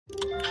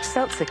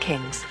Seltzer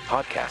Kings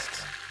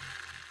podcasts.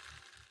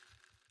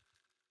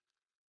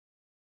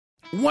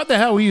 What the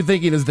Hell Were You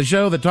Thinking is the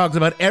show that talks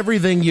about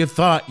everything you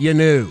thought you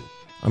knew.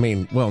 I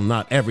mean, well,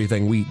 not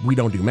everything. We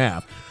don't do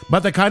math.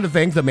 But the kind of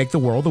things that make the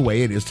world the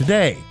way it is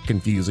today.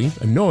 Confusing,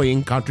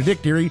 annoying,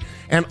 contradictory,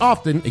 and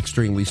often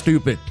extremely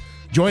stupid.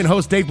 Join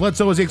host Dave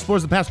Bledsoe as he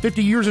explores the past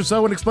 50 years or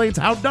so and explains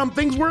how dumb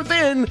things were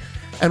then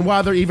and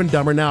why they're even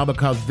dumber now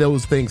because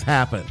those things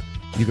happen.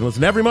 You can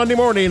listen every Monday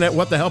morning at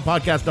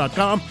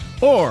whatthehellpodcast.com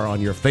or on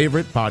your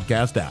favorite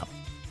podcast app.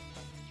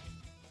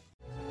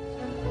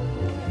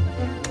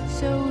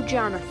 So,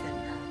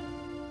 Jonathan,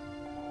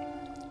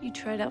 you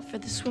tried out for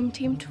the swim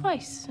team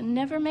twice and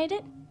never made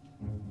it?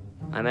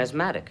 I'm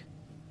asthmatic.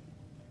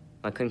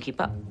 I couldn't keep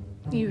up.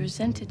 You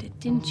resented it,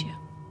 didn't you?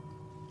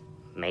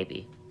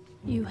 Maybe.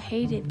 You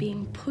hated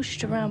being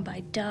pushed around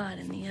by Dodd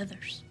and the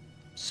others.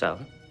 So?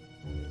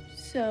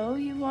 So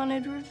you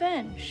wanted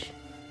revenge,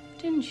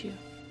 didn't you?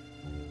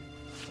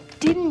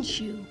 Didn't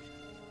you?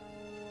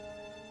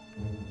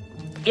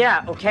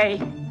 Yeah,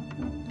 okay.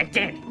 I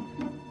did.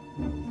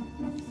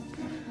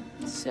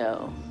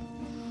 So,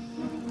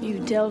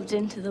 you delved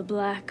into the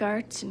black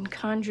arts and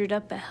conjured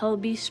up a hell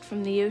beast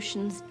from the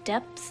ocean's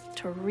depths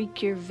to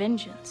wreak your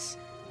vengeance.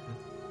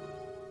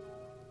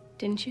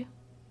 Didn't you?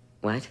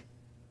 What?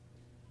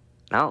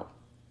 No.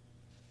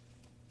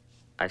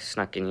 I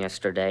snuck in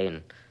yesterday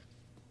and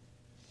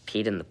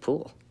peed in the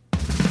pool.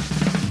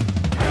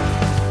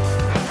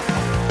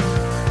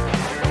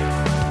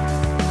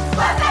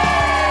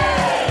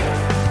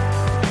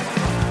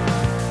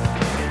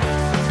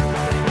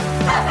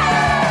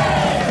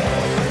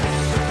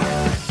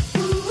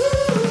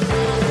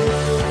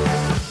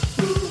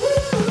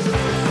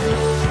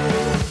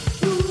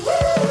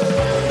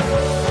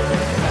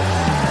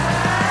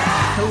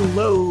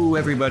 Hello,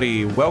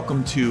 everybody.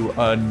 Welcome to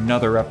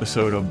another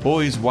episode of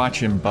Boys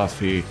Watching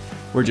Buffy.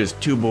 We're just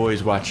two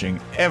boys watching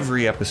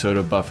every episode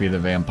of Buffy the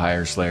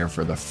Vampire Slayer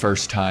for the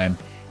first time,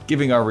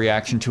 giving our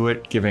reaction to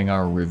it, giving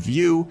our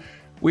review.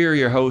 We are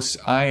your hosts.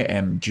 I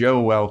am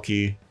Joe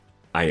Welke.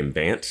 I am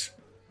Vance.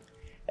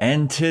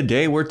 And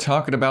today we're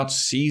talking about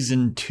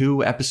Season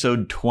 2,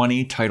 Episode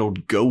 20,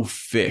 titled Go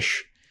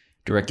Fish,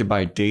 directed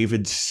by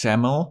David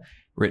Semel,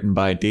 written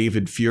by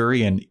David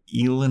Fury and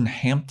Elin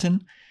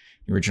Hampton.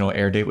 The original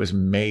air date was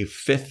May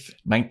 5th,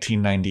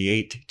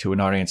 1998, to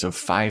an audience of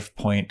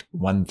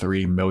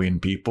 5.13 million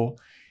people.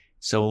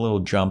 So a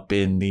little jump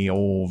in the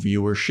old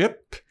viewership.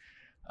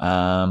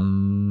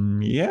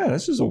 Yeah,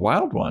 this is a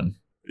wild one.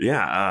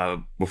 Yeah,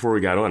 before we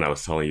got on, I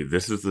was telling you,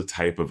 this is the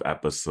type of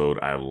episode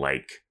I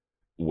like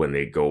when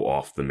they go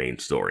off the main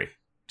story.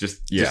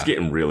 Just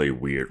getting really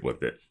weird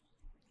with it.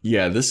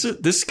 Yeah,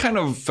 this kind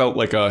of felt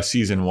like a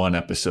Season 1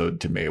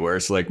 episode to me, where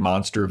it's like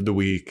Monster of the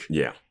Week.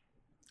 Yeah.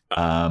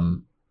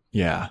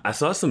 Yeah. I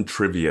saw some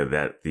trivia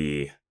that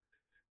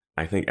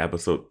I think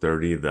episode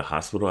 30, the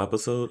hospital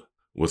episode,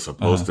 was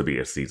supposed to be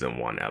a Season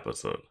 1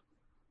 episode.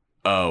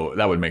 Oh,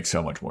 that would make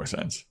so much more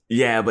sense.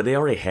 Yeah, but they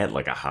already had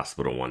like a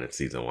hospital one in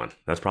Season 1.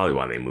 That's probably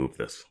why they moved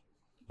this.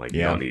 Like,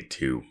 you don't need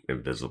two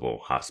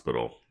invisible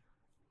hospital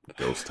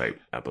ghost type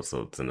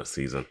episodes in a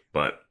season.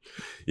 But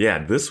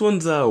yeah, this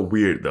one's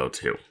weird though,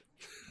 too.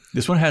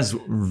 This one has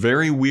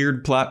very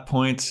weird plot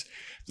points.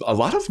 A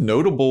lot of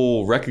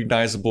notable,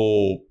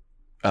 recognizable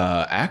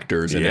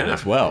actors in it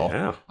as well.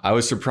 Yeah. I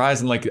was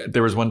surprised, and like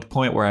there was one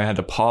point where I had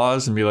to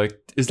pause and be like,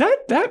 "Is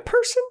that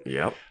person?"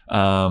 Yep.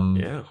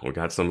 Yeah, we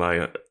got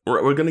somebody.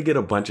 We're gonna get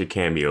a bunch of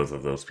cameos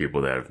of those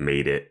people that have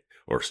made it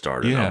or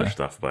started other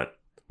stuff, but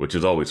which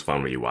is always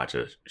fun when you watch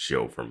a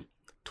show from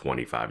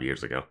 25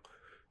 years ago.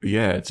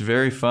 Yeah, it's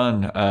very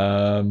fun.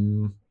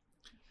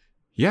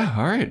 Yeah,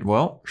 all right.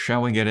 Well,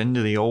 shall we get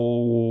into the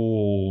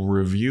old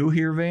review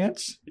here,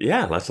 Vance?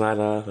 Yeah, let's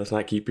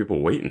not keep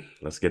people waiting.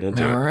 Let's get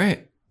into it. All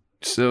right.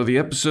 So the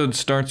episode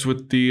starts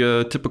with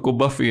the typical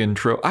Buffy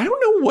intro. I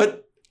don't know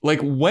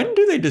when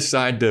do they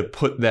decide to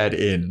put that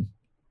in?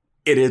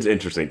 It is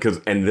interesting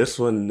and this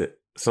one,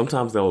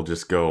 sometimes they'll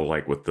just go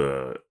like with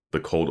the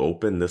cold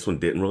open. This one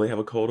didn't really have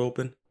a cold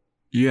open.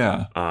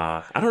 Yeah.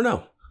 I don't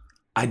know.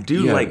 I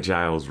do like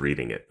Giles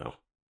reading it though.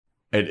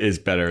 It is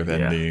better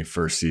than the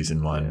first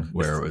Season 1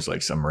 where it was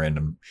like some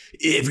random,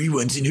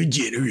 everyone's in a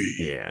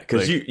generation. Yeah,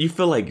 because you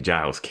feel like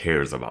Giles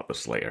cares about the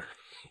Slayer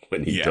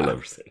when he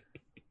delivers it.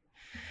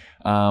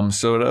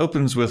 So it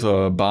opens with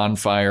a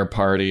bonfire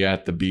party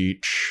at the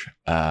beach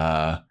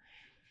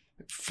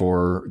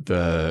for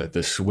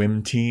the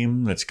swim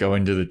team that's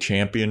going to the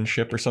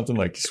championship or something.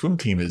 Like, swim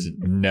team has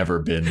never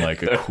been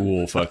like a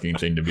cool fucking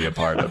thing to be a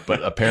part of.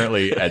 But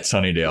apparently at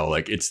Sunnydale,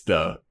 like, it's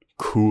the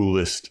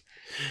coolest.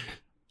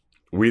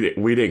 We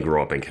didn't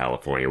grow up in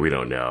California. We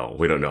don't know.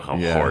 We don't know how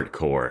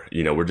hardcore.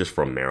 You know, we're just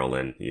from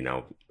Maryland. You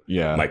know,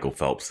 Michael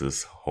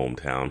Phelps's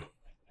hometown.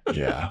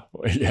 Yeah.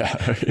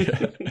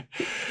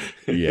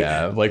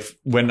 Like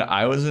when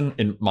I was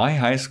in my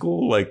high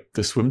school, like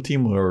the swim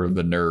team were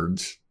the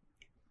nerds.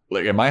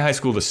 Like in my high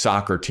school, the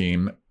soccer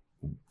team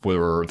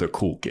were the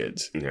cool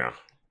kids. Yeah.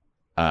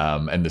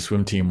 And the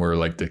swim team were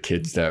like the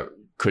kids that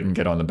couldn't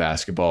get on the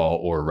basketball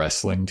or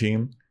wrestling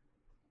team.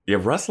 Yeah,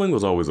 wrestling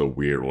was always a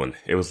weird one.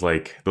 It was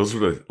like, those were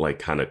the like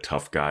kind of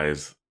tough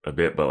guys a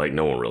bit, but like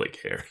no one really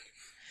cared.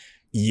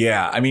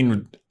 Yeah, I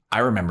mean, I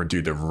remember,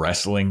 dude, the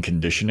wrestling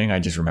conditioning. I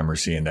just remember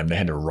seeing them. They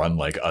had to run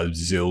like a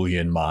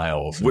zillion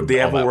miles. Would they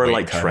and all ever that wear weight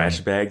like cutting. trash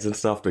bags and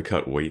stuff to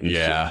cut weight? And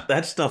Yeah. shit?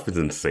 That stuff is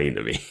insane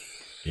to me.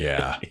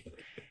 Yeah,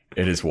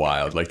 it is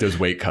wild. Like those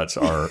weight cuts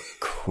are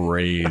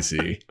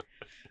crazy.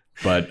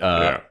 But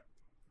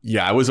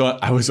yeah, I was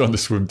on the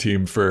swim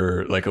team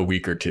for like a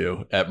week or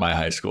two at my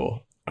high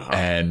school,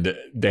 and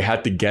they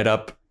had to get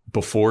up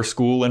before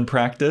school and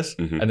practice,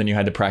 and then you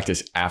had to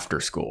practice after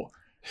school.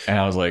 And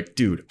I was like,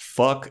 dude,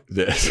 fuck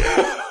this.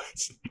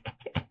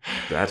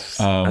 That's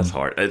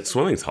hard.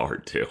 Swimming's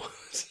hard too.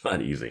 It's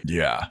not easy.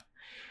 Yeah.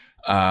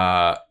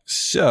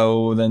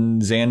 So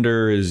then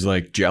Xander is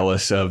like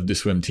jealous of the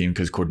swim team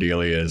because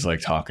Cordelia is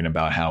like talking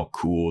about how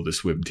cool the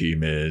swim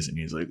team is. And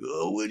he's like,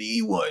 oh, what do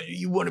you want?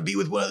 You want to be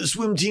with one of the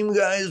swim team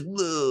guys?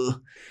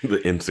 Ugh.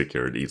 The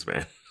insecurities,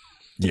 man.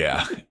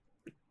 Yeah.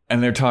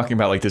 And they're talking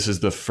about like this is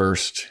the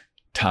first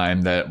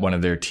time that one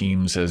of their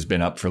teams has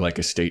been up for like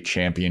a state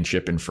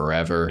championship in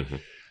forever.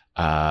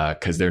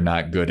 Because they're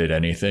not good at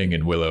anything.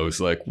 And Willow's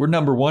like, we're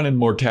number one in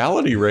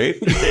mortality rate.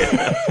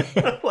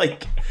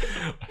 Like,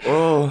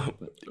 oh,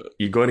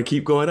 you're going to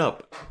keep going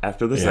up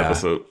after this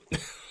episode.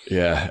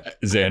 Yeah.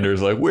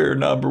 Xander's like, we're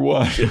number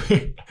one.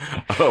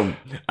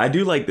 I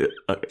do like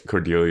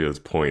Cordelia's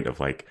point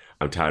of like,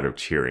 I'm tired of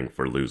cheering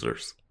for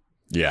losers.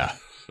 Yeah.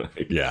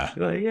 Like, Yeah.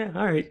 Like, yeah,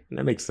 all right.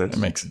 That makes sense.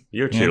 That makes sense.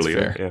 You're a Yeah, it's cheerleader.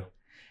 fair. Yeah.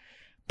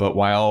 But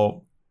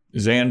while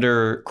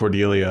Xander,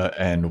 Cordelia,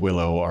 and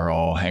Willow are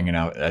all hanging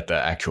out at the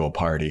actual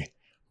party,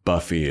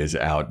 Buffy is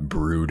out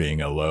brooding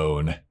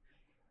alone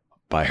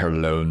by her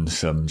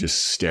lonesome,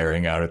 just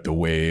staring out at the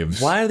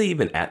waves. Why are they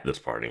even at this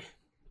party?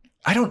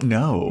 I don't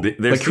know.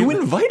 They Like, who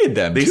invited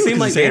them? They too? seem 'Cause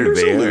like they're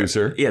Xander's there. a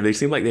loser. Yeah, they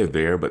seem like they're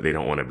there, but they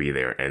don't want to be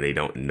there, and they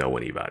don't know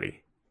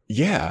anybody.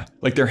 Yeah.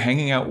 Like, they're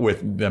hanging out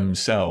with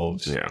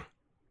themselves Yeah.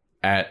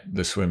 at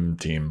the swim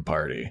team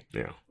party.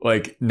 Yeah.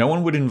 Like, no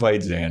one would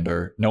invite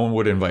Xander. No one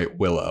would invite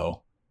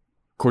Willow.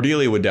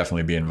 Cordelia would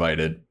definitely be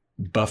invited.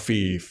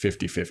 Buffy,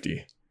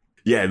 50-50.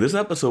 Yeah, this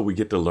episode we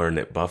get to learn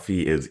that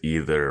Buffy is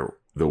either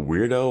the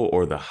weirdo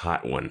or the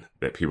hot one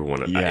that people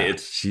want to. Yeah.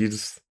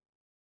 It's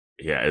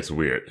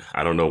weird.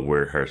 I don't know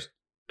where her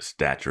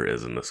stature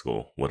is in the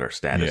school, what her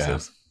status Yeah.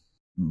 is.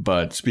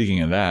 But speaking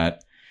of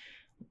that,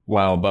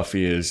 while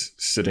Buffy is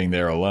sitting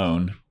there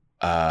alone,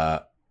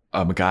 a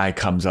guy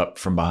comes up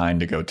from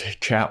behind to go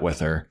chat with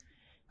her.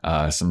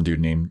 Some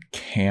dude named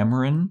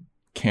Cameron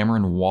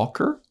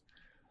Walker.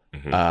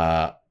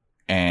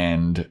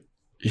 And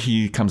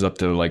he comes up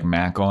to like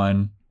mac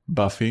on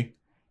Buffy.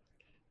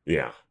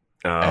 Yeah.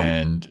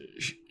 And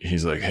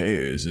he's like, hey,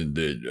 isn't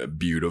it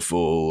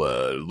beautiful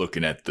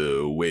looking at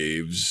the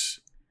waves?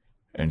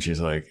 And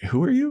she's like,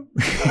 who are you?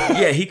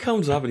 Yeah, he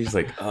comes up and he's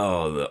like,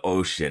 oh, the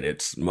ocean,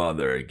 its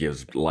mother, it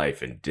gives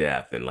life and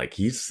death. And like,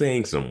 he's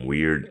saying some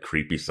weird,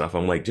 creepy stuff.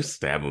 I'm like, just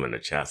stab him in the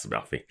chest,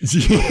 Buffy.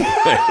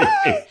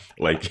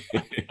 Like,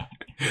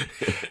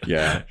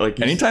 yeah. Like,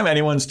 anytime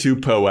anyone's too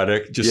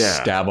poetic, just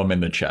stab him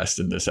in the chest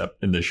in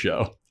this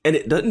show. And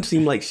it doesn't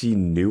seem like she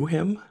knew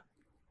him.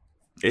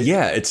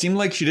 It seemed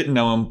like she didn't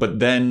know him, but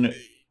then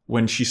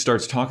when she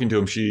starts talking to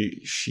him,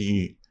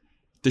 she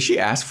did she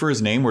ask for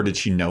his name or did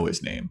she know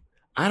his name?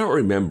 I don't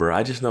remember.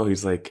 I just know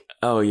he's like,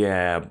 oh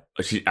yeah.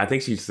 I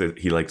think she said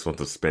he wants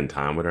to spend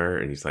time with her,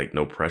 and he's like,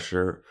 no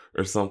pressure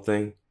or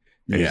something.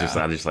 And he's just,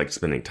 I just like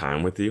spending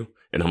time with you.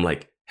 And I'm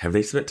like, have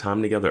they spent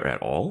time together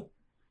at all?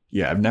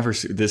 Yeah, I've never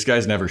seen this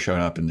guy's never shown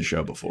up in the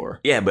show before.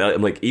 Yeah, but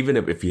I'm like, even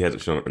if he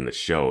hasn't shown up in the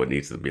show, it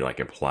needs to be like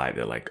implied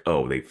that like,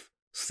 oh, they've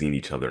seen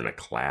each other in a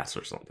class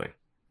or something.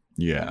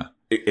 Yeah.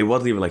 It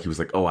wasn't even like he was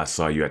like, oh, I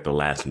saw you at the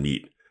last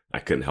meet. I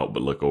couldn't help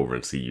but look over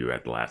and see you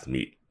at the last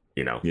meet,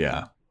 you know?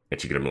 Yeah. And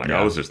she could have been like,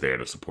 I was just there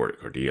to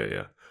support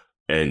Cordelia.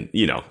 And,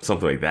 you know,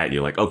 something like that. And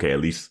you're like, okay, at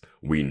least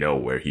we know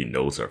where he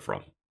knows her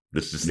from.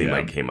 This just seemed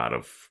like came out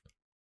of...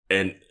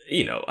 And,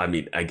 you know, I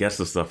mean, I guess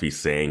the stuff he's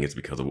saying is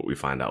because of what we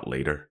find out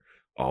later.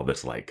 All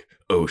this, like,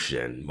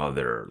 ocean,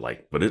 mother,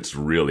 like... But it's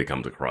really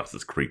comes across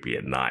as creepy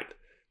and not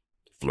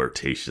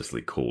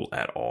flirtatiously cool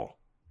at all.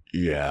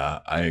 Yeah,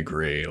 I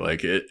agree.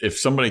 Like, if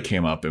somebody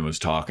came up and was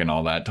talking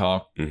all that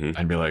talk,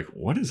 I'd be like,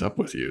 what is up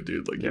with you,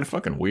 dude? Like, you're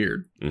fucking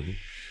weird.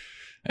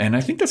 And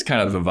I think that's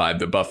kind of the vibe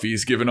that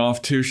Buffy's giving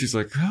off, too. She's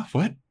like, oh,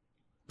 what?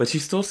 But she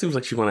still seems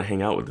like she want to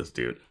hang out with this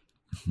dude.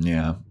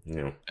 Yeah.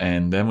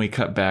 And then we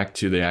cut back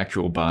to the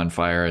actual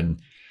bonfire, and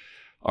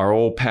our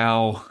old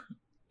pal,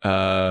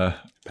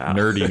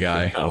 nerdy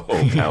guy.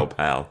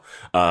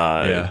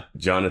 Pal.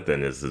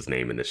 Jonathan is his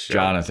name in this show.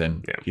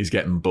 Jonathan. Yeah. He's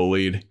getting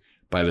bullied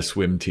by the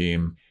swim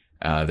team.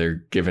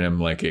 They're giving him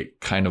like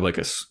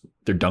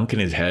they're dunking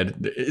his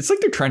head. It's like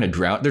they're trying to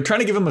drown. They're trying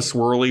to give him a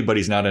swirly, but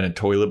he's not in a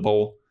toilet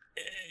bowl.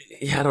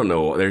 Yeah, I don't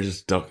know. They're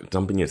just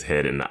dumping his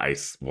head in the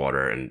ice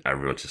water, and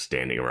everyone's just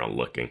standing around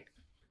looking.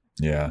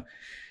 Yeah.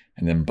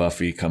 And then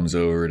Buffy comes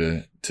over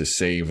to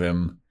save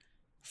him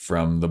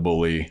from the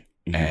bully.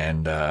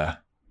 And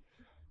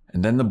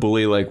And then the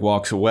bully like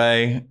walks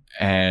away,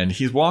 and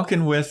he's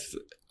walking with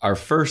our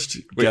first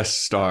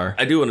guest star.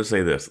 I do want to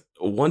say this.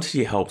 Once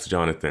she helps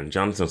Jonathan,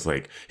 Jonathan's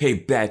like, hey,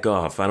 back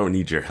off. I don't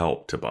need your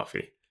help to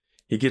Buffy.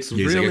 He gets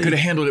He's really... like, I could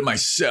have handled it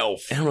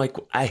myself. And I'm like,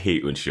 I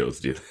hate when shows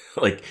do that.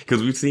 Like,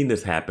 because we've seen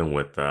this happen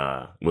with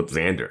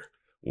Xander.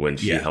 When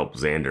she helped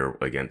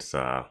Xander against,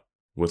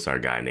 what's our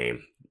guy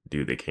name?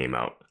 Dude that came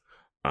out.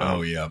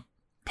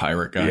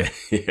 Pirate guy.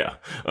 Yeah.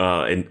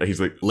 And he's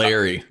like...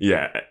 Larry.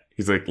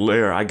 He's like,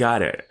 Larry, I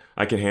got it.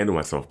 I can handle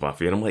myself,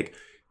 Buffy. And I'm like,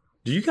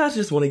 do you guys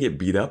just want to get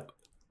beat up?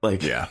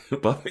 Like,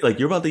 Buffy, like,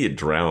 you're about to get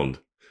drowned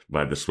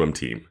by the swim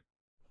team.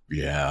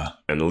 Yeah.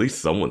 And at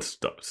least someone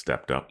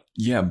stepped up.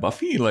 Yeah,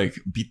 Buffy, like,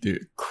 beat the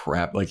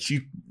crap. Like,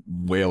 she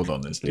wailed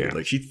on this dude. Yeah.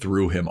 Like, she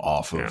threw him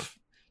off of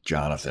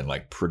Jonathan,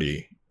 like,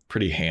 pretty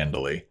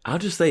handily. I'll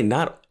just say,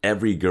 not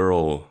every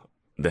girl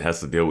that has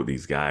to deal with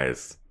these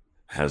guys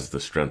has the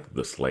strength of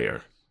the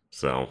Slayer.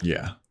 So,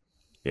 yeah,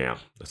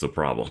 that's a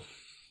problem.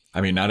 I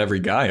mean, not every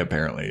guy,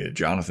 apparently.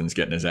 Jonathan's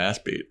getting his ass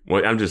beat.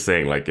 Well, I'm just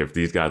saying, like, if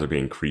these guys are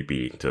being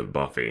creepy to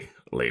Buffy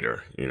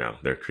later, you know,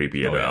 they're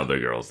creepy to other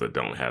girls that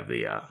don't have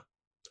the,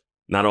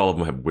 not all of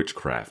them have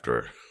witchcraft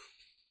or...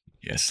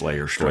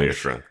 Slayer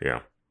strength.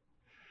 Yeah.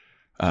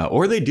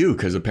 Or they do,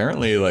 because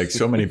apparently, like,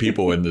 so many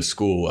people in the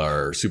school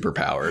are super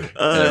powered.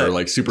 They're,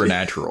 like,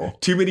 supernatural.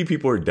 Too many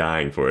people are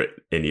dying for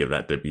any of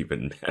that to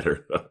even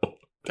matter, though.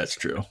 That's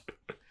true.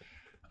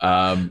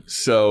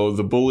 So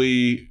the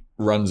bully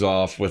runs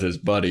off with his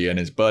buddy, and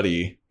his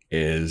buddy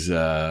is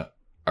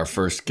our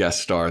first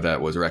guest star that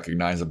was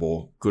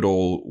recognizable. Good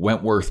old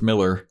Wentworth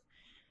Miller.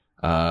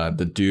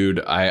 The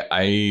dude,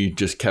 I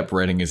just kept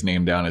writing his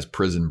name down as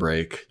Prison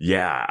Break.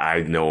 Yeah,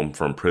 I know him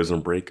from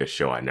Prison Break, a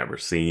show I never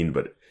seen,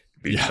 but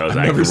because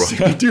I've never seen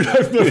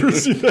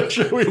that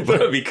show either.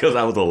 But because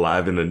I was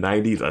alive in the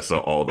 90s, I saw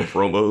all the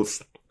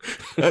promos.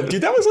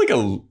 Dude, that was like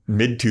a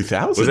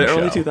mid-2000s Was it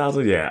early show.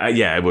 2000s?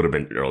 Yeah, it would have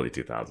been early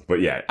 2000s.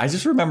 But yeah. I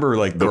just remember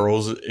like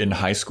girls in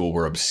high school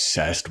were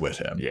obsessed with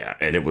him. Yeah,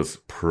 and it was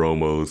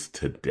promos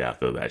to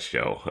death of that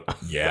show.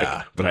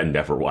 Yeah. But I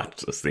never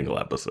watched a single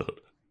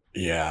episode.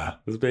 Yeah. It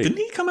was big. Didn't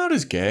he come out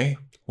as gay,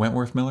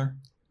 Wentworth Miller?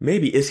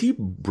 Maybe. Is he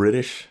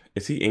British?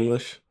 Is he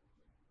English?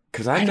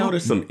 Because I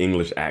noticed some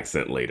English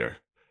accent later.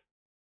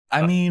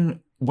 I mean,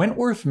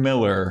 Wentworth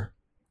Miller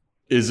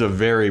is a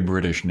very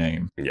British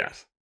name.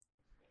 Yes.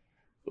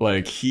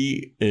 Like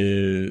he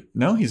is,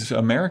 no, he's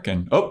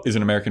American. Oh, he's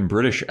an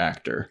American-British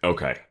actor.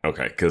 Okay.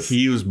 Because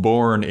he was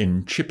born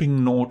in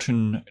Chipping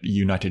Norton,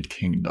 United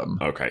Kingdom.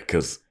 Okay,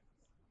 because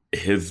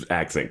his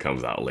accent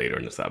comes out later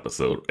in this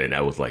episode, and I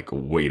was like,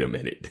 wait a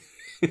minute.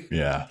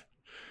 Yeah.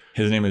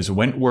 His name is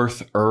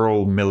Wentworth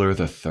Earl Miller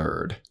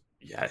III.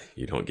 Yeah,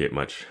 you don't get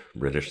much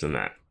British than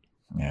that.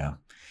 Yeah.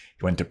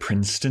 He went to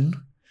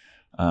Princeton.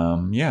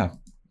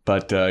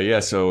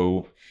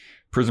 So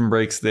Prison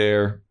Break's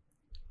there.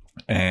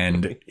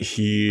 And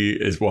he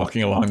is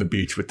walking along the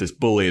beach with this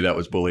bully that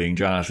was bullying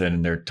Jonathan.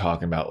 And they're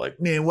talking about like,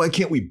 man, why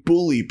can't we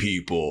bully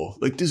people?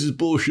 Like, this is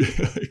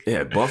bullshit.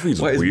 Yeah,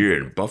 Buffy's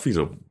weird. Buffy's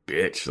a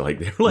bitch. Like,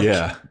 they're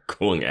like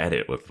going at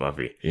it with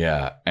Buffy.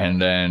 Yeah.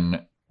 And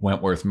then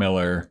Wentworth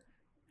Miller,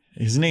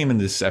 his name in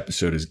this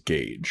episode is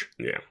Gage.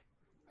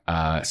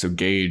 Yeah. So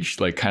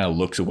Gage like kind of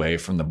looks away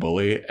from the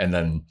bully, and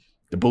then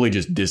the bully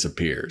just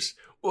disappears.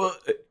 Well,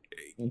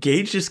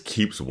 Gage just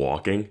keeps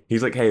walking.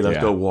 He's like, hey, let's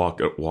go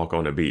walk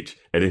on the beach.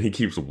 And then he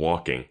keeps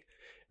walking.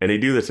 And they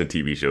do this in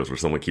TV shows where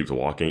someone keeps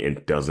walking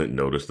and doesn't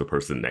notice the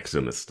person next to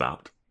him has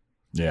stopped.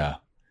 Yeah.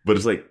 But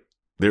it's like,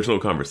 there's no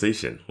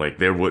conversation. Like,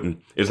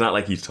 it's not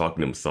like he's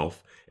talking to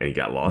himself and he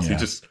got lost. Yeah.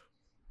 He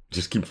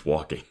just keeps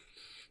walking.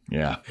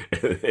 Yeah.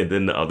 And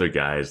then the other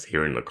guy is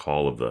hearing the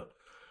call of the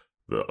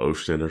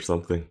ocean or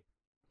something.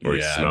 Or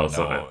he smells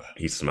something.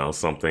 He smells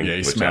something. Yeah,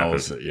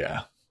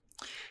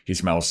 he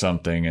smells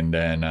something, and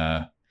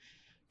then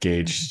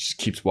Gage just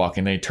keeps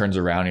walking. Then he turns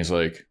around. And he's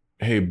like,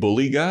 "Hey,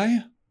 bully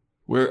guy,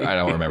 where?" I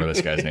don't remember this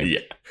guy's name.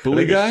 Yeah,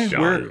 bully guy,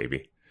 Sean,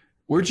 maybe.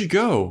 Where'd you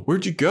go?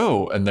 Where'd you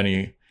go? And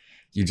then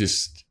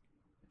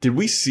did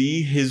we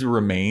see his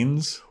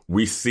remains?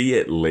 We see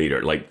it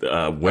later. Like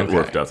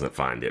Wentworth doesn't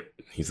find it.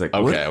 He's like,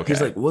 okay. He's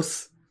like, all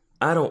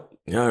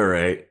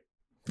right.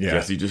 Yeah.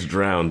 Guess he just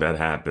drowned. That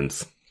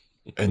happens.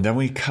 And then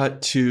we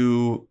cut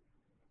to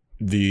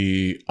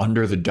the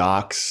under the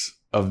docks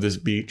of this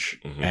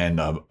beach, and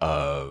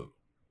a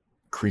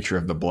creature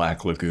of the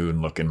Black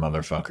Lagoon looking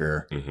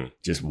motherfucker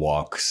just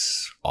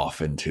walks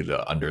off into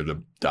the under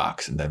the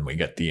docks, and then we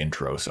get the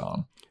intro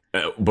song.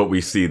 But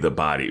we see the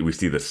body, we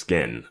see the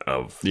skin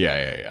of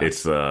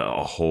It's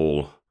a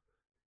whole.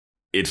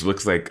 It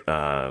looks like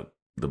the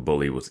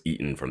bully was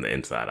eaten from the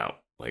inside out.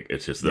 Like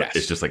it's just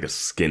it's just like a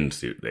skin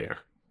suit there.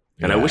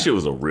 And I wish it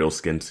was a real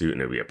skin suit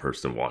and it'd be a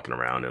person walking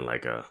around in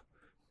like a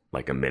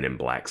Men in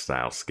Black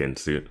style skin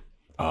suit.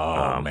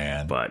 Oh,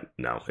 man. But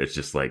no, it's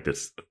just like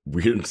this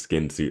weird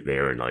skin suit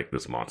there and like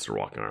this monster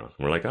walking around.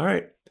 We're like, all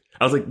right.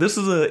 I was like, this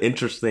is an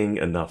interesting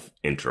enough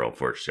intro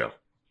for a show.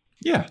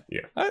 Yeah.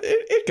 Yeah.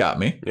 It got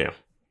me. Yeah.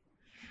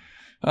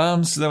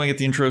 So then we get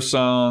the intro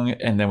song,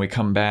 and then we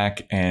come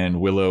back, and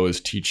Willow is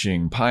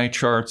teaching pie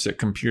charts at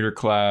computer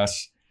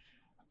class.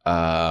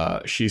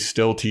 She's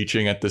still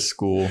teaching at this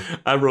school.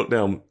 I wrote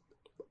down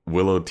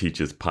Willow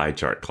teaches pie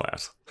chart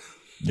class.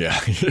 Yeah.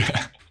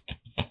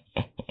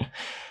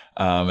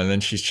 And then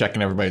she's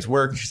checking everybody's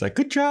work. She's like,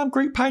 good job,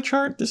 great pie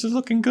chart. This is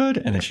looking good.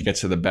 And then she gets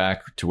to the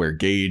back to where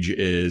Gage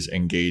is,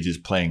 and Gage is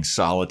playing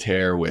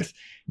solitaire with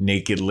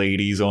naked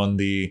ladies on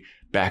the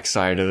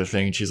backside of the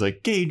thing. And she's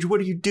like, Gage, what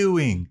are you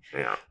doing?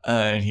 Yeah.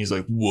 And he's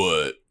like,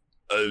 what?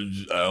 I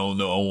don't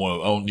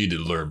know. I don't need to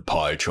learn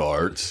pie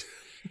charts.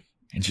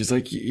 And she's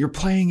like, you're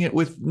playing it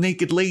with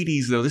naked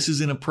ladies, though. This is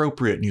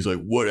inappropriate. And he's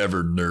like,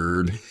 whatever,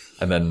 nerd.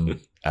 And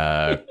then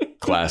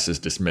class is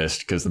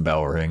dismissed because the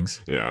bell rings.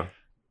 Yeah.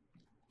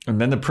 And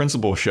then the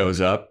principal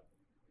shows up,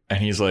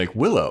 and he's like,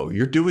 Willow,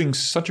 you're doing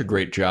such a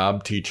great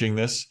job teaching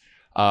this.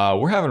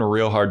 We're having a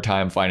real hard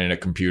time finding a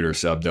computer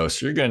sub, though,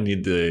 so you're going to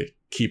need to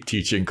keep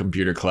teaching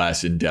computer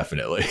class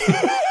indefinitely.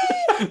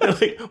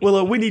 Like,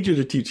 Willow, we need you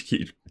to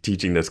keep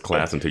teaching this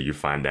class until you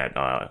find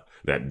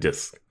that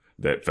disc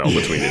that fell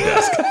between the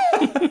desk.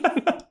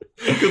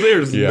 Because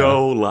there's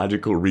no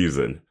logical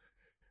reason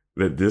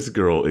that this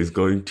girl is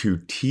going to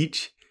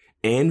teach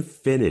and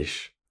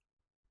finish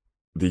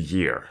the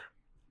year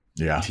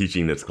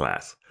teaching this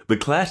class. The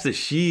class that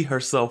she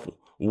herself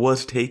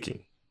was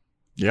taking.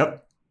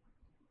 Yep.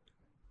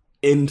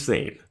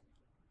 Insane.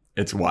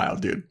 It's wild,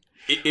 dude.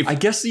 I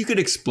guess you could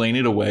explain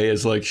it away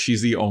as like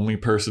she's the only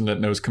person that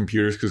knows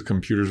computers because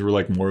computers were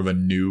like more of a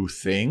new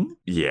thing.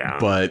 Yeah.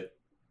 But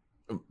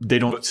they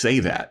don't say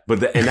that.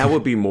 And that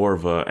would be more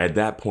of a, at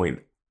that point,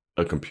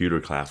 a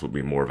computer class would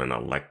be more of an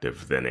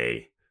elective than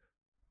a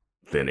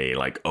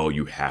like, oh,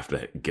 you have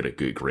to get a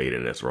good grade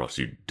in this or else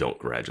you don't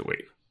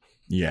graduate.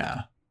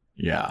 Yeah.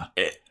 Yeah.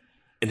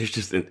 And it's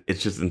just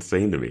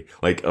insane to me.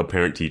 Like a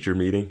parent teacher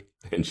meeting,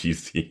 and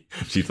she's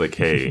like,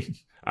 hey,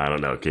 I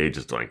don't know, Gage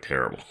is doing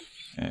terrible.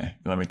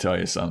 Let me tell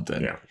you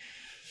something.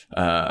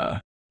 Yeah.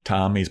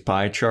 Tommy's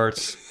pie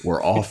charts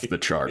were off the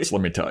charts,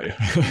 let me tell you.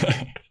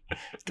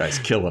 Guy's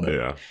killing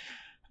it.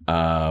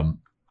 Yeah.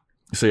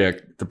 So yeah,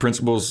 the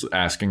principal's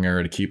asking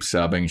her to keep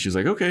subbing. She's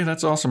like, okay,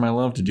 that's awesome. I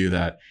love to do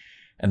that.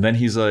 And then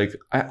he's like,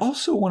 I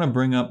also want to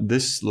bring up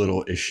this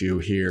little issue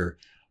here.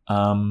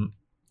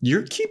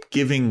 You keep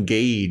giving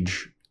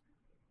Gage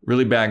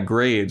really bad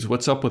grades.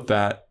 What's up with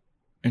that?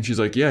 And she's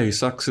like, yeah, he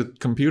sucks at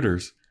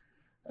computers.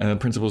 And the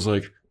principal's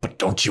like, but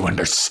don't you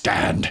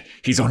understand?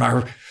 He's on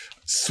our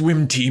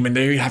swim team and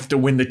they have to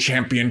win the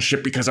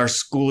championship because our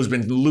school has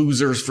been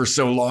losers for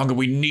so long and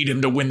we need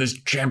him to win this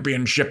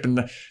championship.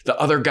 And the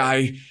other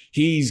guy,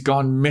 he's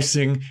gone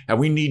missing and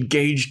we need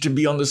Gage to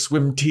be on the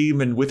swim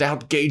team. And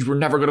without Gage, we're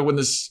never going to win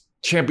this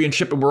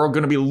championship and we're all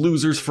going to be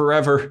losers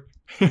forever.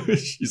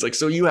 She's like,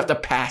 so you have to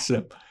pass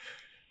him.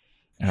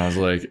 And I was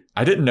like,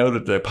 I didn't know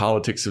that the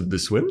politics of the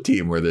swim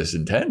team were this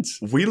intense.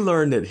 We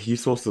learned that he's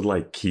supposed to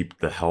like keep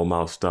the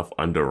Hellmouth stuff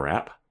under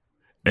wrap.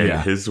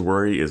 And his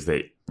worry is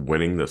that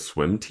winning the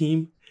swim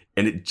team.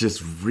 And it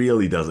just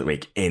really doesn't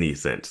make any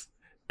sense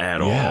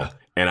at all.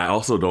 And I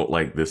also don't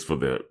like this for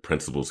the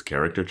principal's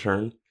character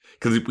turn.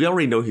 Because we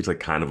already know he's like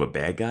kind of a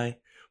bad guy.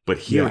 But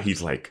here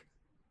he's like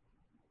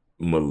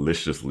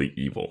maliciously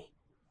evil.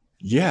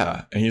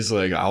 Yeah. And he's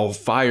like, I'll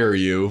fire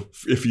you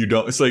if you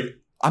don't. It's like,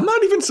 I'm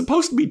not even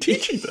supposed to be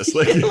teaching this.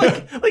 Like,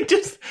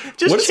 just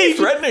what is he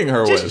threatening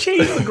her with? Just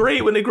change the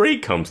grade when the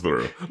grade comes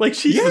through. Like,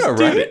 she's a student.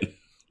 Right?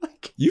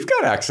 Like, you've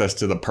got access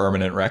to the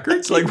permanent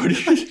records. Like, what do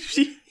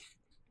you...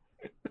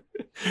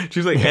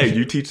 She's like, hey,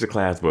 you teach the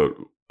class, but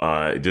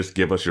just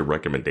give us your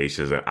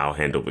recommendations and I'll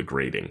handle the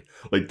grading.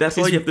 Like, that's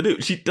all you have to do.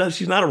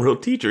 She's not a real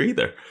teacher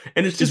either.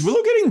 And it's just... Is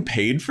Willow getting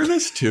paid for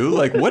this too?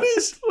 Like, what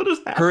is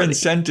her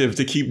incentive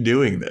to keep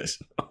doing this?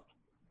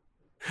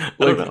 I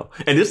don't know.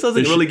 And this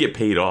doesn't really get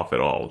paid off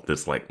at all,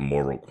 this like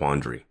moral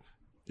quandary.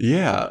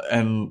 Yeah.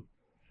 And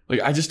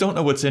like, I just don't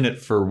know what's in it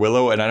for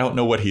Willow. And I don't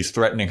know what he's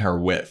threatening her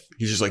with.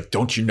 He's just like,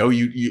 don't you know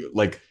you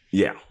like,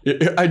 yeah.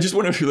 I just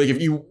wonder if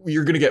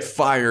you're going to get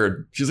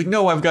fired. She's like,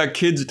 no, I've got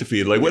kids to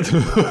feed. Like, what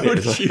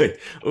like,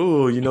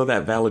 oh, you know,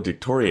 that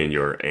valedictorian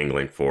you're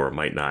angling for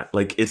might not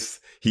like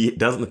he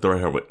doesn't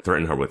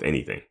threaten her with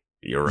anything.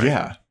 You're right.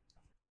 Yeah.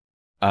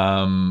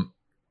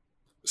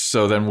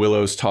 So then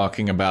Willow's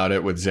talking about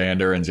it with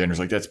Xander, and Xander's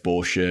like, that's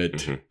bullshit.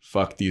 Mm-hmm.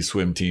 Fuck these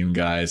swim team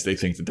guys. They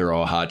think that they're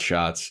all hot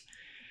shots.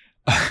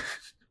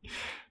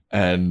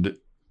 And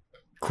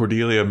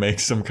Cordelia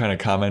makes some kind of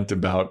comment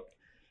about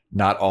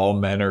not all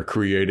men are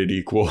created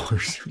equal.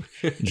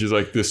 And she's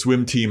like, the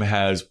swim team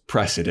has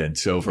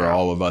precedence over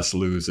all of us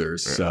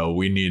losers. Yeah. So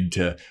we need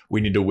to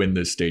win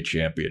this state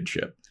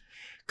championship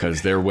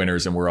because they're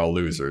winners and we're all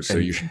losers. So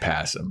you should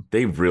pass them.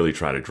 They really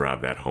try to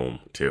drive that home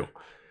too.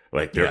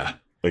 Like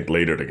like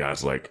later the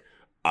guy's like,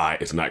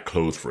 it's not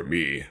clothes for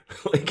me.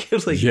 Like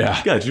it's like,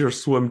 guys, you're a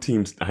swim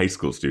team high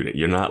school student.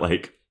 You're not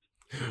like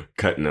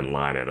cutting in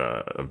line at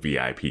a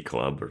VIP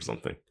club or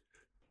something.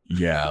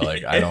 Yeah,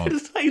 like I don't.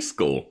 It's high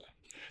school.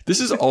 This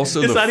is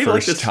also the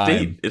first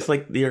time. It's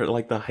like they're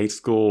like the high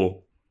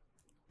school.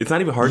 It's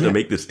not even hard to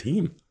make this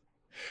team.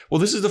 Well,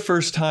 this is the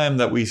first time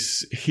that we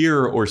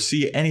hear or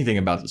see anything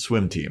about the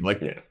swim team.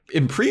 Like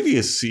in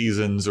previous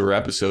seasons or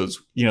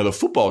episodes, you know, the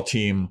football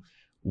team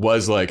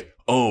was like,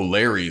 oh,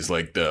 Larry's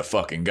like the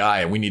fucking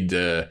guy and we need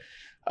to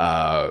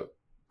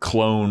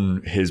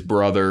clone his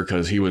brother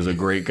because he was a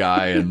great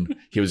guy and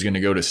he was going to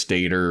go to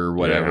state or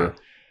whatever. Yeah.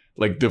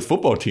 Like the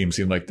football team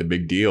seemed like the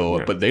big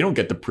deal, but they don't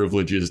get the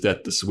privileges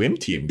that the swim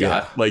team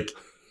got. Yeah.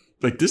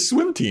 Like this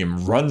swim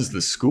team runs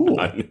the school.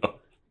 I know.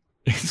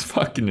 It's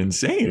fucking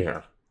insane.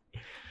 Yeah.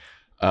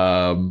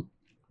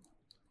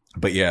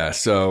 But yeah,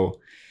 so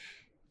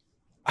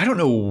I don't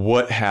know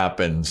what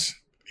happens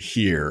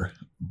here,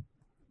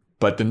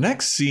 but the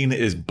next scene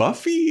is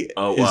Buffy.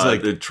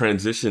 The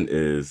transition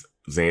is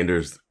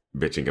Xander's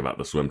bitching about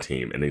the swim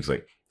team, and he's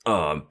like,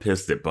 "Oh, I'm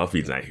pissed that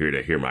Buffy's not here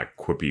to hear my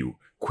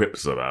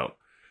quips about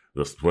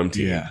the swim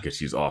team because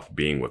she's off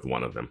being with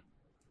one of them."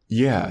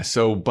 Yeah,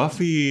 so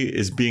Buffy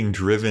is being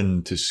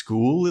driven to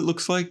school, it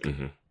looks like,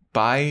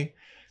 by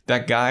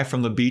that guy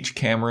from the beach,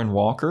 Cameron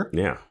Walker.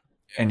 Yeah.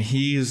 And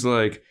he's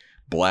like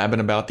blabbing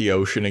about the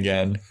ocean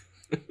again.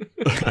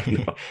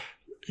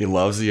 He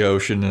loves the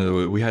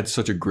ocean. We had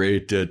such a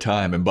great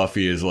time. And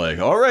Buffy is like,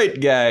 all right,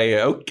 guy.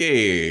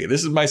 Okay,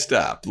 this is my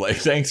stop. Like,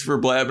 thanks for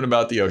blabbing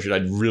about the ocean. I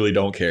really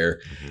don't care.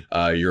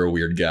 You're a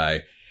weird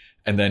guy.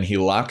 And then he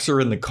locks her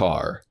in the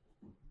car.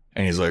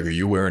 And he's like, are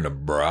you wearing a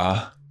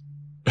bra?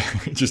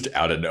 Just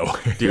out of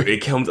nowhere. Dude,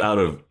 it comes out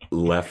of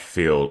left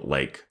field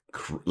like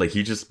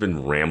he's just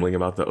been rambling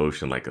about the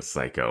ocean like a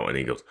psycho, and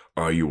he goes,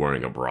 are you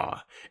wearing a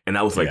bra? And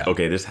I was like,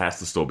 okay, this has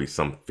to still be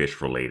some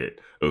fish related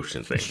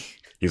ocean thing.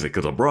 He's like,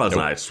 because a bra is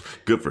not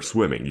good for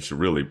swimming. You should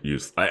really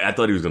use. I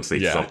thought he was going to say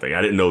something.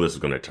 I didn't know this was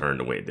going to turn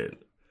the way it did.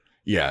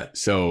 Yeah.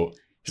 So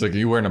he's like, are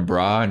you wearing a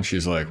bra? And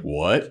she's like,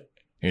 what? And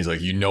he's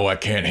like, you know, I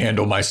can't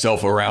handle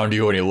myself around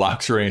you. And he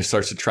locks her and he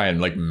starts to try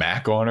and like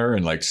mac on her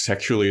and like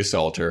sexually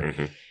assault her.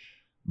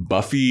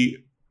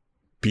 Buffy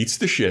beats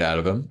the shit out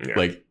of him,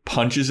 like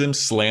punches him,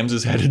 slams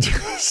his head into the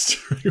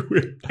steering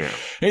wheel. And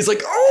he's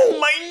like, oh,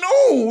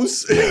 my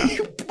nose.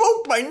 You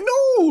broke my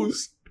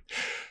nose.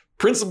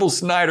 Principal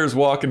Snyder's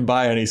walking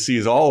by and he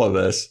sees all of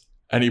this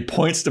and he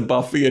points to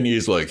Buffy and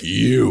he's like,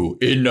 you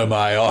into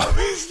my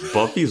office.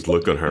 Buffy's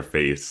look on her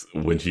face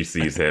when she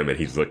sees him and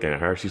he's looking at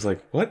her. She's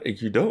like, what are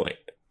you doing?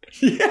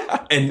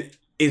 Yeah. And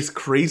it's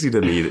crazy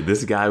to me that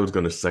this guy was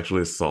going to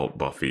sexually assault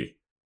Buffy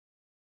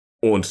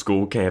on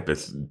school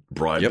campus,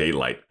 broad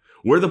daylight,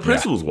 where the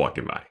principal's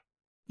walking by.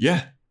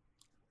 Yeah.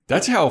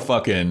 That's how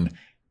fucking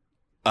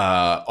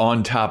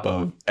on top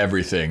of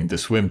everything the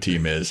swim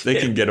team is. They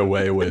can get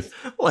away with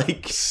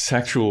like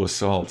sexual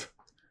assault.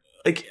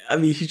 Like, I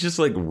mean, he's just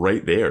like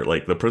right there.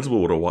 Like the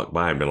principal would have walked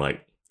by and been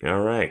like,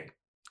 all right,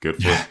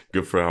 good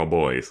for our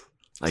boys.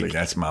 Like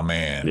that's my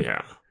man.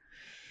 Yeah.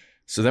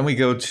 So then we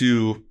go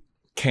to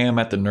Cam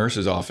at the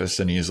nurse's office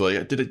and he's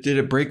like, did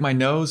it break my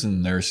nose?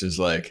 And the nurse is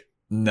like,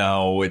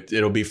 no,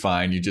 it'll be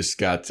fine. You just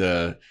got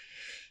a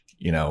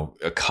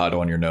cut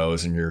on your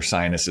nose and your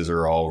sinuses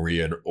are all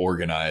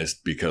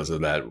reorganized because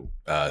of that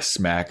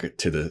smack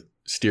to the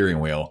steering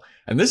wheel.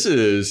 And this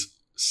is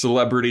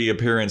celebrity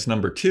appearance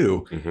number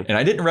 2. And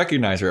I didn't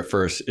recognize her at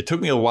first. It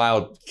took me a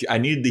while. I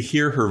needed to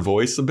hear her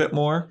voice a bit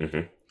more.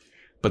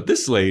 But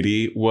this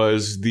lady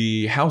was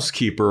the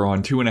housekeeper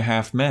on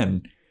 2.5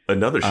 Men.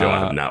 Another show I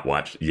have not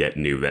watched yet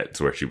knew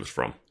that's where she was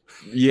from.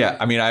 Yeah.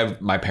 I mean,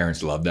 my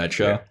parents loved that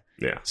show.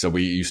 Yeah. So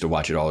we used to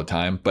watch it all the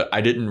time, but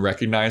I didn't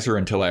recognize her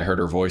until I heard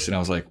her voice and I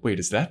was like, wait,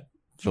 is that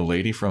the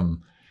lady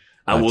from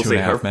I will say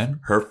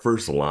Men? Her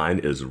first line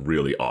is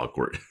really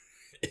awkward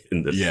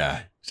in this.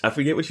 Yeah. I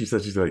forget what she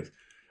said. She's like,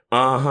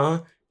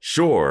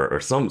 sure. Or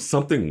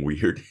something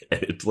weird.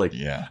 And it's like,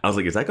 I was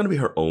like, is that going to be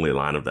her only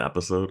line of the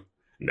episode?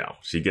 No,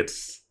 she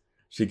gets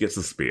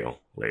the spiel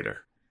later.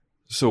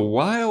 So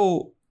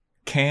while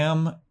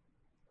Cam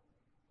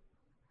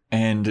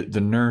and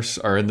the nurse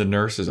are in the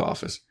nurse's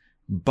office,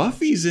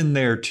 Buffy's in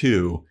there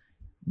too,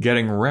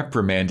 getting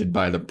reprimanded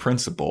by the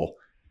principal.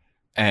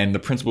 And the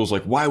principal's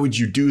like, why would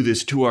you do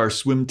this to our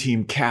swim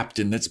team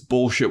captain? That's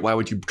bullshit. Why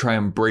would you try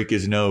and break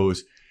his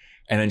nose?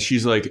 And then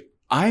she's like,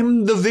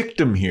 I'm the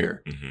victim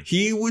here.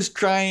 He was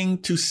trying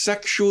to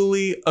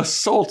sexually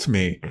assault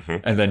me.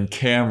 And then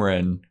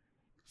Cameron,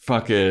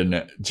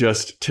 fucking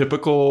just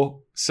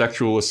typical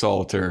sexual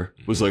assaulter,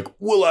 was like,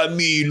 well, I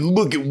mean,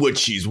 look at what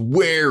she's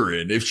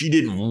wearing. If she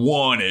didn't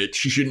want it,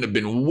 she shouldn't have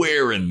been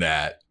wearing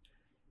that.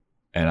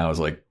 And I was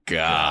like,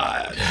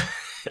 God.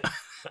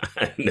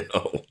 I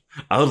know.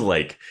 I was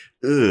like,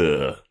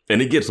 ugh.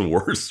 And it gets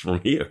worse from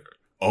here.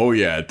 Oh,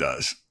 yeah, it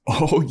does.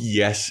 Oh,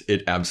 yes,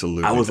 it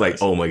absolutely I was does. like,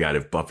 oh, my God,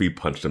 if Buffy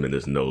punched him in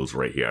his nose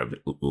right here, I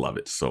would love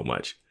it so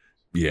much.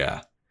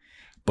 Yeah.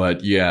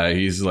 But, yeah,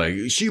 he's like,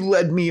 she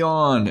led me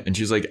on. And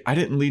she's like, I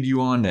didn't lead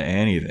you on to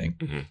anything.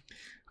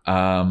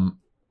 And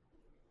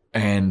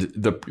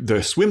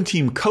the swim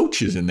team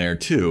coach is in there,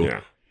 too.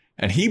 Yeah.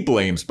 And he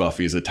blames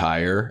Buffy's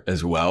attire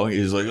as well.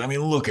 He's like, I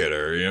mean, look at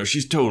her.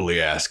 She's totally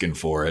asking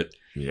for it.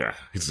 Yeah.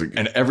 Like,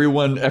 and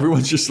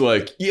everyone's just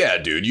like, yeah,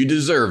 dude, you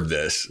deserve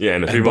this. Yeah.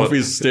 And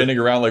Buffy's standing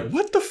around like,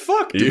 what the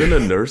fuck, dude? Even the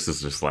nurse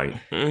is just like,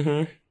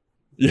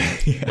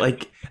 Yeah.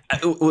 Like,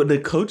 when the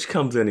coach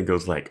comes in and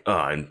goes like,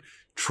 and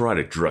try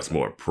to dress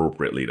more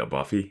appropriately to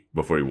Buffy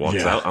before he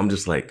walks out, I'm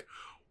just like,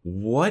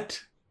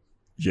 what?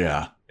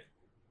 Yeah.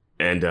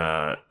 And,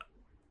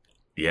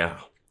 yeah.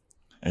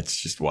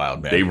 It's just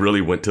wild, man. They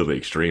really went to the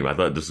extreme. I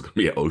thought this was going to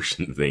be an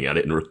Ocean thing. I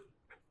didn't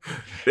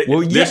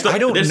Well, yeah, I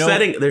don't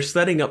know. They're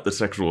setting up the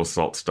sexual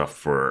assault stuff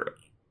for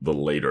the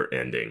later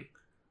ending.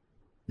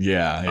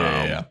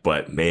 Yeah.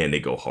 But, man, they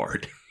go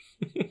hard.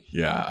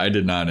 Yeah, I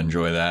did not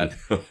enjoy that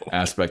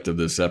aspect of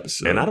this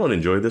episode. And I don't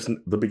enjoy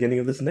the beginning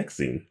of this next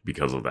scene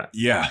because of that.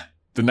 Yeah.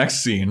 The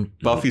next scene,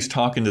 Buffy's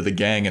talking to the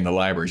gang in the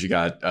libraries. You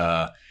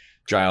got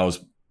Giles,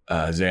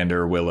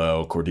 Xander,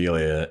 Willow,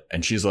 Cordelia,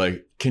 and she's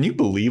like, can you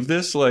believe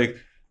this? Like,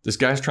 this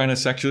guy's trying to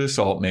sexually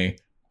assault me.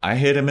 I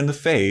hit him in the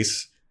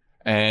face,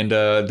 and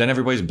then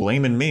everybody's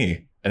blaming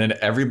me. And then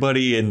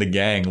everybody in the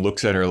gang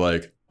looks at her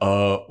like,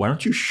 why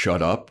don't you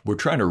shut up? We're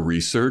trying to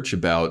research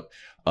about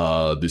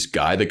this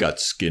guy that got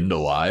skinned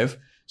alive.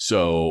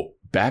 So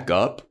back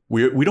up.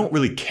 We don't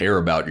really care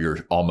about your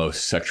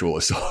almost sexual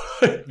assault.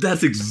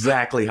 That's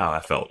exactly how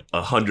I felt.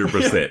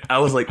 100%. I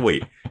was like,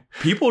 wait,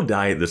 people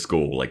die at this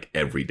school like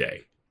every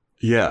day.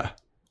 Yeah.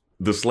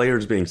 The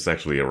Slayer's being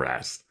sexually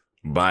harassed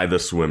by the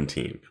swim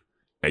team.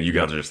 And you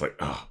guys are just like,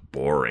 oh,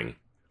 boring.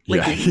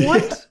 Like,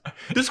 what?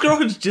 This girl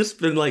has just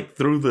been like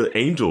through the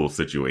Angel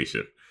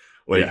situation.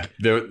 Like,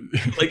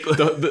 like,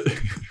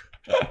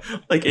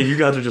 like, and you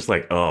guys are just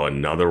like, oh,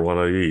 another one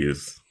of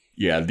these.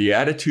 Yeah, the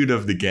attitude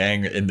of the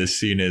gang in this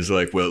scene is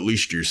like, well, at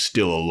least you're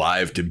still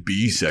alive to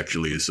be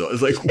sexually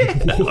assaulted. It's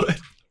like, what?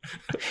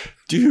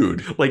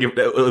 Dude. Like, if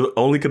it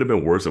only could have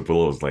been worse if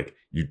Willow was like,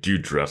 you do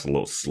dress a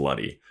little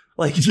slutty.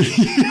 Like,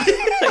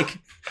 like,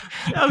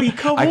 I mean,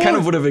 come on. I kind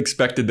of would have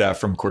expected that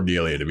from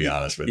Cordelia, to be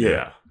honest with you.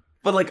 Yeah.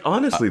 But, like,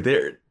 honestly,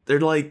 they're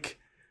like,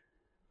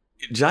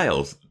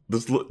 Giles,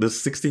 this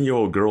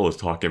 16-year-old girl is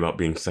talking about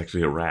being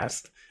sexually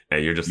harassed.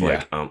 And you're just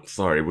like,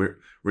 sorry,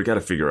 we got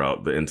to figure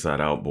out the inside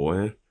out,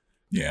 boy.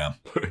 Yeah.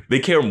 They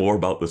care more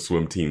about the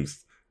swim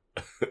team's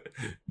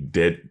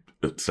dead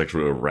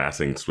sexually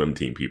harassing swim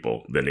team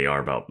people than they are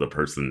about the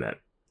person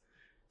that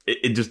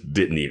it just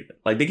didn't even,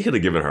 like, they could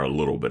have given her a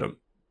little bit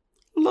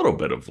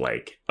of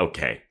like,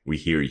 okay, we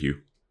hear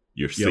you.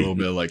 You're a little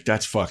bit like,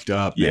 that's fucked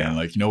up, man.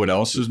 Like, you know what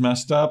else is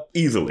messed up?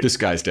 Easily. This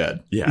guy's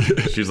dead. Yeah.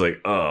 She's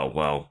like, oh,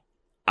 well,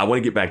 I want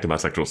to get back to my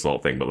sexual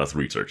assault thing, but let's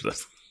research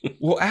this.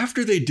 Well,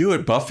 after they do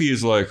it, Buffy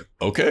is like,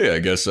 okay, I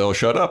guess I'll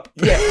shut up.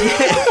 Yeah.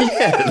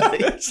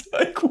 It's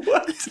like,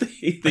 what?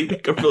 They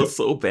make her feel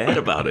so bad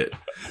about it.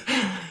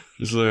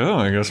 She's like, oh,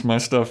 I guess my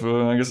stuff,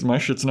 I guess my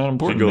shit's not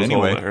important she goes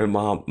anyway. Home, her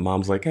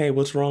mom's like, hey,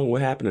 what's wrong?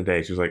 What happened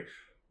today? She's like,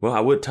 well, I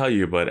would tell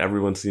you, but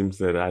everyone seems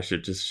that I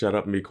should just shut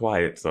up and be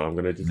quiet, so I'm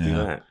going to just do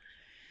that.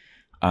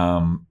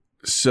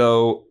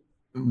 So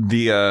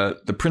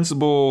the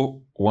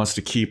principal wants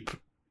to keep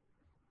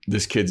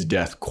this kid's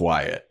death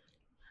quiet.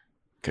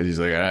 Because he's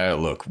like,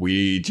 look,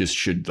 we just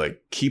should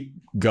like keep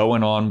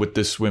going on with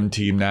this swim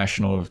team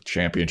national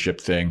championship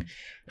thing.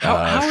 How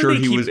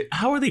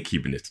are they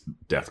keeping his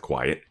death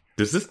quiet?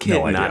 Does this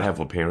kid not have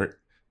a parent?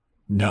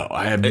 No,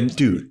 I haven't,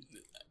 dude.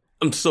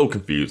 I'm so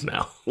confused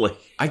now. Like,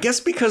 I guess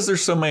because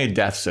there's so many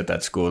deaths at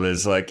that school,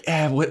 it's like,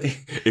 what?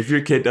 If your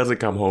kid doesn't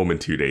come home in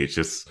 2 days,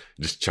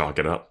 just chalk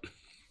it up.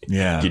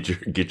 Yeah,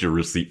 get your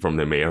receipt from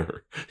the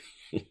mayor.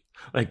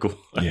 Like, what?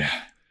 Yeah,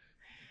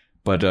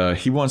 but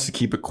he wants to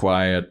keep it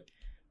quiet.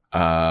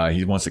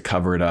 He wants to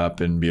cover it up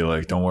and be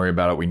like, don't worry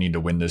about it. We need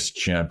to win this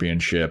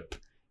championship,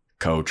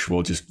 coach.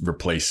 We'll just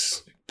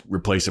replace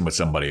him with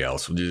somebody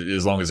else.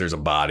 As long as there's a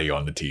body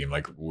on the team,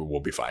 like, we'll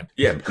be fine.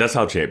 Yeah, that's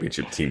how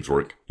championship teams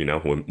work. You know,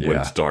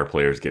 when star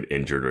players get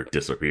injured or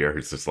disappear,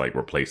 it's just like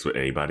replaced with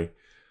anybody.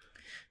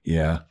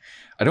 Yeah.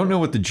 I don't know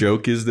what the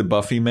joke is that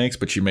Buffy makes,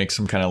 but she makes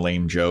some kind of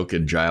lame joke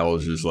and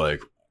Giles is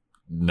like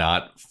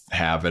not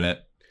having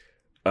it.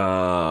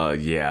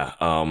 Yeah.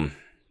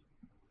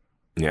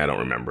 Yeah, I don't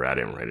remember. I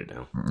didn't write it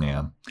down.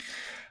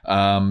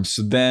 Yeah.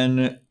 So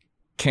then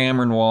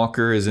Cameron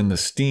Walker is in the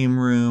steam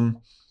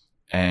room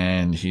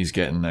and he's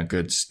getting a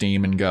good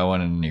steaming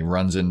going and he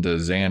runs into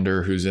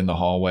Xander, who's in the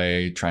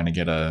hallway trying to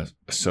get a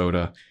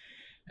soda.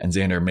 And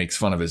Xander makes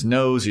fun of his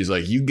nose. He's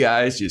like, you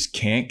guys just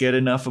can't get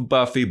enough of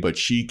Buffy, but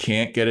she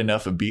can't get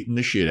enough of beating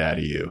the shit out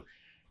of you.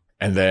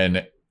 And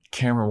then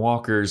Cameron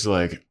Walker's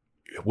like,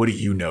 what do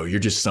you know? You're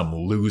just some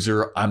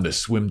loser. I'm the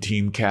swim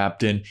team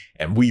captain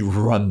and we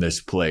run this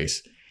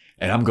place.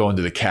 And I'm going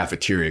to the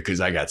cafeteria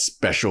because I got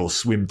special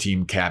swim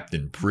team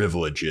captain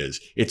privileges.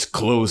 It's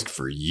closed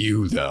for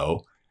you,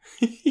 though.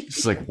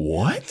 It's like,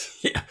 what?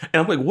 Yeah.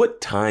 And I'm like,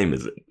 what time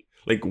is it?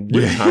 Like,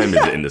 what time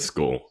is it in the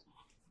school?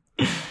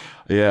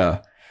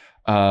 Yeah.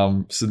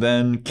 So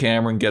then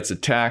Cameron gets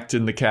attacked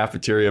in the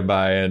cafeteria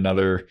by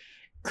another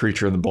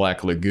creature of the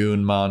Black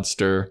Lagoon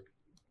monster.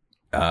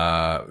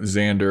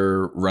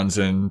 Xander runs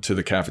into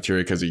the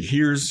cafeteria because he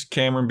hears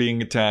Cameron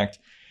being attacked.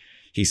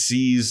 He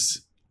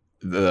sees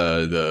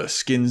the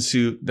skin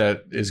suit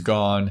that is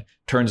gone,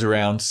 turns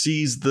around,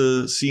 sees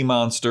the sea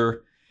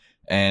monster,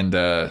 and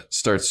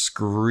starts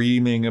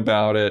screaming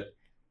about it.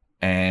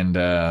 And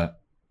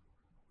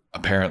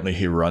apparently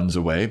he runs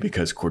away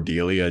because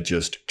Cordelia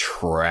just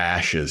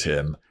trashes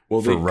him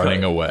for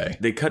running away.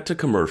 They cut to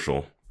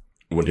commercial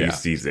when he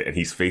sees it, and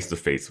he's face to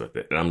face with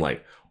it. And I'm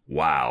like,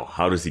 wow,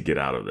 how does he get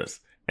out of this?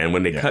 And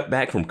when they cut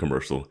back from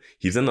commercial,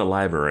 he's in the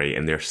library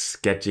and they're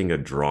sketching a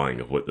drawing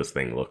of what this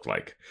thing looked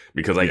like.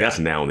 Because I guess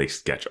now they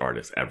sketch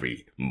artists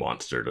every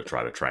monster to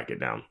try to track it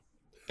down.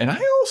 And I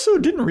also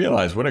didn't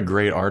realize what a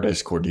great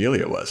artist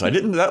Cordelia was.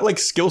 That like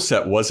skill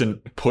set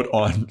wasn't put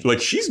on, like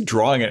she's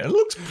drawing it. It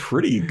looks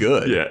pretty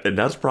good. Yeah. And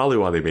that's probably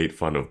why they made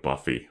fun of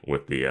Buffy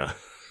with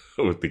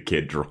the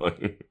kid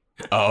drawing.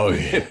 Oh,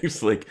 yeah. And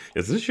he's like,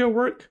 is this your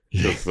work?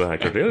 Because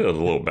Cordelia's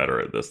a little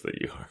better at this than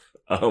you are.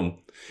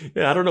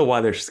 I don't know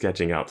why they're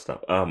sketching out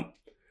stuff.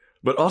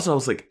 But also I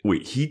was like,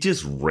 wait, he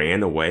just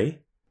ran away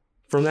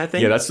from that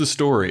thing? Yeah, that's the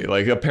story.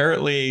 Like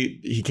apparently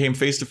he came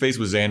face to face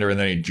with Xander and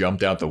then he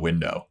jumped out the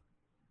window.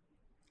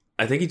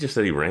 I think he just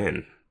said he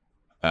ran.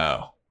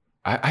 Oh,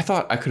 I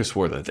thought I could have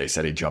swore that they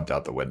said he jumped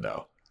out the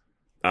window.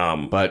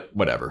 But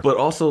whatever. But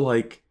also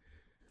like,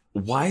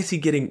 why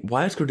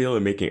is Cordelia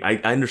making, I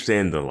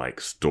understand the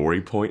like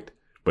story point,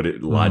 but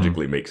it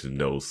logically makes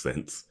no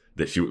sense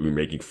that she would be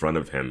making fun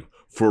of him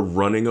for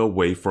running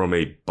away from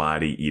a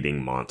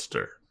body-eating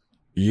monster.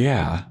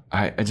 Yeah,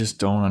 I just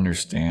don't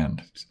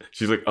understand.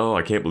 She's like, oh,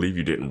 I can't believe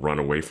you didn't run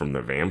away from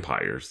the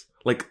vampires.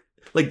 Like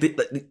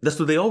that's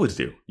what they always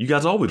do. You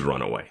guys always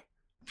run away.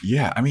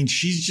 Yeah, I mean,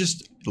 she's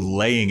just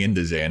laying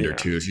into Xander,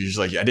 too. She's just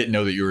like, I didn't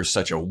know that you were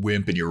such a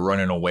wimp and you're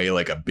running away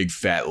like a big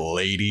fat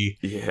lady.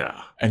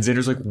 Yeah. And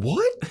Xander's like,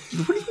 what?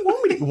 What do you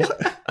want me to...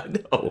 What? I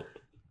know.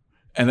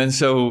 And then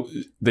so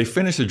they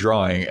finish the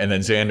drawing and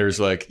then Xander's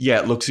like, yeah,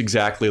 it looks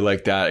exactly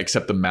like that,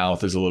 except the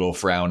mouth is a little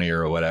frownier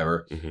or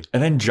whatever. Mm-hmm.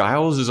 And then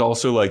Giles is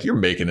also like, you're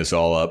making this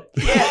all up.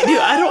 Yeah, dude,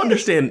 I don't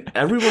understand.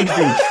 Everyone's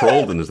being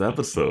trolled in this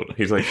episode.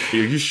 He's like, are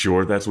you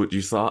sure that's what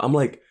you saw? I'm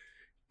like,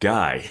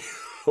 guy,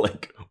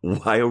 like,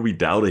 why are we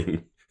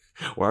doubting?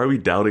 Why are we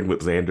doubting what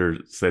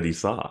Xander said he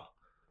saw?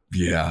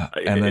 Yeah.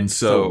 And then it's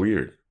so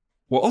weird.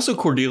 Well, also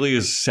Cordelia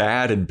is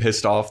sad and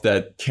pissed off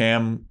that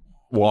Cam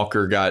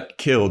Walker got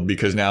killed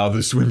because now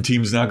the swim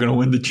team's not going to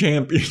win the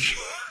championship.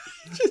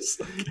 Just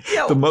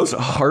like, the most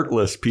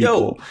heartless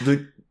people.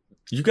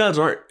 You guys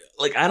aren't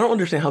like, I don't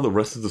understand how the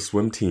rest of the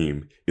swim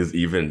team is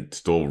even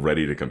still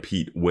ready to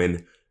compete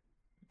when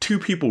 2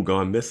 people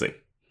gone missing.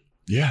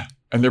 Yeah.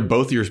 And they're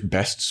both your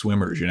best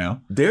swimmers, you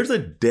know? There's a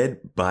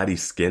dead body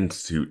skin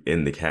suit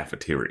in the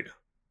cafeteria.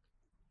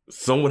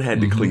 Someone had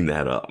to clean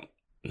that up.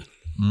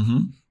 Mm-hmm.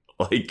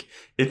 Like,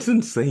 it's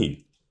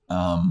insane.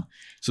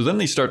 So then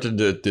they start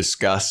to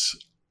discuss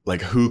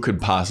like who could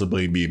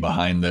possibly be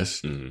behind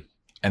this. Mm-hmm.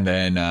 And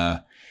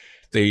then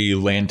they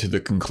land to the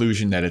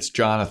conclusion that it's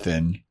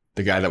Jonathan,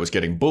 the guy that was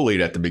getting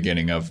bullied at the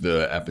beginning of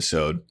the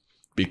episode,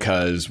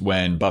 because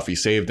when Buffy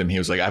saved him, he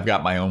was like, I've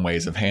got my own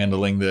ways of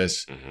handling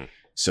this. Mm-hmm.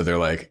 So they're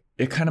like,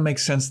 it kind of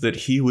makes sense that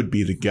he would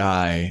be the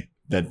guy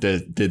that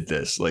did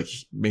this. Like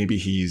maybe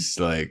he's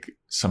like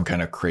some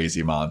kind of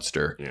crazy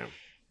monster. Yeah.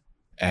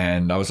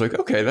 And I was like,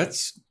 okay,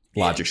 that's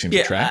logic seems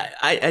to track.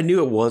 I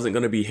knew it wasn't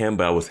going to be him,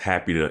 but I was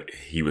happy that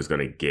he was going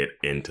to get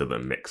into the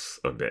mix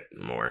a bit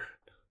more.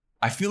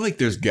 I feel like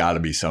there's got to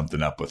be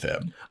something up with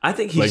him. I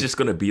think he's just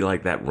going to be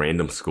like that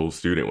random school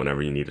student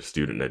whenever you need a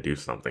student to do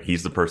something.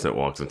 He's the person that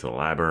walks into the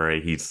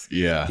library.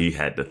 He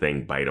had the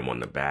thing bite him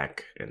on the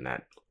back in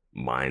that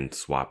Mind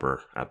Swapper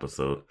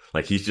episode.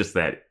 Like he's just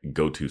that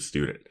go-to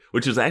student,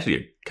 which is actually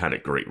a kind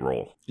of great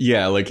role.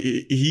 Yeah, like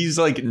he's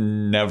like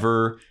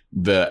never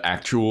the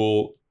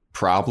actual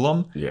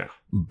problem. Yeah.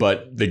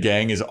 But the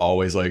gang is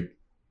always like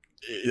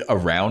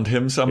around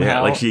him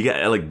somehow.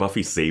 Yeah, like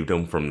Buffy saved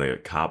him from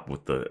the cop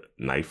with the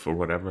knife or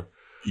whatever.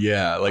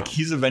 Yeah, like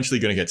he's eventually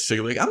going to get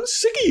sick. Like, I'm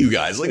sick of you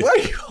guys. Like, why are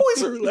you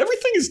always,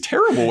 everything is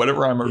terrible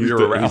whenever you're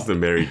around. He's the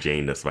Mary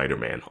Jane to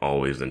Spider-Man,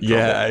 always in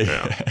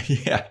trouble.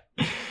 Yeah.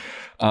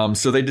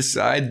 So they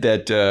decide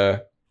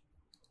that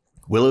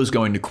Willow's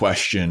going to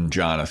question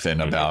Jonathan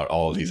about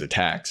all of these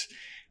attacks.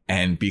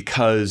 And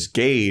because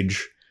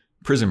Gage,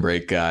 Prison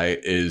Break guy,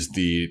 is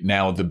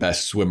now the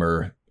best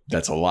swimmer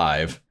that's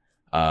alive,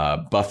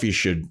 Buffy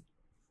should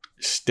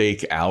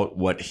stake out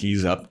what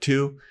he's up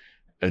to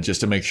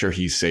just to make sure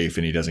he's safe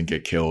and he doesn't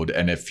get killed.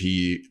 And if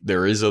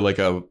there is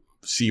a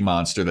sea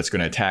monster that's going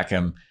to attack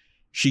him,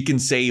 she can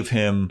save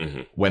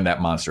him when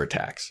that monster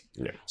attacks.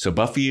 Yeah. So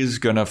Buffy is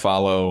going to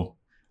follow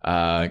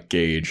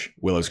Gage.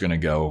 Willow's going to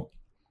go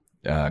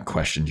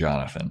question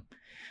Jonathan.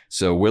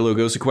 So Willow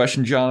goes to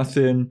question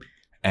Jonathan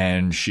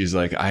and she's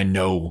like, I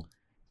know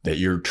that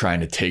you're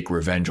trying to take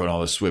revenge on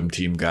all the swim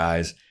team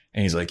guys.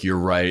 And he's like, you're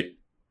right.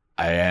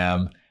 I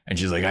am. And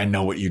she's like, I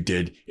know what you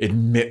did.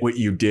 Admit what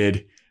you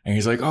did. And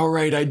he's like, all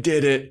right, I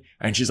did it.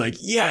 And she's like,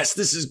 yes,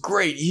 this is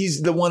great.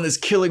 He's the one that's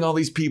killing all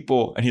these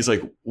people. And he's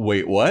like,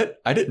 wait,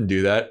 what? I didn't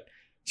do that.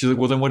 She's like,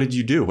 well, then what did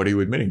you do? What are you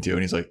admitting to?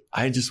 And he's like,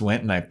 I just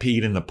went and I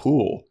peed in the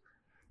pool.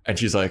 And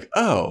she's like,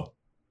 oh,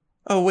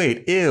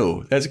 wait,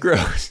 ew, that's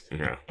gross.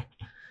 Yeah.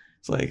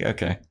 It's like,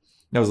 okay.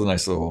 That was a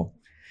nice little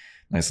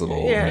Nice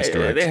little Yeah,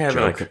 misdirect they're having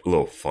joke. like a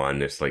little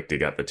fun. It's like they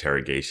got the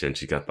interrogation.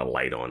 She got the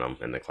light on them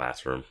in the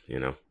classroom, you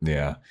know?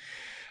 Yeah.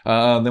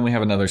 Then we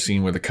have another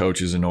scene where the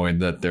coach is annoyed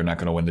that they're not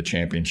going to win the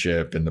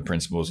championship, and the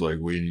principal's like,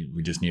 we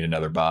just need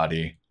another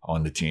body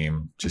on the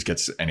team. Just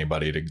gets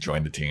anybody to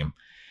join the team,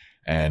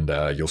 and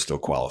you'll still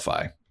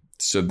qualify.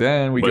 So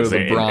then we go to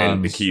the bronze.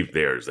 And the key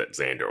there is that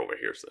Xander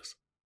overhears this.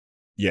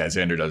 Yeah,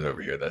 Xander does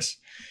overhear this.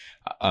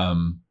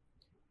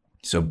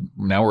 So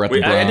now we're at the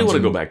bronze. I do want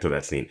to go back to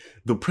that scene.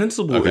 The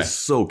principal is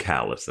so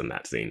callous in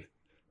that scene.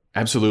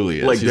 Absolutely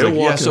is. Like, He's they're like,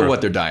 yeah, walking so around.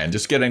 what? They're dying.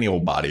 Just get any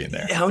old body in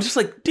there. Yeah, I was just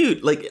like,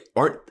 dude, like,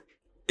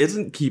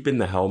 isn't keeping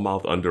the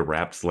Hellmouth under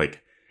wraps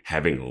like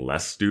having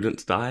less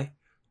students die?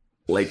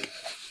 Like,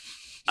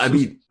 I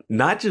mean,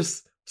 not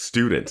just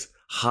students,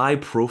 high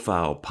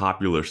profile,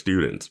 popular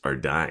students are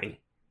dying.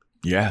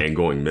 Yeah. And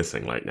going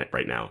missing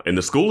right now. And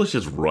the school is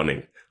just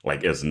running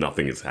like as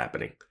nothing is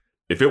happening.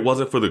 If it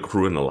wasn't for the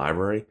crew in the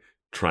library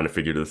trying to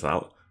figure this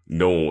out,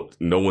 no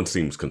one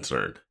seems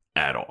concerned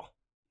at all.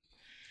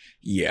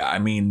 Yeah, I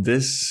mean,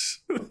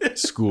 this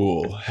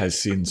school has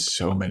seen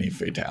so many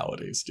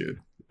fatalities, dude.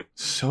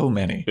 So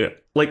many. Yeah.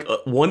 Like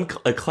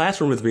a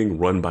classroom is being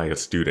run by a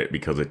student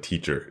because a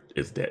teacher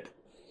is dead.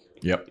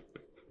 Yep.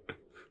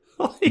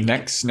 Like,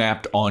 Neck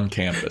snapped on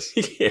campus.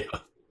 yeah.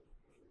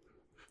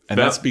 And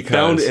that's because...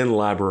 Found in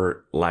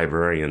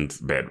librarian's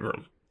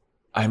bedroom.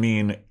 I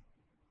mean,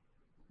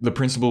 the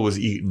principal was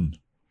eaten.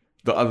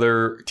 The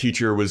other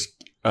teacher was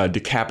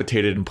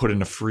decapitated and put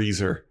in a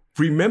freezer.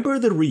 Remember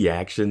the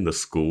reaction the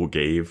school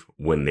gave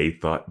when they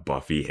thought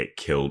Buffy had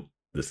killed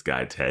this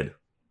guy, Ted?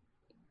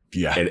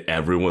 Yeah. And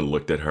everyone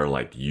looked at her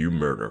like, you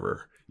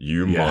murderer,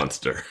 you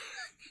monster.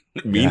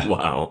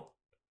 Meanwhile,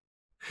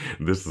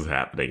 this is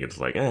happening. It's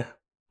like,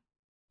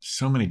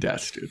 So many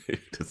deaths, dude.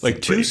 It's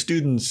Like two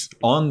students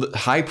on the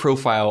high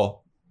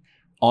profile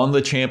on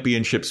the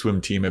championship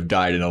swim team have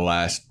died in the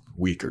last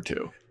week or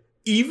two.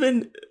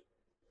 Even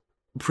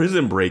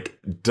Prison Break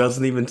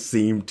doesn't even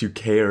seem to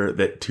care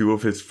that two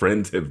of his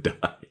friends have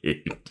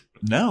died.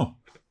 No,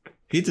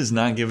 he does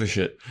not give a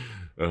shit.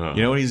 Uh-huh.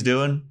 You know what he's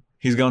doing?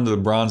 He's going to the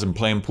bronze and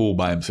playing pool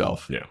by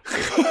himself. Yeah.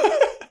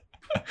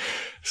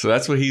 So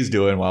that's what he's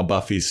doing while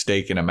Buffy's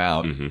staking him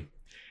out. Mm-hmm.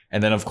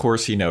 And then, of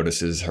course, he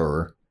notices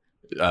her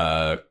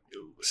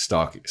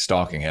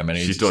stalking him. And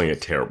She's doing a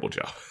terrible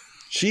job.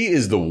 She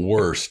is the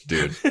worst,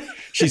 dude.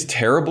 She's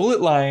terrible at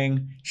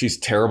lying. She's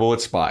terrible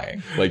at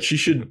spying. Like, she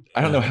should...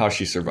 I don't know how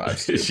she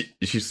survives.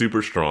 She's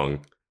super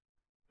strong.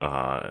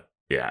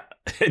 Yeah.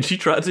 And she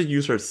tries to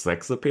use her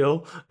sex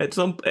appeal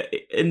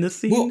in this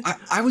scene. Well,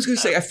 I was going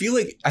to say,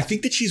 I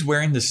think that she's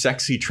wearing the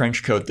sexy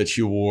trench coat that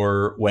she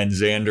wore when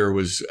Xander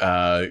was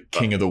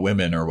king of the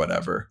women or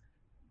whatever.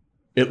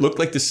 It looked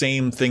like the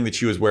same thing that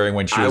she was wearing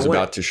when she was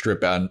about to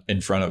strip out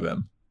in front of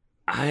him.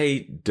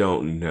 I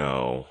don't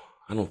know.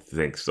 I don't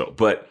think so.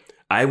 But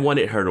I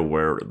wanted her to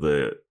wear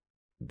the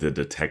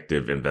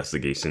detective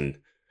investigation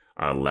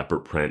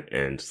leopard print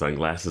and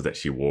sunglasses that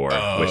she wore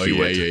when she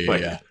went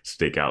to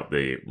stake out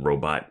the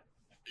robot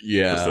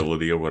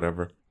facility or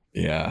whatever.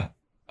 Yeah.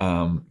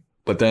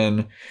 But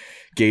then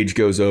Gage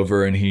goes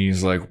over and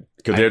he's like...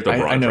 Because they're at the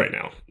bronze right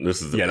now.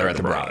 This is they're at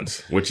the bronze.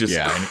 Which is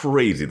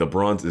crazy. The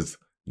bronze is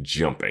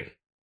jumping.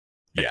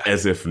 Yeah.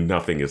 As if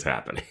nothing is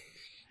happening.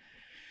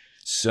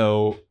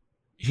 So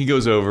he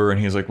goes over and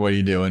he's like, what are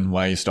you doing?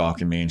 Why are you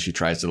stalking me? And she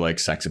tries to like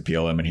sex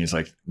appeal him and he's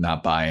like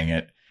not buying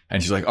it.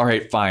 And she's like, all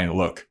right, fine.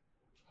 Look,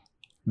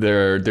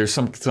 there's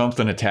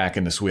something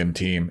attacking the swim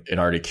team. It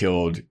already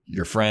killed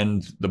your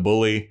friend, the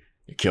bully.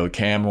 It killed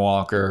Cam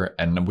Walker.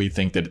 And we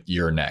think that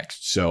you're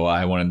next. So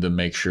I wanted to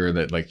make sure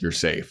that like you're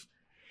safe.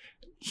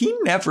 He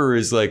never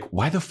is like,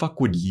 why the fuck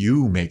would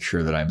you make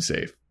sure that I'm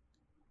safe?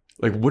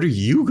 Like, what are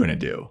you going to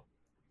do?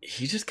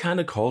 He just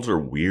kind of calls her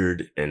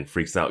weird and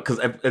freaks out. Because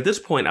at this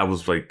point, I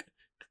was like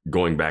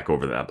going back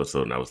over the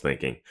episode and I was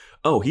thinking,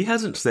 oh, he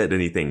hasn't said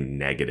anything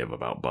negative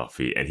about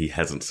Buffy and he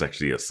hasn't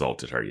sexually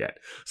assaulted her yet.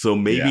 So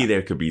maybe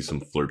there could be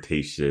some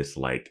flirtatious,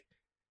 like,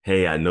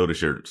 hey, I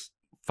noticed you're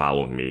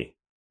following me.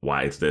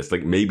 Why is this?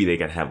 Like, maybe they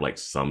could have like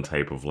some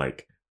type of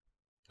like,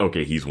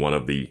 okay, he's one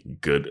of the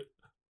good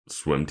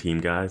swim team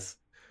guys.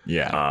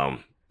 Yeah.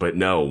 But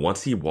no,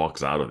 once he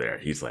walks out of there,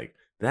 he's like,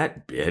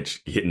 that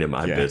bitch getting in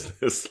my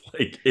business.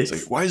 Like, it's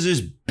like, why is this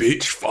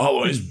bitch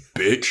following this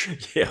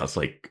bitch? Yeah, I was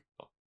like,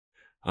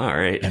 all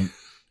right.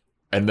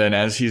 And then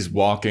as he's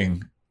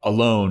walking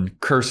alone,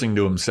 cursing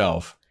to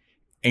himself,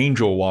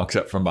 Angel walks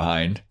up from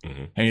behind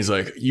and he's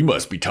like, you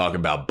must be talking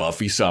about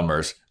Buffy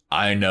Summers.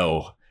 I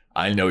know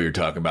you're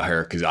talking about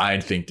her because I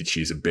think that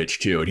she's a bitch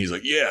too. And he's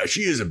like, yeah,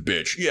 she is a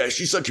bitch. Yeah,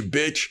 she's such a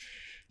bitch.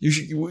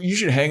 You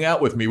should hang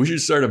out with me. We should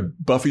start a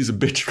Buffy's a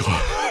bitch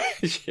club.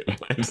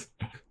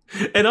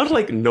 And I was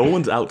like, no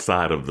one's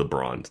outside of the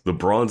bronze. The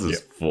bronze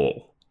is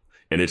full.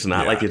 And it's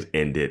not like it's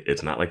ended.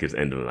 It's not like it's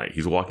end of the night.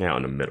 He's walking out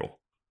in the middle.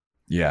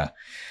 Yeah.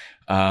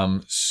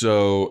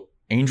 So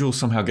Angel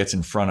somehow gets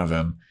in front of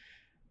him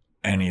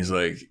and he's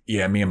like,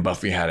 yeah, me and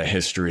Buffy had a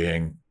history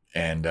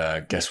and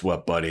guess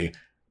what, buddy?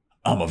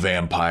 I'm a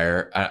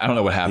vampire. I don't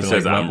know what happened.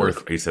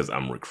 He says,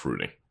 I'm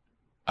recruiting.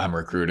 I'm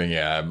recruiting.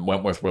 Yeah,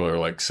 Wentworth Miller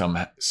like Well,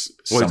 somehow,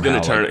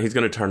 he's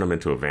gonna turn him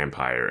into a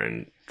vampire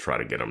and try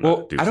to get him.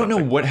 Well, to do I don't know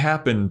something. what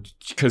happened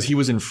because he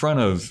was in front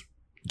of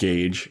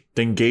Gage.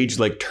 Then Gage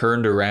like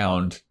turned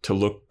around to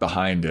look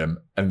behind him,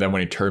 and then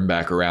when he turned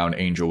back around,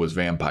 Angel was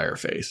vampire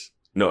face.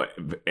 No,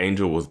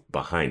 Angel was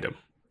behind him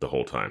the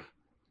whole time.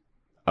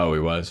 Oh, he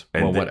was.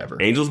 And Well,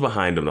 whatever. Angel's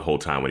behind him the whole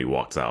time when he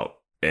walks out.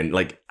 And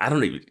like, I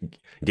don't even,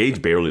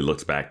 Gage barely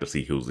looks back to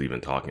see who's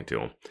even talking to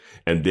him.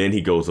 And then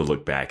he goes to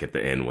look back at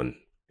the end when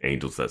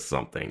Angel says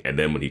something. And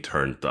then when he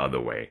turns the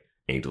other way,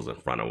 Angel's in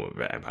front of him with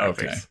vampire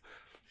face.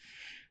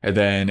 And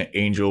then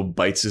Angel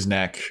bites his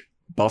neck.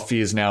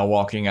 Buffy is now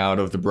walking out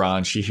of the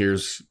bronze. She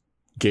hears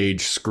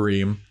Gage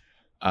scream.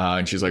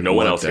 And she's like, No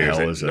one "What else the hears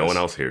hell it. is No this?" one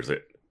else hears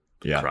it.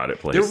 Yeah. Crowded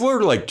place. There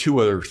were like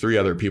 3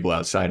 other people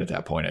outside at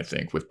that point, I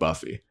think, with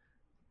Buffy.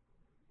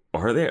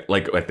 Are there?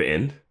 Like at the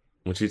end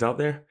when she's out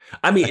there?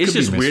 I mean, I it's could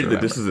be just weird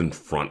that this misremembering. is in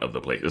front of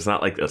the place. It's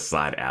not like a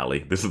side alley.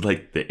 This is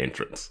like the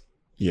entrance.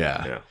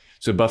 Yeah. Yeah.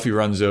 So Buffy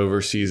runs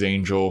over, sees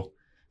Angel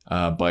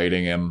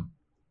biting him.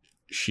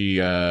 She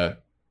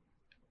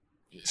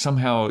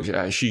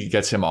somehow she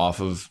gets him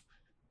off of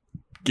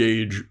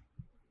Gage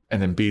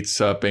and then beats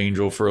up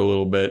Angel for a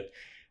little bit.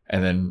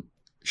 And then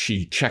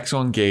she checks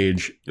on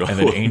Gage, and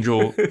then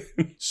Angel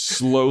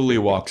slowly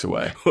walks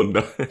away. Oh,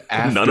 no. None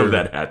After- of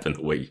that happened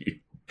the way you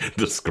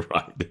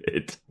described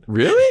it.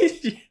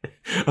 Really?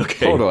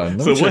 Okay. Hold on,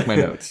 let me check my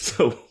notes.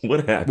 So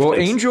what happens? Well,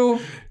 Angel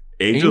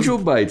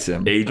Angel's bites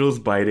him. Angel's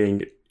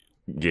biting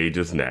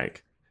Gage's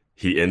neck.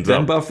 He ends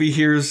Then up. Buffy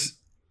hears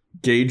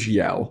Gage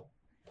yell.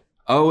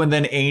 Oh, and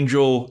then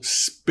Angel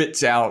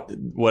spits out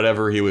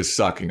whatever he was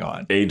sucking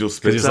on. Angel 'Cause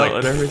spits he's out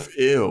like, whatever.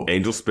 ew.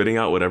 Angel spitting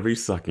out whatever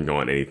he's sucking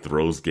on, and he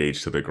throws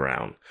Gage to the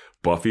ground.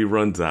 Buffy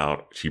runs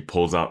out. She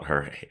pulls out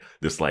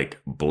this like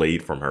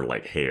blade from her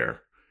like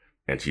hair,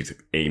 and she's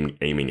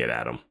aiming it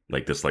at him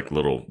like this like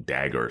little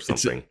dagger or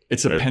something.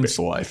 It's a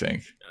pencil, I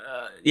think.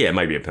 Yeah, it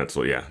might be a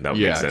pencil. Yeah, that would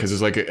make Yeah, sense. because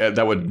it's like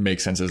that would make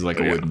sense as like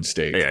a Yeah. wooden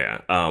stake.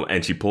 Yeah.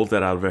 And she pulls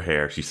that out of her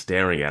hair. She's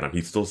staring at him.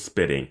 He's still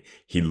spitting.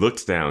 He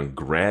looks down,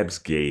 grabs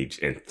Gage,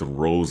 and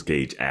throws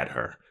Gage at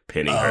her,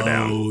 pinning her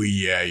down. Oh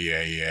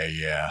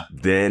yeah.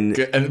 Then,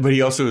 But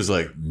he also is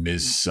like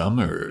Ms.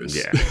 Summers.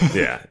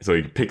 yeah. So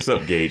he picks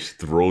up Gage,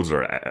 throws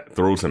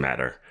him at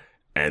her,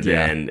 and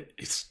Yeah. then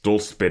he's still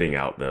spitting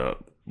out the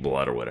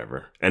blood or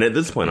whatever. And at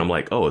this point, I'm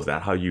like, oh, is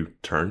that how you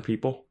turn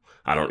people?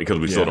 I don't, because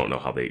we still don't know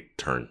how they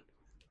turn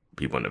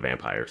people into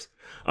vampires.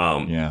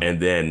 And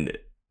then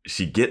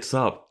she gets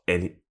up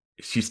and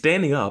she's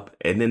standing up,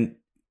 and then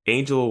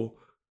Angel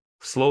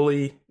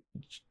slowly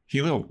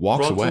He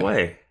walks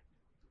away,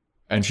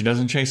 and she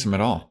doesn't chase him at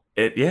all.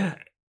 And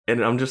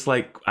I'm just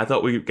like, I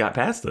thought we got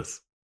past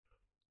this.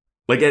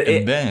 Like,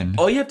 And then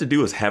all you have to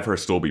do is have her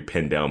still be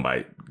pinned down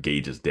by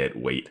Gage's dead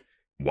weight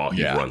while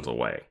he runs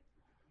away.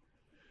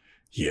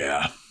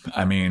 yeah,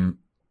 I mean,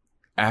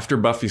 after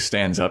Buffy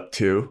stands up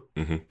too,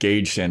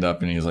 Gage stands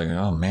up and he's like,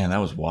 "Oh man, that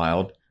was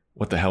wild.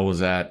 What the hell was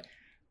that?"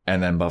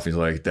 And then Buffy's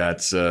like,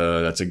 "That's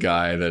a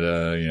guy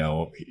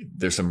that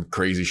there's some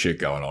crazy shit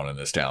going on in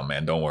this town,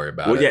 man. Don't worry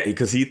about it." Well, yeah,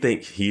 because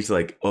he's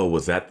like, oh,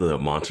 was that the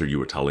monster you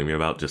were telling me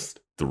about just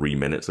 3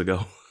 minutes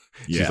ago?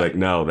 She's Yeah. like,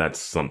 no, that's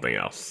something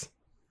else.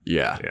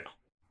 Yeah. Yeah.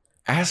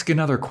 Ask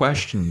another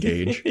question,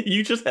 Gage.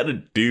 You just had a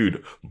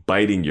dude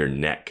biting your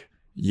neck.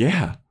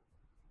 Yeah.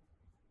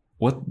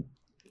 What?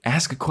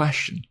 Ask a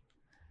question.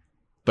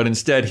 But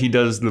instead, he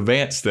does the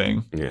Vance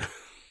thing Yeah.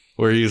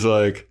 where he's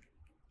like,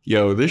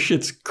 "Yo, this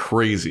shit's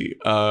crazy.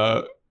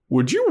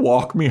 Would you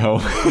walk me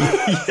home?"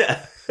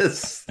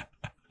 Yes.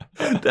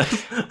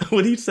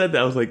 When he said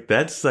that, I was like,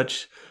 that's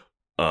such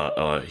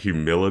a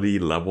humility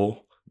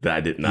level that I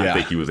did not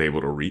think he was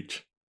able to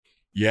reach.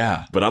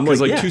 Yeah. But I'm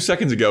Because like 2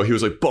 seconds ago, he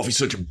was like, "Buffy's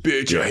such a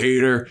bitch. I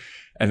hate her."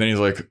 And then he's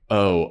like,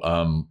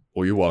 "Oh,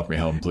 will you walk me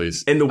home,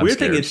 please?" And the I'm weird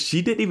thing scared." is,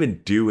 she didn't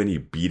even do any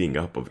beating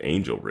up of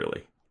Angel,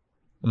 really.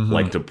 Mhm.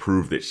 Like, to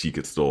prove that she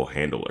could still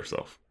handle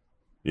herself.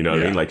 You know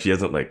what I mean? Like, she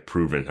hasn't, like,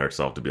 proven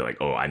herself to be like,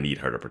 oh, I need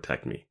her to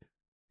protect me.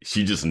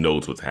 She just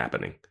knows what's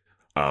happening.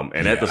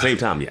 And at the same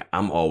time,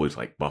 I'm always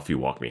like, Buffy,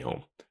 walk me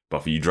home.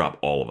 Buffy, you drop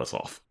all of us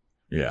off.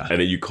 Yeah. And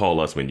then you call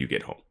us when you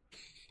get home.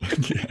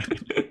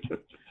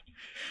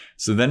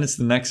 So then it's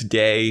the next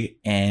day,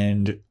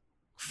 and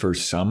for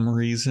some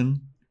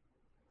reason,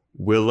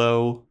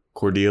 Willow,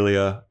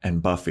 Cordelia,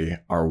 and Buffy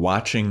are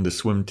watching the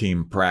swim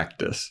team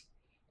practice.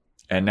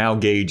 And now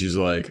Gage is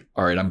like,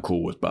 "All right, I'm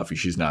cool with Buffy.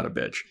 She's not a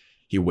bitch."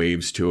 He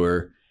waves to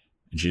her,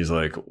 and she's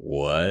like,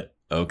 "What?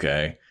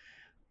 Okay."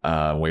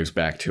 Waves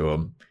back to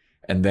him.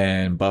 And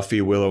then Buffy,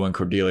 Willow, and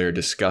Cordelia are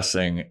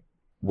discussing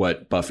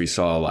what Buffy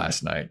saw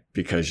last night,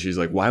 because she's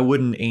like, "Why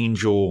wouldn't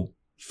Angel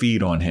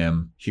feed on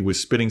him? He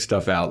was spitting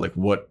stuff out. Like,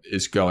 what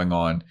is going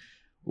on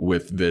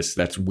with this?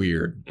 That's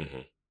weird."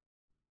 Mhm.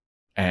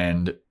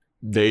 And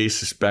they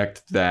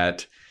suspect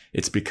that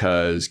it's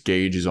because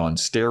Gage is on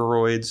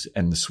steroids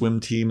and the swim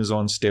team is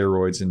on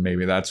steroids, and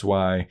maybe that's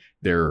why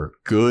they're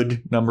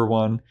good, number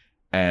one,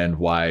 and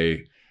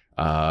why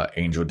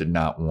Angel did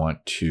not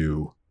want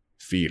to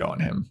feed on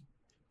him.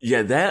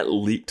 Yeah, that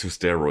leap to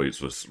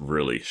steroids was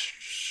really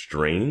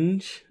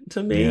strange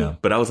to me. Yeah.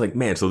 But I was like,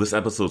 man, so this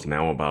episode's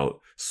now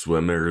about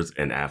swimmers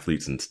and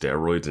athletes and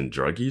steroids and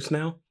drug use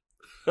now?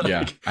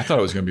 Yeah, I thought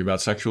it was going to be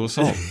about sexual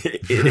assault.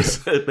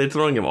 They're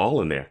throwing him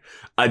all in there.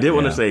 I did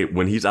want to say,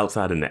 when he's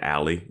outside in the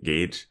alley,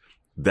 Gage,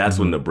 that's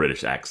when the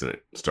British accent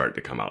started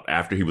to come out.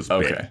 After he was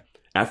bit. Okay.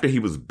 After he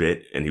was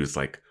bit and he was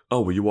like,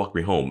 oh, will you walk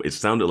me home? It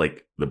sounded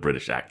like the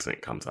British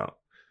accent comes out.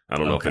 I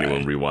don't know if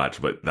anyone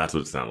rewatched, but that's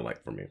what it sounded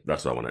like for me.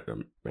 That's what I wanted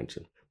to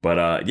mention.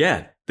 But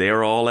yeah, they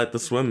are all at the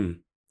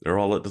swim. They're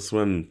all at the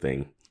swim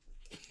thing.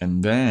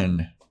 And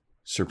then,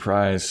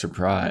 surprise,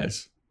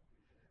 surprise,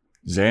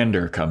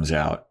 Xander comes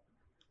out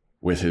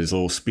with his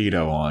little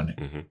Speedo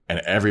on, and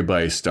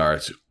everybody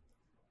starts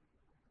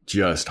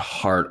just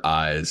heart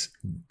eyes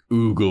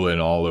oogling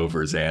all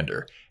over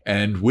Xander.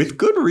 And with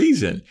good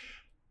reason.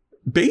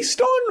 Based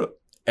on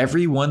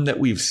everyone that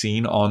we've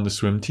seen on the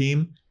swim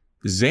team,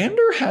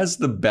 Xander has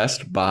the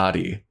best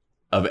body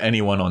of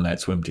anyone on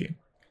that swim team.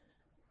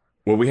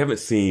 Well, we haven't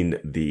seen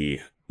the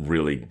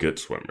really good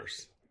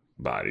swimmers'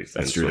 bodies.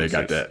 That's true. They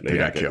got that. They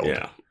got killed.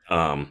 Yeah.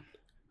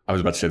 I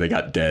was about to say they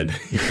got dead.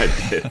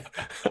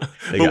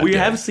 But we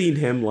have seen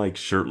him like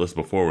shirtless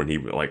before when he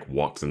like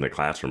walks in the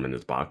classroom in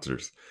his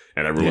boxers,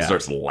 and everyone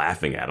starts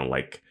laughing at him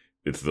like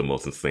it's the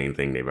most insane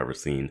thing they've ever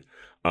seen.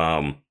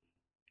 And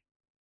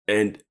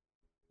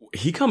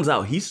he comes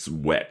out, he's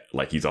wet,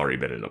 like he's already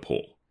been in a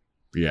pool.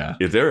 Yeah.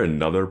 Is there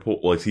another pool?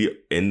 Well, is he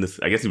in this?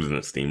 I guess he was in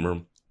a steam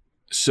room.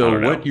 So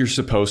what you're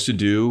supposed to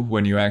do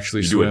when you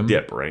actually swim? Do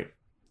a dip, right?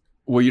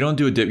 Well, you don't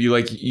do a dip.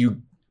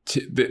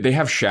 They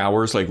have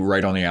showers like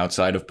right on the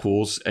outside of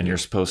pools, and you're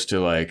supposed to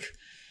like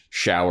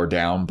shower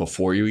down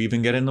before you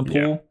even get in the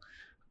pool.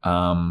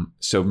 Yeah.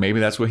 So maybe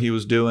that's what he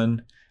was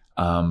doing.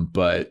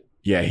 But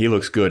yeah, he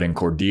looks good, and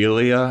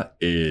Cordelia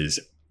is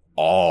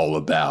all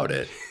about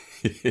it.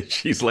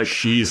 She's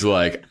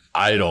like,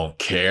 I don't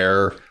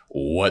care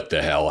what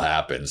the hell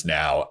happens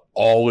now.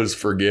 All is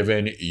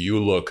forgiven.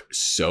 You look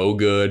so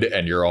good,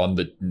 and you're on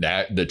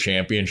the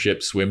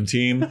championship swim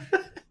team.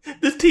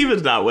 This team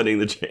is not winning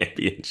the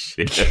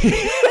championship.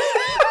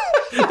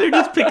 They're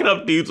just picking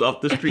up dudes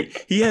off the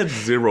street. He had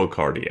zero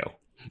cardio.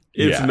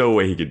 It's no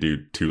way he could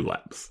do 2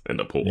 laps in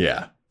the pool.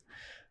 Yeah.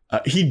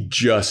 He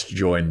just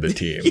joined the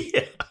team.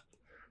 Yeah.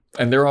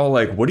 And they're all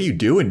like, what are you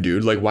doing,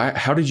 dude? Like, why?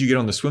 How did you get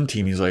on the swim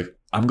team? He's like,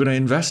 I'm going to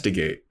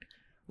investigate.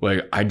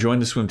 Like, I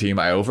joined the swim team.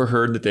 I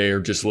overheard that they are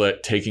just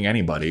taking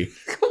anybody.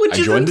 I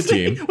joined the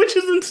team. Which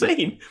is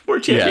insane for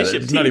a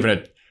championship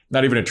team.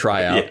 Not even a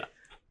tryout. Yeah.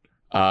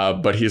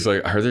 But he's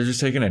like, I heard they're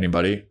just taking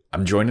anybody.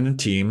 I'm joining the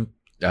team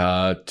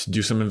to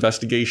do some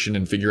investigation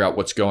and figure out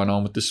what's going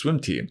on with the swim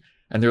team.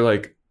 And they're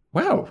like,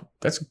 wow,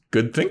 that's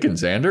good thinking,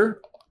 Xander.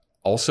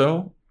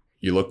 Also,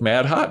 you look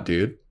mad hot,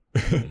 dude.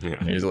 Yeah.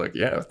 And he's like,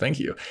 yeah, thank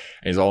you. And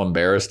he's all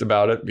embarrassed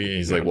about it.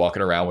 He's like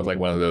walking around with like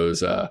one of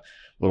those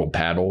little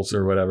paddles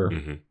or whatever.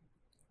 Mm-hmm.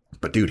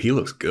 But dude, he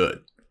looks good.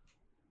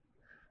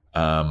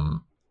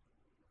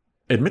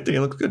 Admit that he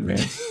looks good, man.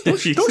 Don't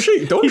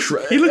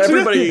shrug. He looks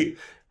everybody.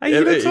 He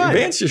looks fine.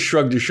 Vance just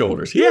shrugged his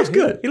shoulders. He looks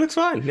good. He looks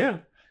fine. Yeah.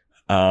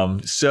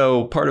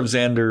 So part of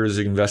Xander's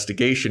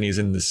investigation, he's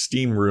in the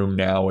steam room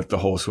now with the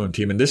whole swim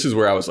team, and this is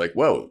where I was like,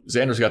 "Whoa,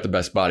 Xander's got the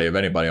best body of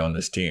anybody on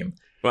this team."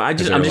 Well, I'm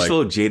just a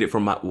little jaded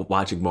from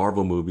watching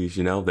Marvel movies.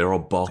 You know, they're all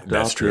bulked up.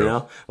 That's true. You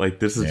know, like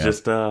this is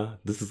just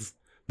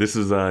this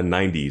is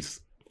 90s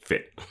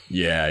fit.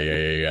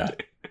 Yeah.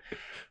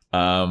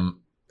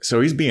 So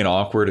he's being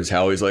awkward as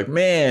hell. He's like,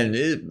 man,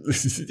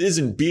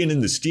 isn't being in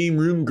the steam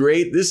room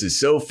great? This is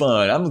so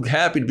fun. I'm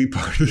happy to be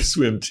part of the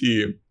swim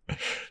team.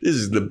 This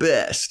is the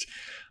best.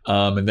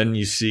 And then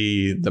you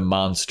see the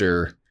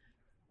monster,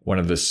 one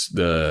of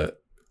the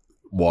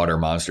water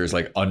monsters,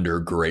 like under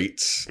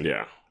grates.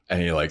 Yeah.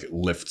 And he like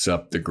lifts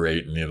up the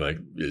grate and he like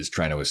is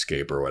trying to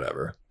escape or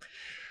whatever.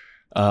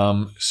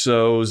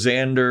 So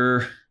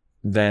Xander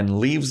then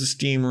leaves the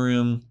steam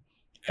room.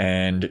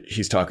 And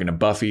he's talking to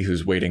Buffy,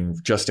 who's waiting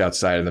just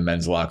outside of the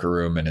men's locker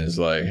room, and is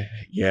like,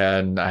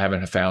 yeah, I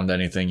haven't found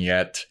anything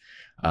yet.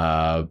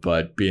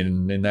 But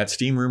being in that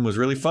steam room was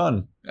really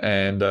fun.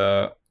 And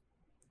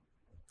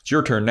it's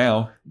your turn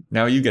now.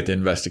 Now you get to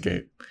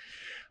investigate.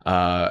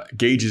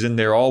 Gage is in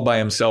there all by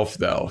himself,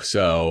 though.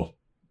 So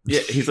yeah,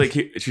 she's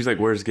like,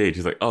 where's Gage?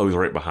 He's like, oh, he's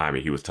right behind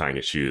me. He was tying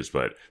his shoes,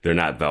 but they're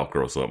not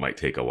Velcro, so it might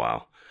take a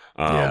while.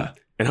 And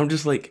I'm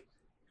just like,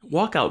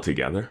 walk out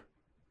together.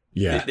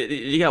 Yeah.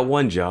 You got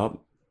one job.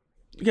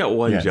 You got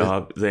one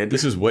job, Xander.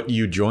 This is what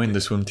you joined the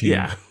swim team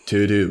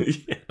to do.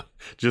 Yeah.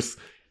 Just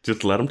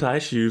let them tie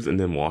his shoes and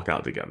then walk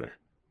out together.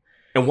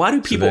 And why do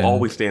people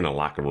always stay in a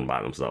locker room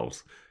by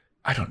themselves?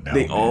 I don't know.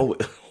 They always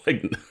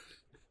like.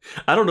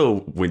 I don't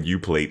know when you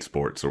played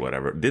sports or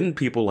whatever. Didn't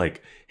people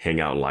like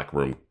hang out in the locker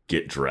room,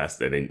 get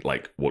dressed, and then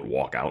like would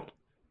walk out?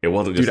 It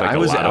wasn't just I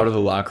was out of the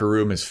locker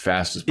room as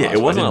fast as possible. Yeah,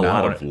 it wasn't a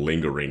lot of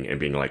lingering and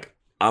being like,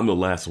 I'm the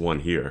last one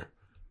here.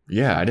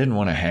 Yeah, I didn't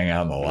want to hang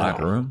out in the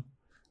locker room.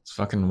 It's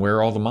fucking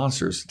where all the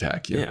monsters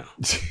attack you. Yeah.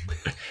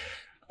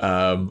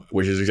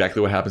 Which is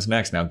exactly what happens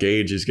next. Now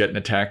Gage is getting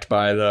attacked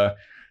by the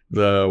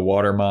the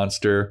water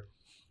monster.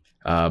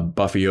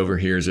 Buffy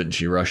overhears it and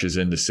she rushes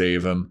in to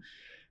save him.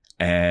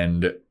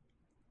 And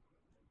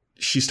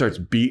she starts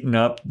beating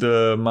up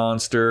the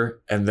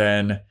monster. And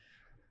then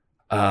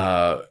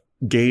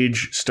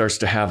Gage starts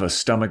to have a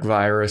stomach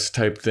virus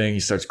type thing. He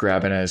starts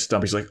grabbing at his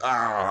stomach. He's like,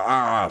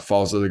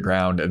 falls to the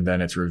ground. And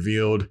then it's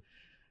revealed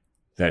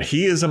that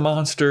he is a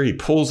monster. He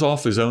pulls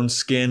off his own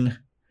skin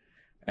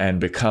and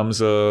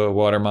becomes a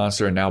water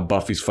monster. And now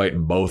Buffy's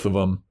fighting both of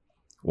them.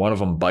 One of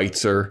them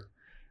bites her.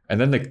 And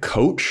then the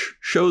coach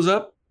shows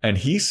up and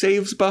he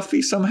saves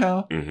Buffy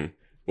somehow. Mm-hmm.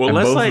 Well,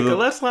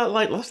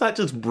 let's not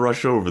just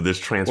brush over this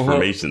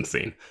transformation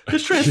scene.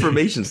 This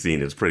transformation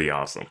scene is pretty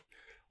awesome.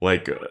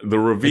 Like the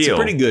reveal. It's a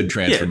pretty good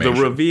transformation.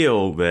 Yeah, the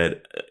reveal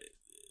that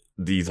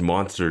these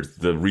monsters,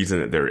 the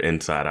reason that they're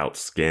inside out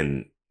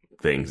skin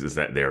things is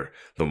that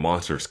the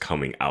monsters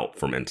coming out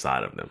from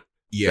inside of them.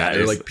 Yeah,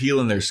 they're like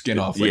peeling their skin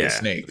off like a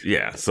snake.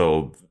 Yeah,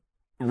 so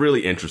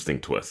really interesting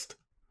twist.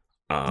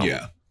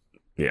 Yeah.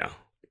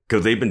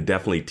 Because they've been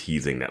definitely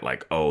teasing that,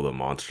 like, oh, the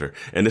monster.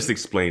 And this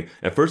explained,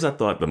 at first I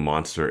thought the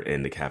monster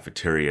in the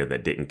cafeteria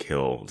that didn't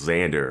kill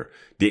Xander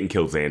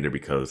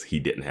because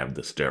he didn't have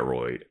the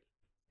steroid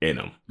in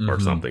him or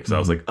something. So I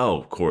was like, oh,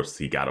 of course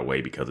he got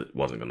away because it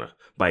wasn't going to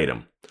bite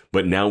him.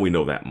 But now we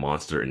know that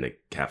monster in the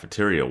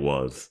cafeteria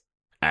was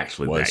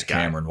actually that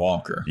guy. Cameron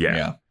Walker.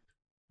 Yeah.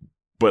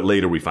 But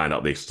later we find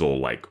out they still,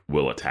 like,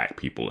 will attack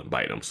people and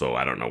bite them. So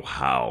I don't know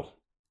how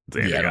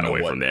Xander got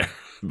away from there.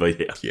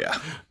 But yeah.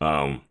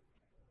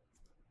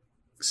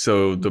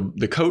 So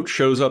the coach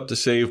shows up to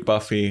save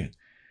Buffy,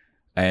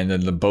 and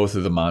then both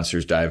of the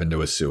monsters dive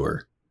into a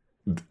sewer.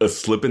 A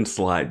slip and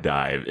slide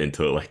dive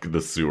into, like,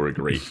 the sewer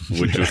grate,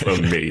 which was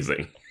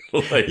amazing.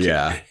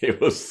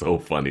 It was so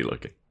funny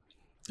looking.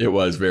 It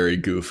was very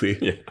goofy.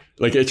 Yeah.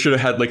 Like, it should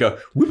have had, like, a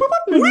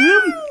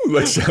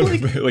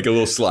like a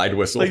little slide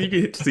whistle. Like, you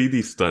can see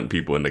these stunt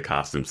people in the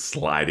costume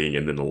sliding,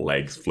 and then the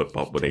legs flip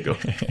up when they go.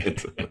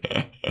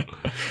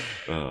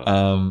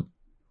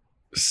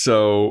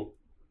 So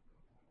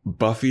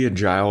Buffy and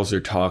Giles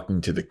are talking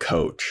to the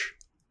coach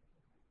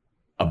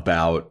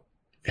about,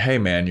 hey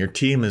man, your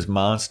team is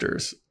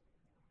monsters.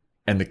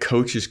 And the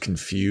coach is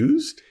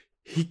confused.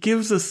 He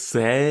gives a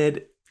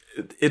sad,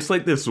 it's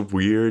like this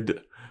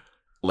weird,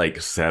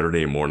 like,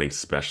 Saturday morning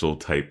special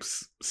type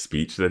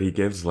speech that he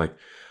gives. Like,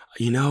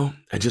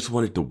 I just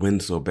wanted to win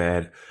so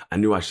bad. I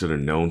knew I should have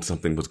known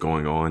something was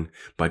going on,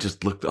 but I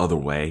just looked the other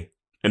way.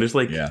 And it's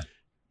like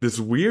this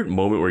weird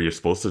moment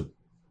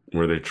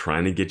where they're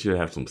trying to get you to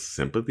have some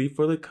sympathy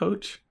for the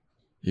coach.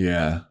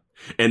 Yeah.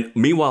 And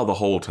meanwhile, the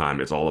whole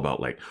time, it's all about,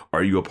 like,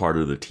 are you a part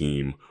of the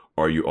team?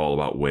 Are you all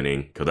about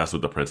winning? Because that's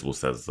what the principal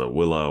says to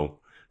Willow.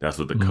 That's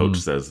what the coach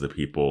says to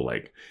people.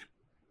 Like,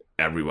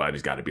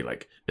 everybody's got to be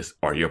like,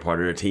 are you a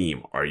part of the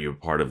team? Are you a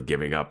part of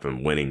giving up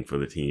and winning for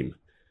the team?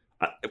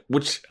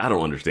 Which I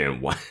don't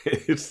understand why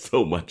it's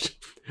so much.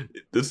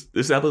 This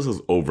episode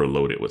is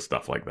overloaded with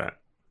stuff like that.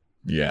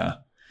 Yeah.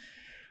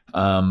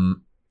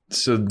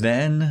 So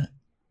then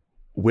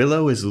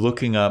Willow is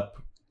looking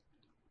up,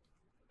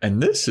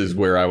 and this is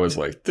where I was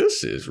like,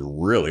 this is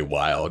really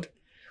wild.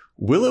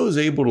 Willow is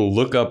able to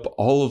look up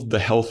all of the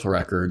health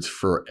records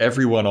for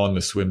everyone on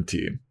the swim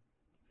team.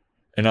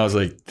 And I was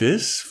like,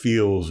 this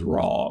feels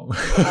wrong.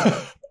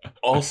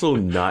 Also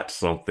not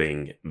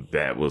something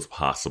that was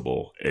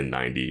possible in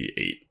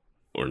 98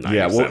 or 97.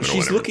 Yeah, well,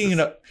 she's looking it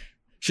up.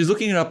 She's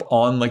looking it up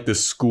on, like, the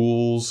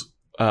school's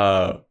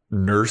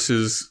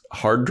nurse's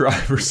hard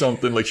drive or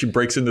something. Like, she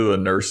breaks into the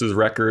nurse's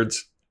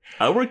records.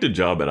 I worked a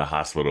job at a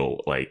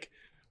hospital, like,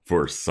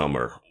 for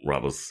summer where I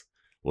was,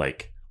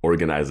 like,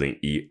 organizing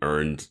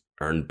earned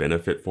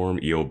benefit form,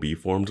 EOB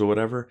forms or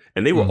whatever,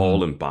 and they were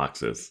all in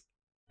boxes,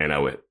 and I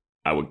would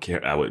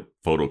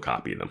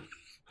photocopy them.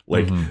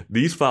 Like,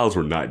 these files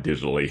were not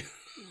digitally,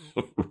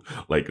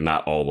 like,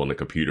 not all on the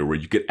computer where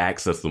you could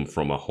access them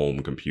from a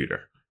home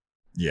computer.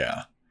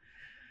 Yeah.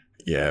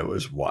 Yeah, it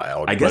was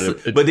wild. I guess,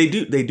 but they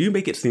do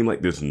make it seem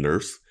like this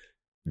nurse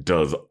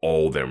does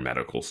all their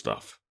medical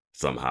stuff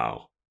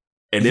somehow,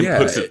 and then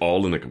puts it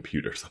all in the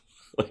computer.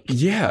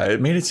 Yeah,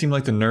 it made it seem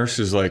like the nurse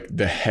is, like,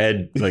 the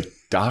head, like,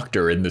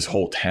 doctor in this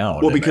whole town.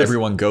 Well, because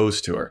everyone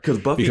goes to her. Because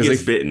Buffy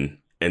gets bitten,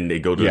 and they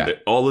go to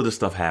all of the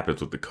stuff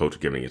happens with the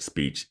coach giving a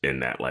speech in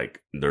that,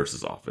 like,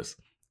 nurse's office,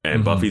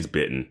 and Buffy's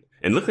bitten,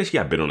 and it looks like she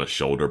got bit on the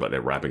shoulder, but they're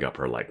wrapping up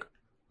her, like,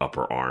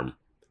 upper arm,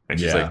 and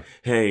she's like,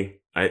 "Hey,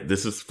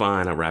 this is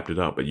fine. I wrapped it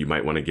up, but you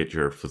might want to get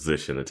your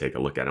physician to take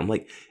a look at it." I'm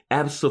like,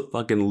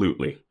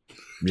 abso-fucking-lutely.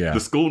 Yeah, the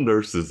school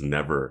nurse is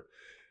never.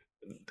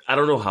 I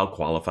don't know how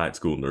qualified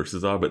school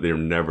nurses are, but they're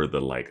never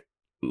the, like,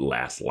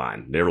 last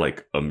line. They're,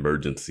 like,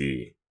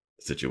 emergency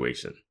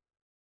situation.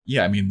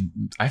 Yeah, I mean,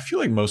 I feel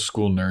like most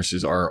school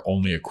nurses are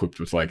only equipped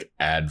with, like,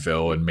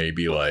 Advil and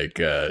maybe, like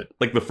the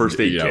first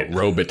aid kit,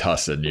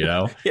 Robitussin, you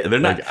know? Yeah, they're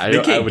not. Like,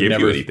 they can't give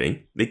you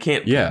anything. They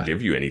can't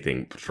give you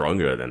anything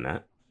stronger than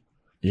that.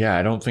 Yeah,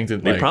 I don't think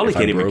that they probably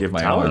can't even give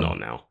Tylenol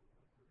now.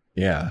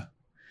 Yeah,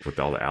 with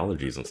all the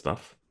allergies and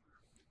stuff.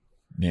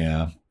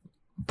 Yeah,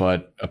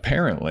 but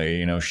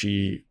apparently,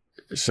 she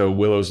So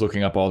Willow's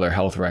looking up all their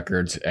health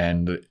records,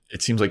 and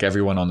it seems like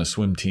everyone on the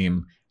swim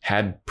team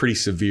had pretty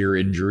severe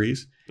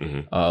injuries.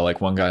 Mm-hmm.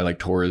 Like one guy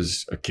tore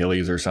his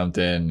Achilles or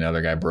something.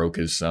 Another guy broke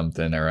his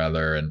something or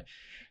other. And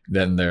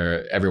then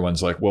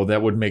everyone's like, well,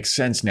 that would make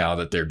sense now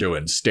that they're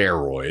doing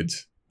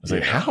steroids. I was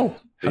like, how?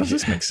 How does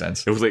this make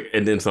sense? It was like,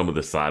 and then some of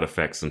the side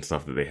effects and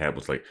stuff that they had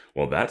was like,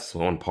 well, that's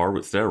on par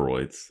with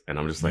steroids. And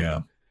I'm just like,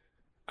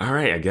 all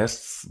right, I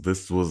guess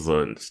this was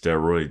a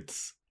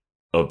steroids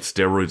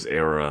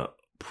era,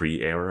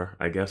 pre-era,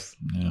 I guess.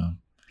 Yeah.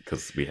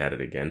 Because we had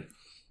it again.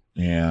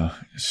 Yeah.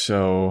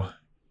 So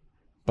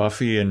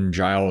Buffy and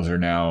Giles are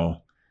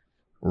now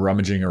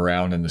rummaging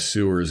around in the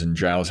sewers, and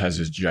Giles has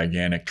his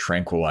gigantic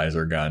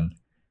tranquilizer gun.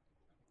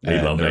 They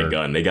love that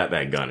gun. They got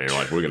that gun, and they're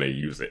like, we're going to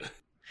use it.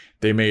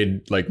 They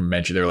made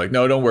mention. They're like,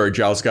 no, don't worry.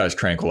 Giles got his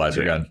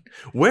tranquilizer gun.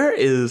 Where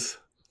is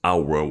our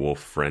werewolf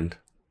friend?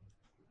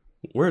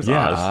 Where's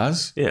Oz?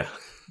 Oz? Yeah.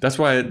 That's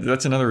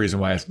another reason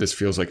why this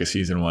feels like a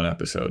season 1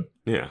 episode.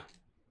 Yeah.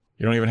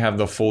 You don't even have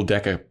the full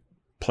deck of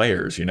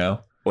players, you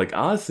know? Like,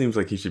 Oz seems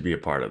like he should be a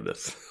part of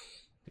this.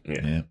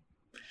 Yeah.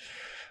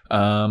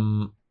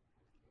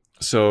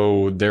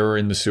 So they were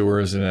in the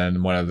sewers, and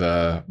then one of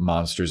the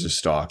monsters is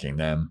stalking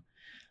them.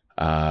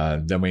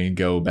 Then we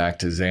go back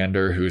to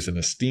Xander, who's in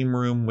the steam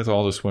room with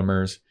all the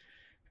swimmers,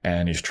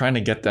 and he's trying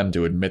to get them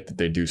to admit that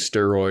they do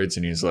steroids,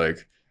 and he's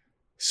like,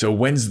 so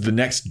when's the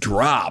next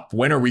drop?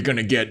 When are we going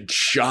to get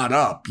shot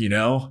up, you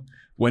know?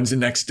 When's the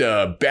next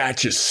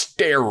batch of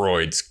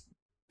steroids?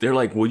 They're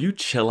like, will you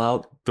chill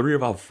out? 3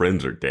 of our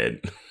friends are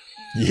dead.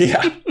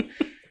 Yeah.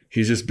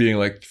 He's just being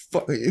like,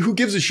 fuck, who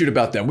gives a shit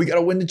about them? We got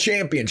to win the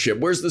championship.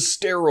 Where's the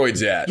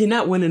steroids at? You're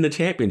not winning the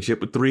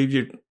championship with 3 of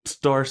your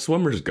star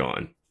swimmers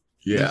gone.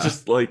 Yeah. It's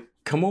just like,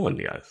 come on,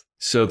 guys.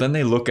 So then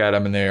they look at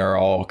him and they are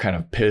all kind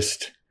of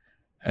pissed.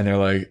 And they're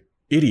like,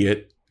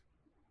 idiot,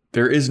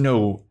 there is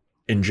no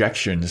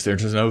injections.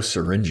 There's no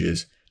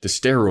syringes. The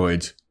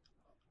steroids,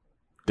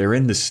 they're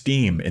in the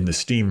steam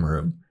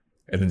room.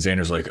 And then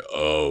Xander's like,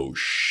 oh,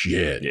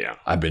 shit. Yeah.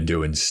 I've been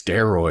doing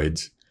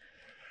steroids.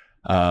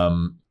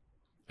 And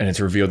it's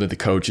revealed that the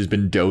coach has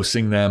been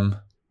dosing them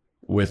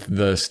with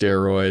the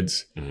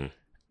steroids. Mm-hmm.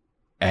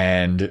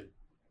 And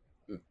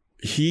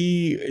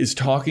he is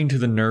talking to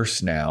the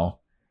nurse now.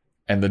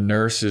 And the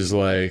nurse is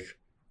like,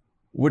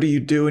 what are you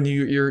doing?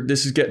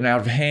 This is getting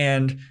out of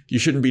hand. You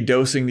shouldn't be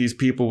dosing these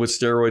people with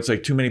steroids.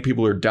 Like, too many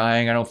people are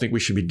dying. I don't think we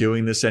should be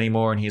doing this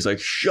anymore. And he's like,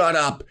 shut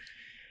up.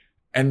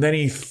 And then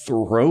he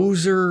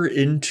throws her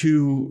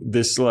into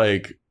this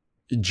like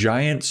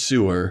giant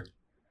sewer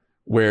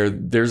where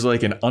there's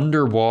like an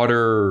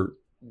underwater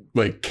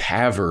like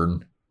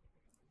cavern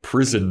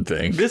prison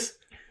thing.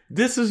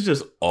 This is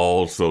just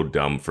all so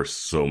dumb for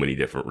so many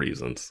different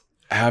reasons.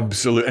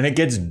 Absolutely. And it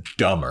gets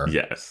dumber.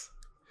 Yes.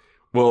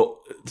 Well,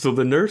 so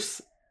the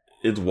nurse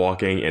is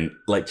walking and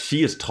like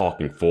she is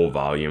talking full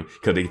volume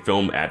because they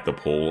film at the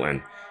pool,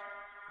 and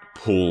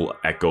pool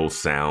echo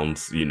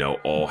sounds, you know,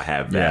 all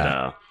have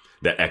that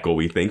that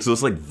echoey thing. So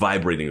it's like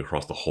vibrating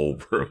across the whole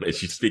room, and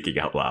she's speaking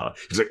out loud.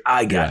 She's like,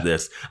 I got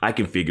this. I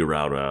can figure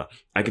out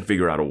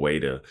a way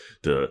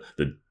to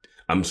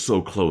I'm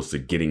so close to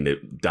getting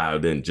it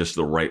dialed in just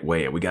the right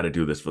way, and we got to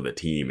do this for the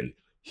team. And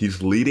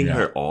he's leading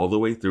her all the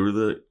way through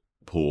the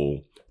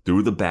pool,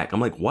 through the back.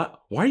 I'm like,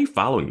 what? Why are you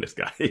following this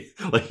guy?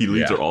 Like, he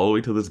leads her all the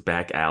way to this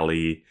back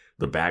alley,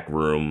 the back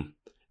room,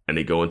 and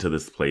they go into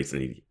this place,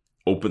 and he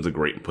opens a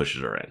grate and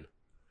pushes her in.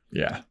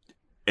 Yeah.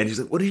 And he's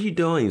like, what are you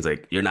doing? He's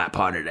like, you're not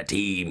part of the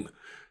team.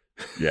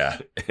 Yeah.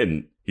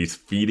 And he's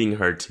feeding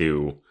her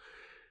too.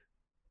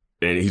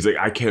 And he's like,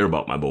 I care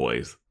about my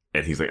boys.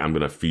 And he's like, I'm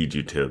going to feed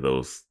you to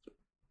those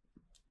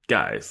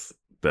guys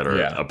that are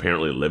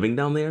apparently living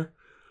down there.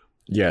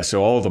 Yeah,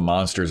 so all of the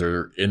monsters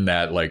are in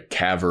that like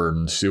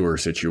cavern sewer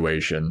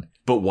situation.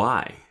 But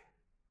why?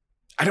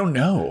 I don't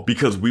know.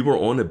 Because we were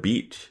on a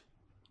beach.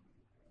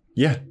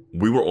 Yeah.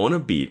 We were on a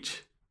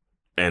beach,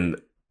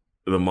 and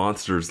the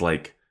monsters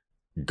like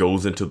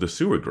goes into the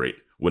sewer grate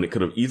when it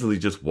could have easily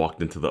just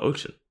walked into the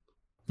ocean.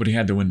 But he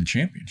had to win the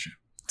championship.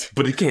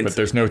 But he can't. But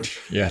there's no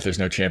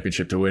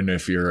championship to win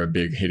if you're a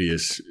big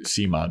hideous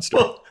sea monster.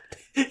 Well,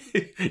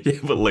 yeah,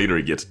 but later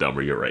it gets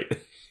dumber. You're right.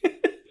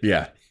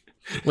 Yeah.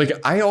 Like,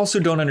 I also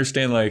don't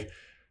understand, like,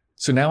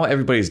 so now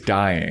everybody's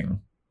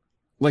dying.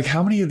 Like,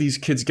 how many of these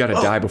kids got to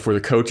die before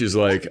the coach is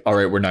like, all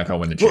right, we're not going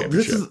to win the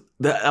championship?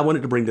 I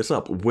wanted to bring this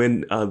up.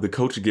 When the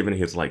coach is giving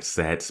his, like,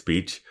 sad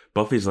speech,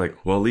 Buffy's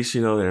like, well, at least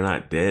you know they're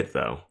not dead,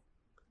 though.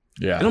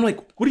 Yeah. And I'm like,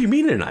 what do you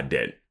mean they're not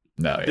dead?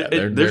 No, yeah.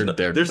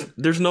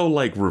 There's no,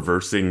 like,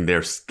 reversing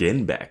their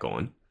skin back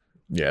on.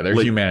 Yeah, their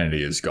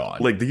humanity is gone.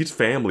 Like, these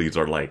families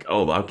are like,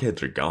 oh, our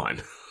kids are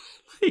gone.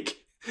 Like,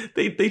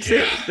 they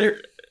say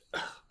they're...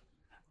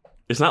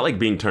 It's not like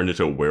being turned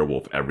into a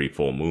werewolf every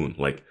full moon.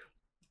 Like,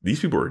 these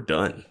people are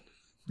done.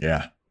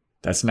 Yeah.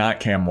 That's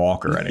not Cam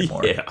Walker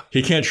anymore. Yeah.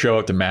 He can't show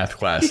up to math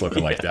class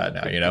looking like that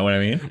now. You know what I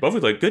mean?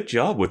 Buffy's like, good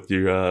job with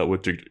your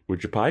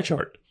pie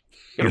chart.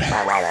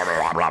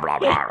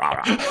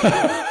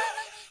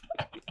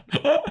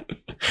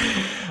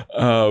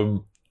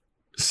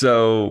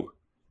 So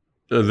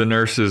the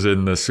nurse is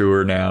in the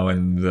sewer now,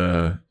 and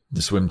the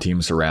swim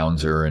team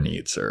surrounds her and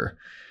eats her.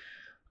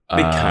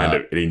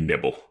 They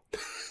nibble.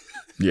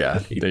 Yeah,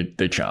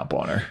 they chomp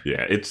on her.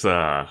 Yeah, it's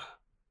God,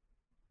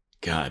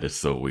 it's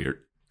so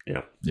weird.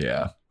 Yeah.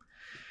 Yeah.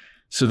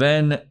 So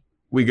then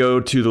we go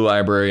to the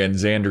library, and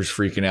Xander's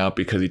freaking out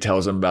because he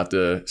tells him about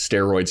the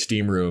steroid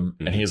steam room.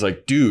 And he's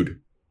like, dude,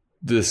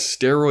 the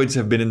steroids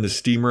have been in the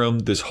steam room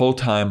this whole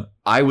time.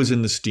 I was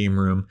in the steam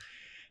room.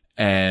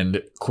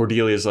 And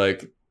Cordelia's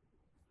like,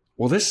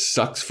 well, this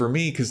sucks for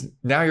me because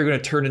now you're going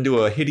to turn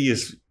into a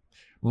hideous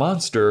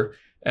monster.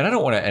 And I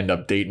don't want to end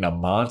up dating a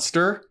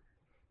monster.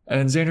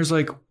 And Xander's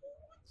like,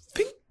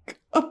 think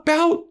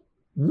about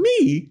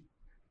me.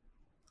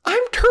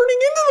 I'm turning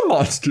into the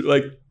monster.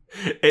 Like,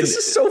 this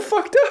is so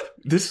fucked up.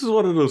 This is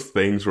one of those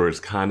things where it's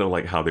kind of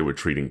like how they were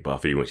treating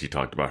Buffy when she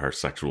talked about her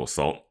sexual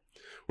assault.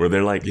 Where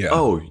they're like,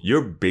 oh,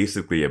 you're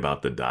basically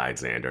about to die,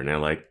 Xander. And they're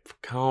like,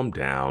 calm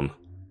down.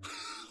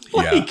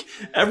 Like,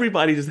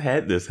 everybody just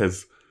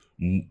has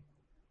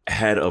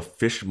had a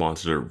fish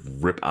monster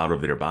rip out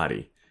of their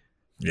body.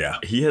 Yeah.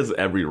 He has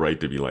every right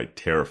to be, like,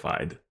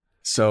 terrified.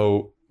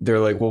 So they're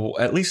like, well,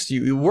 at least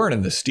you weren't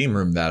in the steam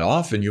room that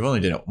often. You only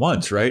did it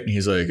once, right? And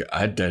he's like,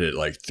 I did it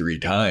like 3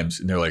 times.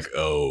 And they're like,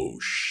 oh,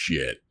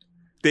 shit.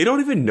 They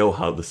don't even know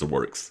how this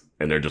works.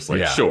 And they're just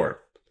like,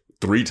 sure,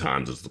 3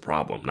 times is the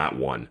problem, not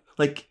 1.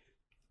 Like,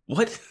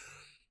 what?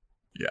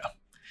 Yeah.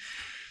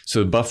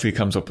 So Buffy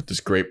comes up with this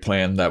great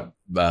plan that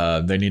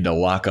they need to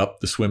lock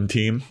up the swim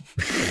team.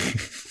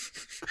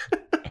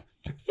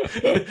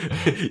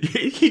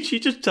 She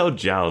just told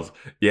Giles,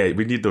 yeah,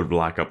 we need to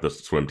lock up the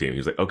swim team.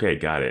 He's like, okay,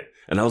 got it.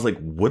 And I was like,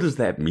 what does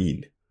that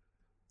mean?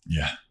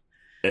 Yeah.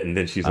 And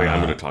then she's like,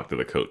 I'm going to talk to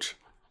the coach.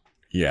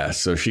 Yeah.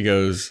 So she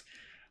goes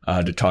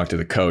to talk to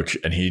the coach,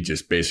 and he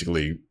just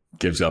basically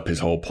gives up his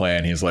whole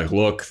plan. He's like,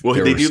 look, well,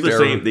 they do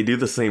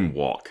the same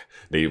walk.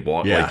 They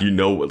walk like, you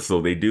know,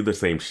 so they do the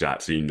same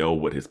shot. So you know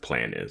what his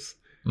plan is,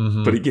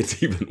 but it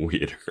gets even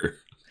weirder.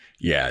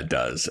 Yeah, it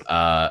does.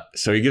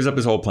 So he gives up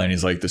his whole plan.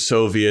 He's like, the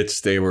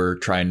Soviets, they were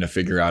trying to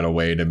figure out a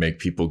way to make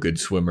people good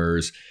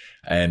swimmers,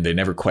 and they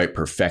never quite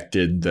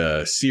perfected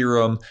the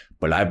serum,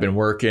 but I've been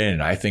working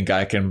and I think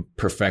I can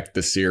perfect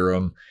the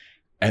serum.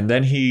 And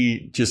then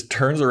he just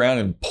turns around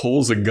and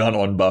pulls a gun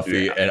on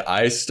Buffy, and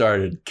I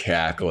started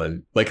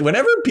cackling. Like,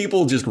 whenever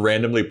people just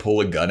randomly pull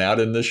a gun out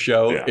in this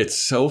show, it's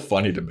so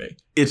funny to me.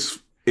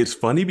 It's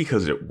funny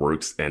because it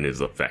works and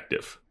is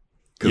effective.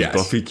 Because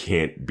Buffy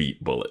can't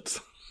beat bullets.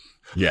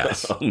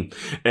 Yes.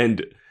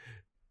 And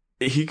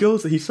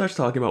he starts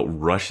talking about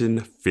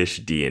Russian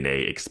fish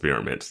DNA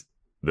experiments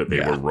that they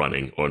were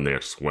running on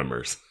their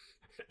swimmers.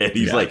 And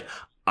he's like,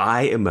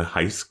 I am a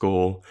high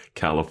school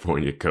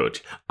California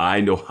coach. I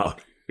know how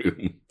to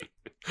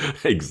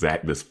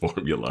exact this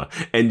formula.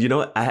 And you know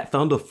what? I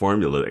found a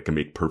formula that can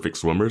make perfect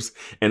swimmers.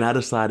 And I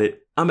decided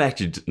I'm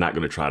actually not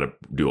going to try to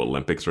do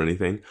Olympics or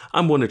anything.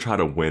 I'm going to try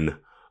to win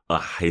a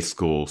high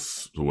school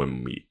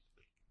swim meet.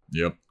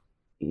 Yep.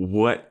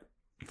 What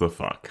the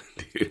fuck,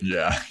 dude?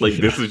 Yeah.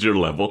 This is your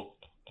level.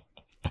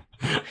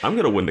 I'm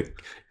going to win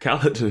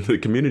the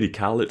community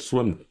college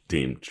swim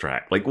team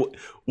track. Like,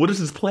 what is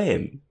his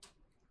plan?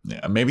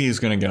 Yeah, maybe he's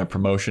going to get a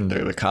promotion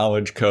to the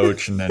college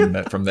coach, and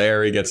then from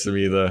there he gets to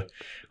be the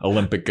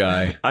Olympic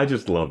guy. I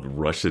just loved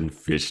Russian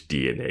fish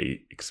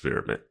DNA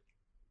experiment.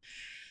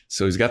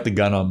 So he's got the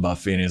gun on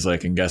Buffy, and he's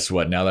like, and guess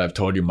what? Now that I've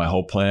told you my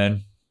whole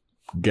plan,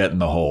 get in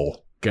the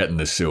hole, get in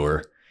the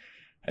sewer.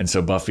 And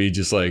so Buffy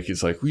just like,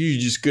 it's like, well, you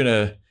just going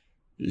to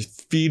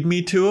feed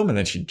me to him? And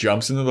then she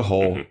jumps into the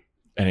hole,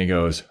 and he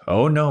goes,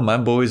 oh no, my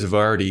boys have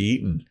already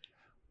eaten,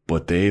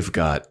 but they've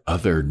got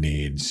other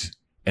needs.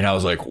 And I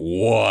was like,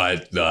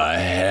 what the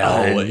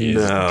hell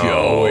is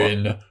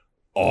going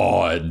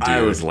on, dude?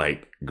 I was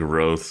like,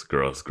 gross,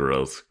 gross,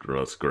 gross,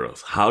 gross,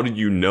 gross. How did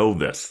you know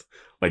this?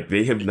 Like,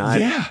 they have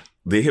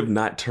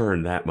not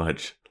turned that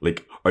much.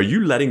 Like, are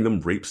you letting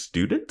them rape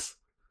students?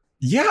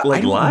 Yeah, like,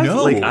 I don't live?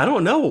 know. Like, I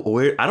don't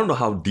know. I don't know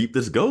how deep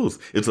this goes.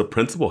 Is the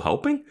principal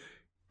helping?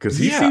 Because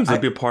he seems to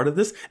be a part of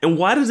this. And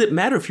why does it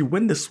matter if you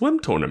win the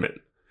swim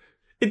tournament?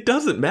 It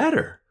doesn't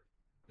matter.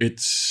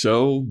 It's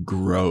so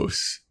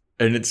gross.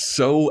 And it's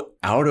so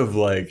out of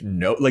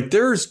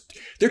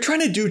they're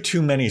trying to do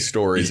too many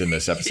stories in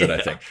this episode,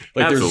 I think.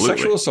 Like, there's a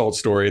sexual assault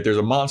story, there's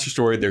a monster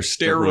story, there's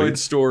steroid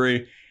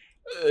story.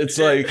 It's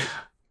like,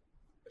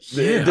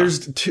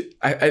 there's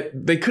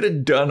they could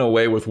have done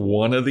away with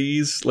one of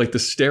these. Like the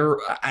steroid,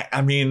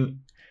 I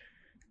mean,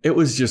 it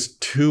was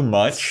just too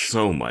much.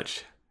 So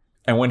much.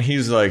 And when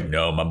he's like,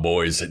 no, my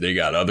boys, they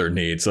got other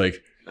needs.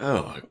 Like,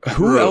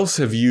 who else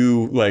have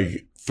you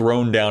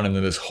thrown down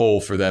into this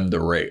hole for them to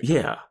rape?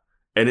 Yeah.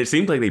 And it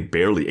seems like they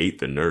barely ate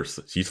the nurse.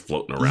 She's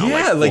floating around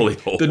fully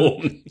whole.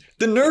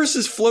 The nurse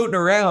is floating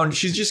around.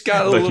 She's just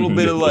got a little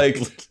bit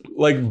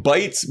of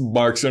bites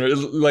marks on her.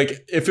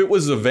 Like, if it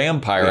was a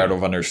vampire, I'd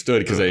have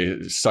understood because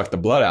they sucked the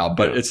blood out.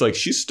 But it's like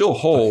she's still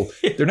whole.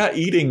 They're not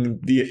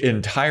eating the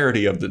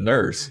entirety of the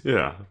nurse.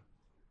 Yeah.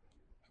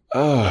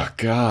 Oh,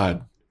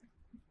 God.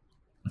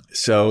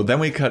 So then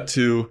we cut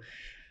to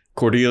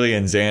Cordelia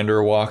and Xander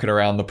are walking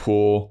around the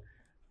pool,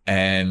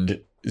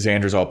 and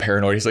Xander's all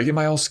paranoid. He's like, am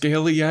I all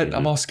scaly yet? Mm-hmm.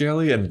 I'm all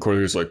scaly. And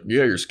Cordelia's like,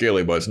 yeah, you're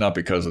scaly, but it's not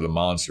because of the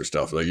monster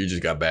stuff. Like, you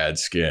just got bad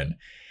skin.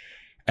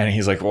 And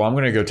he's like, well, I'm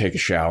going to go take a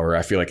shower.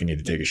 I feel like I need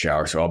to take a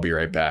shower, so I'll be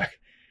right back.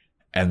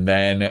 And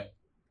then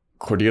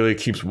Cordelia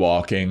keeps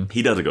walking.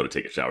 He doesn't go to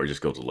take a shower. He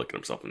just goes to look at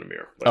himself in the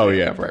mirror. Oh,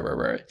 yeah.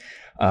 Right.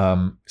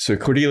 So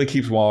Cordelia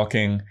keeps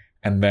walking,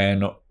 and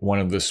then one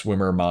of the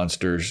swimmer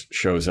monsters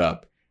shows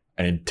up,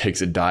 and he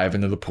takes a dive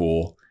into the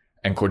pool.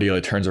 And Cordelia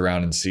turns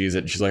around and sees it.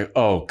 And she's like,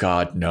 oh,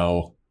 God,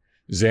 no.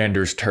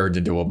 Xander's turned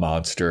into a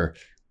monster.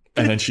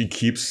 And then she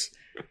keeps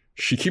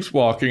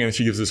walking, and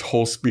she gives this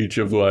whole speech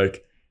of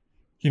like,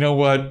 you know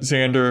what,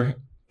 Xander,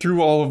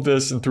 through all of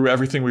this and through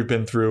everything we've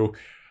been through,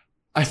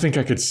 I think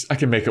I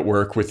can make it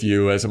work with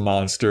you as a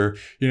monster.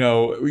 You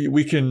know,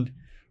 we can,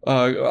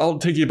 I'll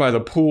take you by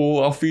the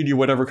pool. I'll feed you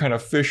whatever kind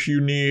of fish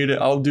you need.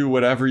 I'll do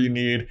whatever you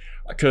need.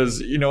 Because,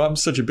 you know, I'm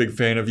such a big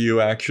fan of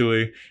you,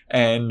 actually.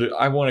 And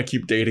I want to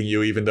keep dating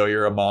you, even though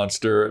you're a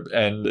monster.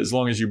 And as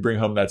long as you bring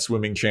home that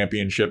swimming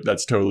championship,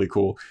 that's totally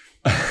cool.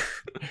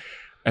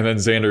 And then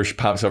Xander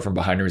pops up from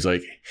behind her. He's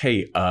like,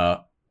 hey,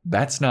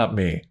 that's not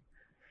me.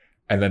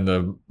 And then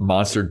the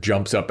monster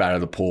jumps up out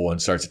of the pool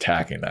and starts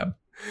attacking them.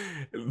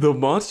 The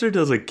monster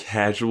does a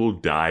casual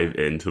dive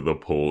into the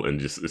pool and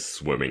just is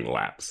swimming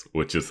laps,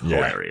 which is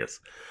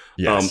hilarious.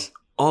 Yes.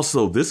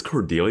 Also, this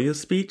Cordelia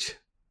speech,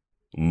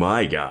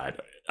 my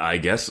God, I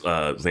guess,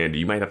 Xander,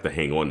 you might have to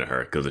hang on to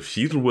her, because if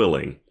she's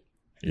willing,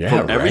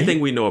 from everything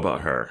we know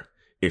about her,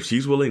 if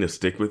she's willing to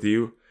stick with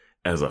you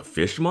as a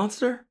fish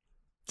monster,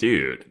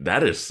 dude,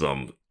 that is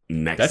some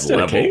next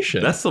level.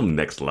 Dedication. That's some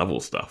next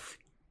level stuff.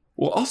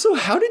 Well, also,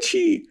 how did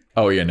she...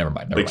 Oh, yeah, never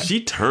mind.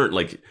 She turned,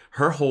 like,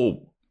 her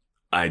whole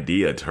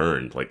idea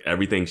turned. Like,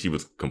 everything she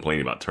was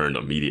complaining about turned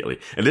immediately.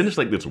 And then there's,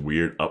 like, this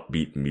weird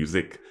upbeat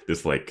music,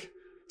 this, like,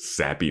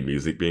 sappy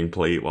music being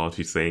played while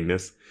she's saying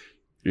this.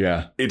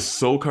 Yeah. It's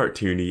so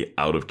cartoony,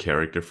 out of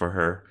character for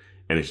her,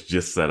 and it's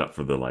just set up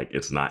for the, like,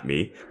 it's not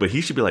me. But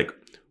he should be like,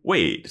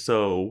 wait,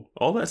 so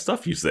all that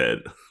stuff you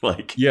said,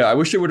 like... Yeah, I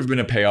wish there would have been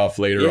a payoff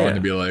later on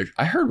to be like,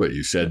 I heard what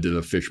you said to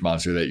the fish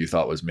monster that you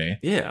thought was me.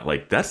 Yeah,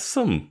 like, that's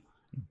some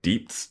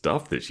deep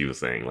stuff that she was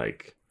saying,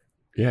 like...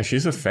 Yeah,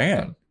 she's a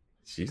fan.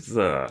 She's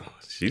I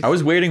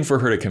was waiting for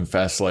her to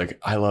confess, like,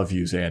 I love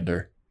you,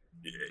 Xander.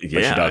 Yeah,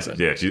 but she doesn't.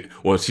 Yeah,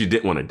 she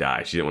didn't want to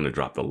die. She didn't want to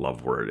drop the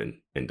love word and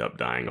end up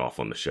dying off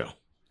on the show.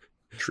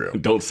 True.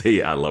 Don't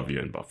say I love you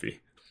in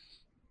Buffy.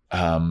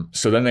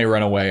 So then they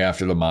run away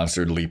after the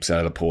monster leaps out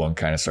of the pool and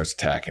kind of starts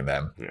attacking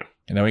them. Yeah.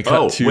 And then we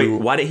cut to... wait,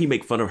 why did he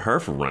make fun of her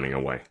for running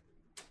away?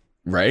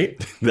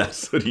 Right?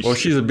 That's what he Well,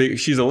 she's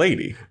a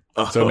lady.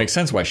 So it makes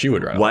sense why she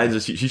would run away.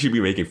 She should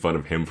be making fun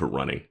of him for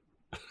running.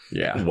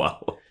 Yeah.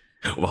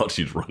 While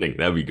she's running.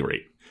 That'd be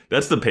great.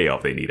 That's the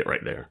payoff they needed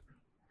right there.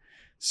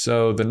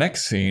 So the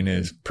next scene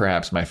is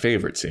perhaps my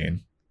favorite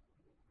scene.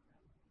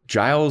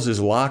 Giles is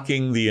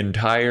locking the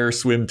entire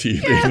swim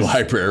team in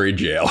library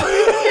jail.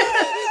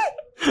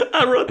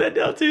 I wrote that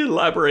down too,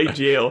 library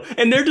jail.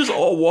 And they're just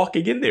all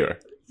walking in there.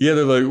 Yeah,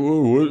 they're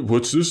like,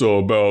 what's this all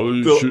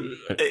about?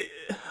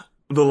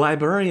 The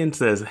librarian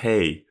says,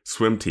 hey,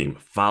 swim team,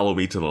 follow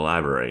me to the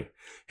library.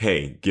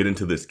 Hey, get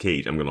into this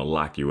cage. I'm going to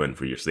lock you in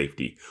for your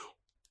safety.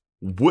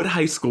 What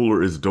high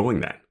schooler is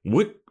doing that?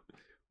 What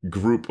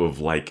group of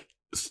like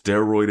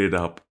steroided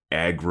up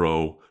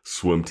aggro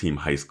swim team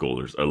high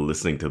schoolers are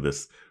listening to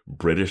this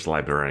British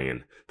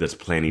librarian that's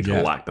planning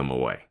to lock them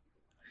away?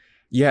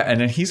 Yeah, and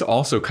then he's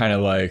also kind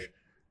of like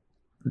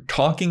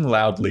talking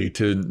loudly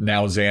to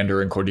now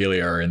Xander and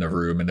Cordelia are in the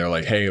room, and they're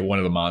like, hey, one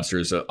of the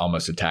monsters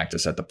almost attacked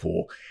us at the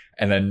pool.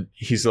 And then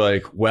he's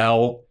like,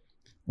 well,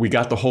 we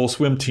got the whole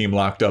swim team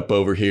locked up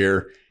over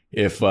here.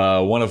 If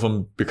one of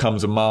them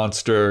becomes a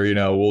monster, you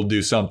know, we'll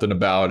do something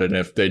about it. And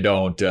if they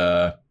don't,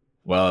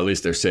 well, at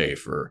least they're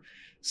safe or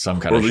some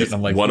kind of shit. And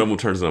I'm like, one of them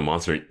turns into a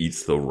monster and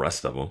eats the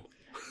rest of them.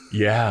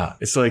 Yeah.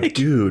 It's like,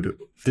 dude,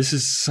 this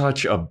is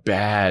such a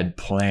bad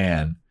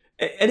plan.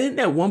 And then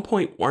at one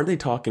point, don't they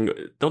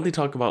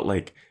talk about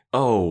like,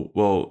 oh,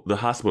 well, the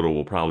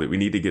hospital we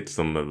need to get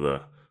some of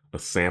the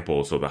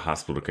sample so the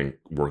hospital can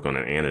work on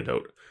an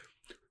antidote.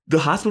 The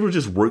hospital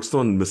just works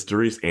on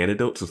mysterious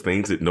antidotes of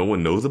things that no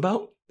one knows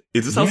about?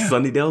 Is this how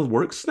Sunnydale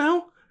works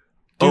now?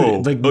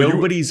 Dude,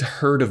 nobody's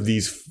heard of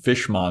these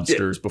fish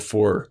monsters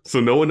before. So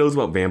no one knows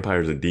about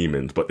vampires and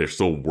demons, but they're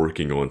still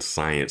working on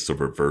science to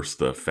reverse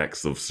the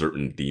effects of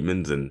certain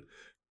demons and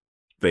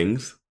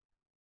things?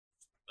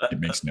 It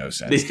makes no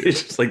sense.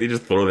 It's just like they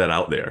just throw that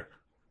out there.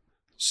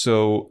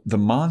 So the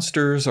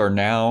monsters are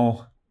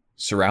now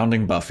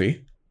surrounding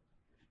Buffy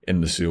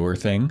in the sewer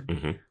thing.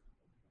 Mm-hmm.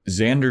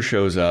 Xander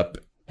shows up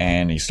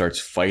and he starts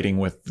fighting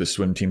with the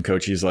swim team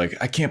coach. He's like,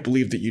 I can't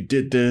believe that you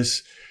did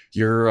this.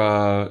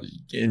 You're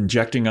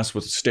injecting us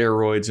with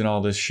steroids and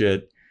all this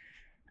shit.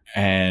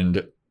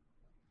 And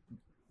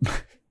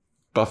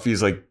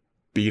Buffy's like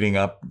beating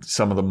up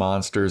some of the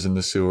monsters in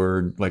the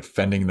sewer, like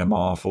fending them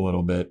off a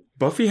little bit.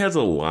 Buffy has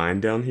a line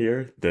down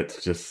here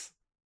that's just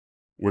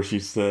where she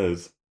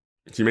says,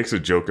 she makes a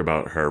joke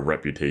about her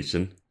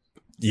reputation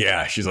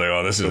Yeah, she's like,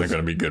 oh, this isn't going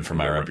to be good for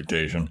my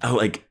reputation. I'm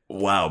like,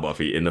 wow,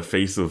 Buffy, in the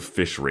face of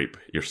fish rape,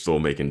 you're still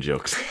making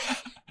jokes.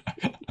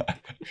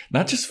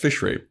 Not just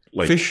fish rape,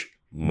 Like, fish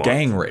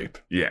gang rape.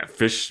 Yeah,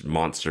 fish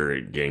monster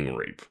gang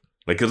rape.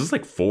 Like, because it's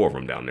like 4 of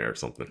them down there or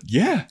something.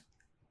 Yeah.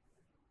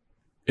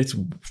 It's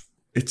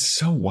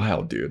so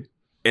wild, dude.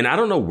 And I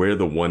don't know where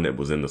the one that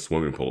was in the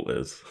swimming pool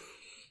is.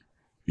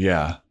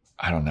 Yeah,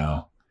 I don't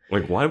know.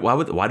 Like,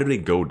 why did they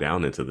go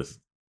down into this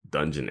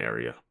dungeon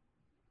area?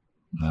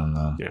 I don't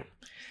know. Yeah.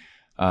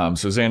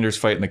 So Xander's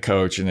fighting the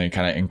coach and then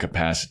kind of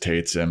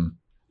incapacitates him.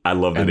 I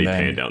love that And they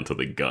then- pan down to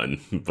the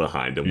gun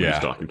behind him when Yeah.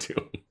 he's talking to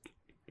him.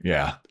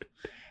 Yeah.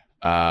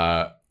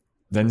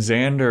 Then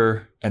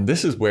Xander, and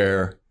this is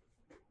where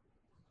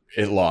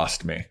it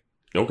lost me.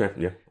 Okay,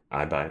 yeah,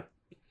 I buy it.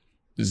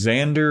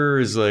 Xander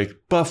is like,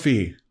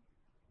 Buffy,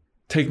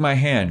 take my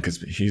hand,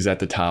 because he's at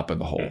the top of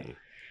the hole. Mhm.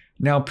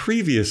 Now,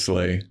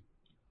 previously,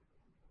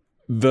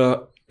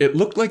 it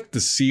looked like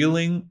the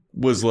ceiling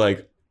was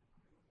like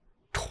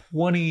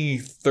 20,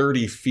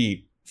 30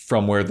 feet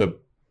from where the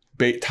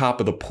top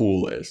of the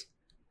pool is.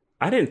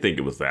 I didn't think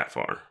it was that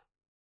far.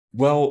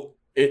 Well,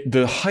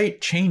 the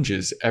height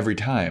changes every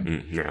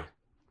time. Yeah.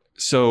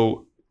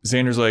 So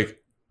Xander's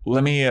like,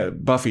 let me,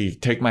 Buffy,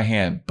 take my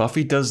hand.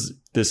 Buffy does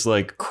this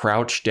like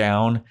crouch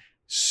down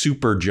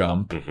super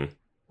jump, Mhm.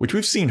 which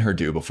we've seen her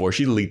do before.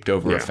 She leaped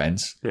over Yeah. a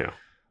fence, Yeah.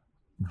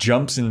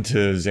 jumps into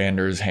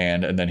Xander's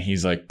hand, and then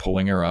he's like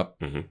pulling her up.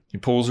 Mhm. He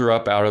pulls her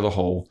up out of the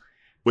hole.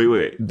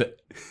 Wait. Th-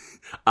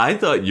 I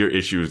thought your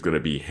issue was going to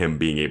be him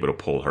being able to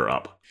pull her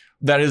up.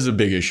 That is a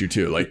big issue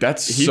too. Like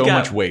that's He's so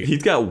got- much weight.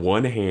 He's got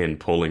one hand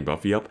pulling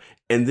Buffy up,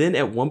 and then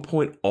at one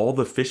point, all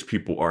the fish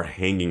people are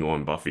hanging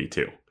on Buffy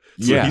too.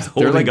 So Yeah, he's they're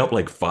holding like- up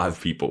like 5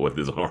 people with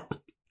his arm.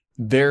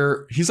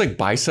 He's like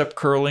bicep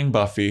curling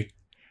Buffy,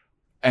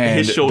 and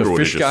His shoulder the would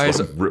have fish just guys.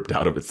 sort of ripped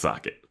out of its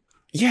socket.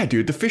 Yeah,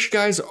 dude, the fish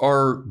guys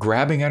are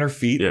grabbing at her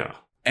feet. Yeah.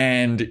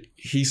 And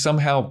he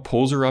somehow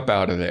pulls her up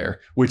out of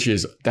there,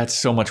 that's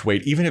so much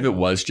weight. Even if it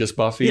was just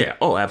Buffy. Yeah.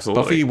 Oh,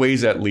 absolutely. Buffy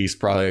weighs at least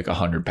probably like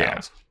 100 Yeah.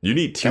 pounds. You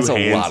need 2 That's a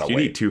hands. lot of You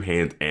weight. need 2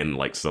 hands and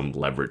like some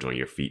leverage on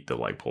your feet to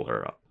like pull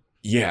her up.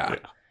 Yeah.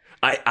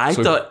 I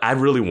So- thought I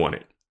really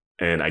wanted,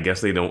 and I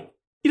guess they don't.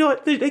 You know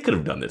what? They could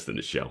have done this in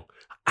the show.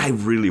 I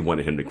really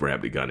wanted him to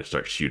grab the gun and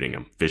start shooting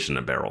him, fish in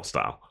a barrel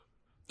style.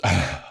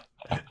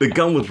 The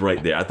gun was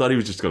right there. I thought he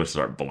was just going to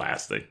start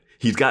blasting.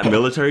 He's got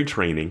military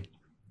training.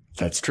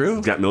 That's true.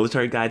 He's got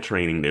military guy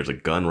training. There's a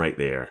gun right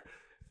there.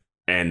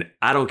 And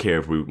I don't care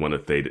if we want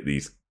to say that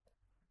these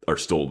are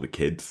still the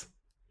kids.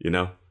 You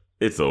know?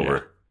 It's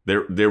over.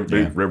 They're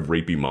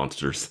rapey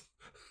monsters.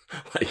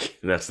 Like,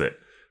 that's it.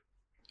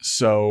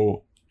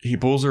 So he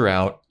pulls her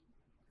out.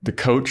 The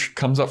coach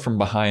comes up from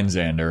behind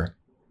Xander,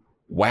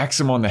 whacks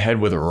him on the head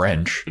with a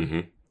wrench,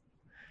 hmm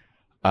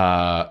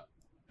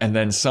and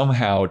then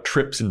somehow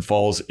trips and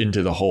falls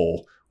into the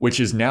hole, which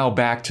is now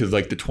back to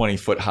like the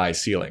 20-foot high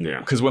ceiling. Yeah.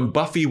 Because when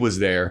Buffy was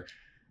there,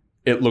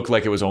 it looked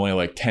like it was only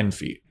like 10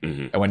 feet.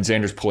 hmm And when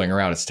Xander's pulling her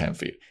out, it's 10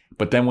 feet.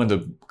 But then when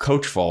the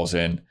coach falls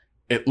in,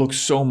 it looks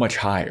so much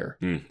higher.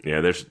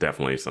 Yeah, there's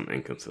definitely some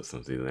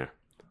inconsistency there.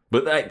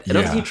 But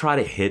doesn't he try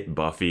to hit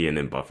Buffy and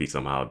then Buffy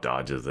somehow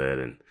dodges it?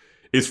 And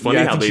it's funny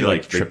Yeah, I how think they she,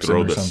 like they trips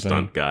throw him or the something.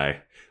 stunt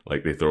guy,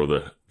 like they throw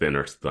the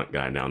thinner stunt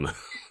guy down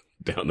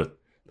the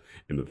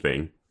in the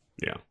thing.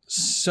 Yeah.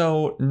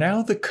 So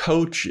now the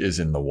coach is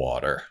in the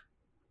water.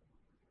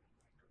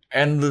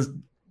 And the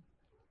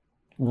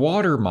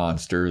water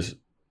monsters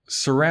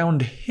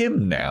surround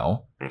him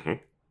now. hmm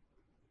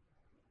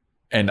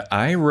And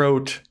I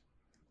wrote,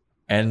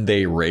 and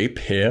they rape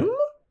him?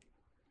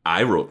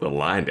 I wrote the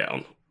line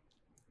down.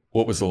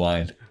 What was the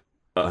line?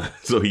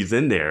 So he's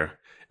in there,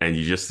 and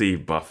you just see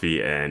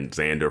Buffy and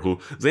Xander.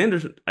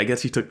 Xander, I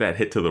guess he took that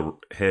hit to the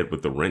head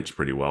with the wrench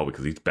pretty well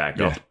because he's back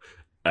Yeah.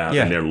 up.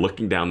 Yeah. And they're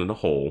looking down in the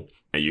hole,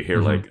 and you hear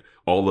Mhm. like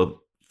all the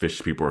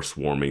fish people are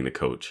swarming the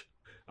coach.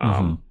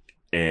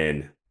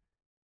 And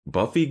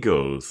Buffy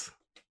goes,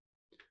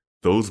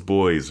 "Those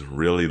boys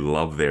really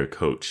love their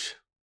coach."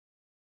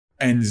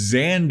 And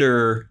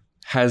Xander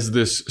has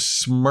this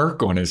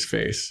smirk on his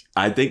face.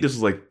 I think this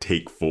is like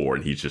take 4,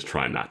 and he's just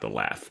trying not to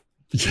laugh.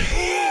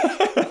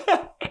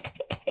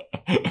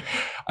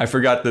 I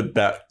forgot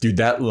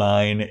that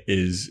line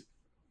is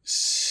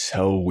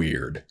so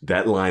weird.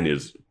 That line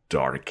is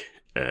dark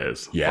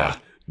as Yeah.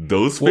 fuck.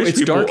 Those Well, fish it's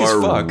people dark as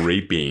are fuck.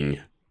 raping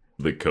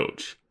the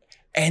coach.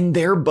 And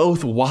they're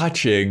both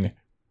watching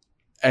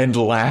and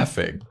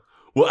laughing.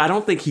 Well, I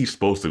don't think he's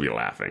supposed to be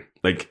laughing.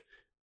 Like,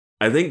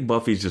 I think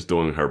Buffy's just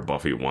doing her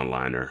Buffy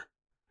one-liner.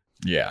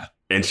 Yeah.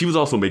 And she was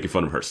also making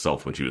fun of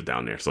herself when she was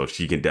down there, so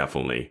she can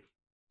definitely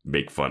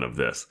make fun of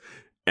this.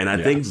 And I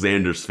Yeah. think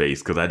Xander's face,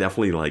 because I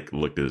definitely like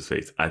looked at his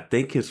face. I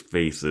think his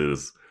face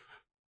is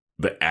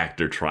the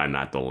actor trying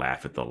not to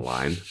laugh at the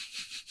line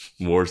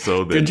more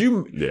so than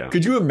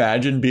Could you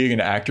imagine being an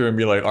actor and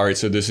be like, all right,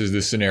 so this is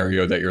the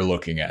scenario that you're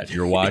looking at.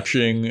 You're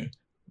watching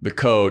the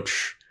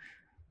coach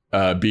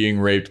being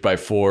raped by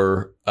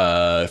 4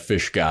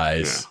 fish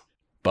guys. Yeah.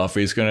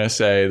 Buffy's going to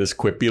say this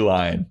quippy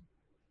line.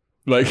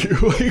 Like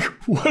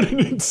what an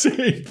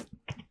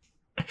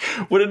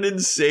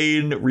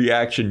insane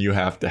reaction you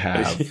have to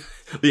have.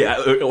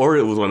 Yeah, or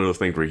it was one of those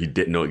things where he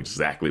didn't know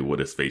exactly what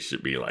his face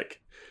should be like.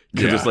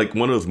 Because it's like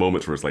one of those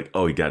moments where it's like,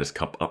 oh, he got his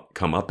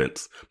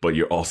comeuppance, but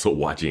you're also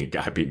watching a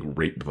guy being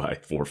raped by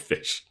 4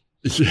 fish.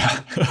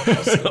 Yeah.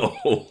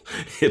 So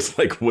it's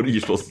like, what are you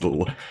supposed to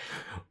look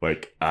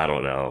like? I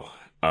don't know.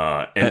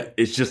 And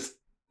it's just,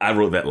 I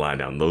wrote that line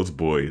down. Those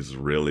boys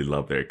really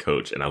love their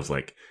coach. And I was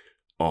like,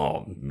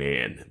 oh,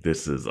 man,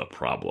 this is a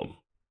problem.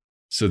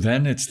 So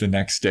then it's the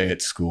next day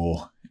at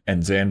school,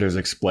 and Xander's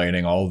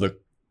explaining all the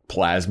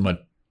plasma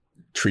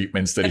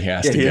treatments that he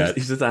has to get.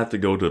 He says I have to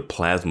go to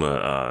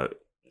plasma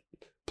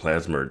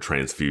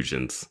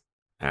transfusions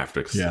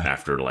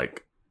after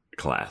like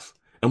class.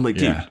 I'm like,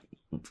 dude,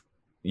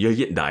 you're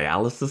getting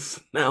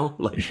dialysis now?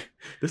 Like,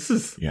 this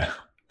is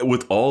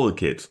with all the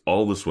kids,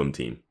 all the swim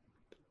team.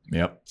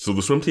 Yep. So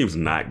the swim team's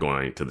not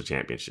going to the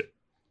championship.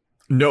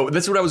 No,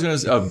 that's what I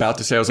was about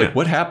to say. I was like,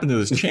 what happened to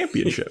this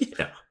championship?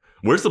 Yeah.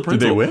 Where's the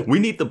principal? Did they win? We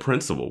need the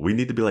principal. We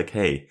need to be like,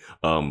 hey,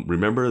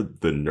 remember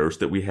the nurse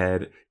that we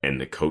had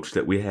and the coach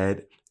that we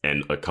had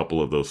and a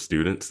couple of those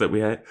students that we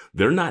had?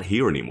 They're not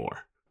here anymore.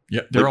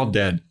 Yep, they're all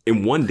dead.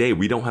 In one day,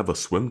 we don't have a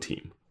swim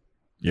team.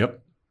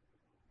 Yep.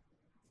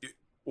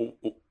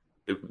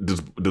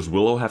 Does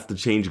Willow have to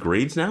change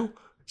grades now?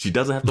 She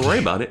doesn't have to worry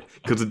about it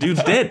because the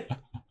dude's dead.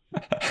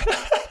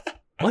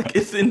 Like,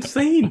 it's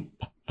insane.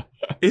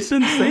 It's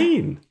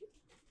insane.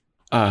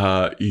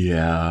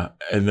 Yeah.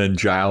 And then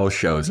Giles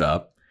shows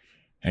up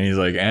and he's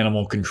like,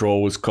 animal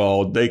control was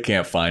called. They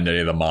can't find any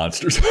of the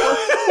monsters.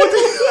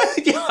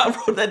 Yeah,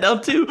 I wrote that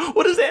down too.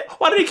 What is that?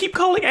 Why do they keep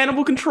calling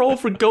animal control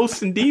for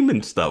ghosts and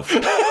demon stuff?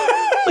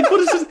 Like, what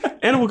is this?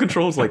 Animal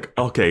control is like,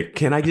 okay,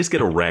 can I just get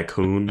a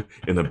raccoon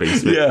in the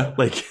basement? Yeah.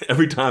 Like,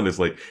 every time it's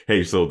like,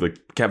 hey, so the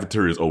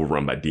cafeteria is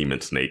overrun by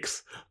demon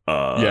snakes.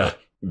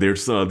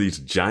 There's these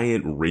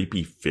giant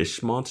rapey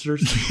fish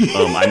monsters.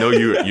 I know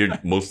you're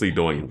mostly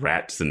doing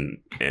rats and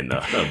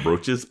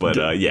roaches,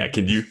 but yeah,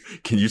 can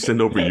you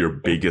send over your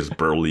biggest,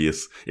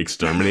 burliest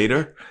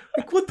exterminator?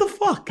 Like, what the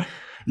fuck?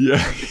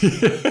 Yeah.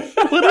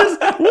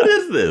 What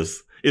is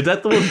this? Is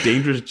that the most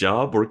dangerous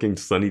job, working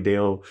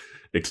Sunnydale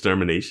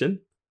extermination?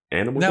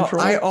 Animal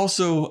control? I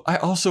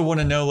also want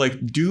to know,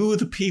 like, do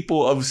the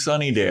people of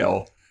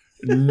Sunnydale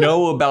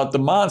know about the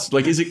monster?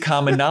 Like, is it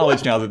common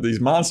knowledge now that these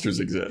monsters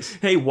exist?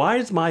 Hey, why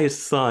is my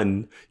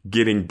son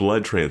getting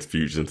blood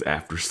transfusions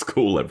after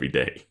school every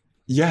day?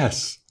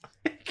 Yes.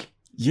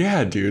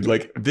 Yeah, dude.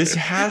 Like, this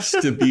has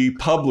to be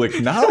public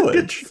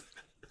knowledge.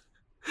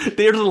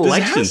 There's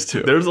elections.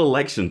 There's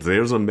elections.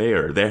 There's a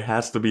mayor. There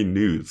has to be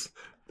news.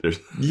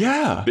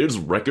 There's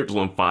records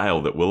on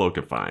file that Willow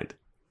can find.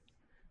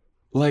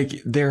 Like,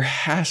 there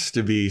has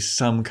to be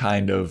some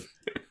kind of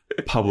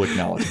public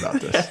knowledge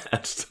about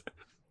this.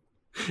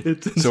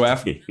 It's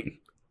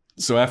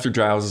so after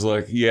Giles is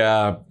like,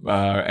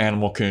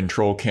 animal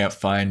control can't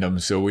find them,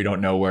 so we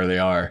don't know where they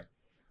are.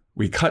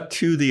 We cut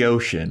to the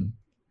ocean,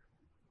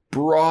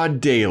 broad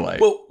daylight.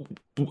 Well,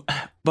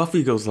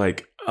 Buffy goes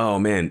like, oh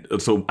man.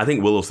 So I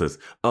think Willow says,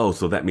 oh,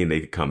 so that means they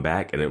could come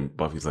back, and then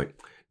Buffy's like,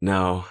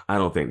 no, I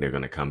don't think they're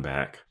gonna come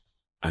back.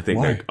 I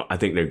think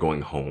they're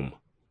going home.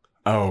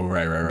 Oh,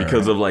 right.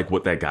 Because of like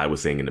what that guy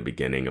was saying in the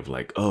beginning of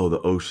like, oh,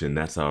 the ocean,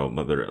 that's our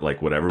mother, like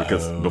whatever.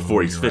 Because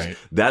before he's fished,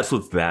 that's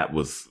what that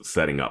was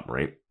setting up,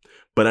 right?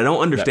 But I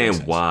don't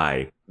understand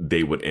why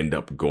they would end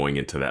up going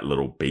into that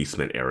little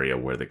basement area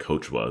where the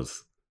coach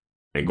was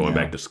and going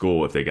back to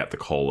school if they got the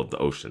call of the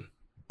ocean.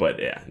 But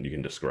yeah, you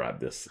can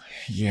describe this.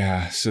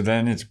 Yeah, so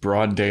then it's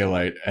broad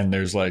daylight and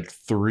there's like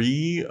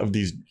 3 of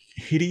these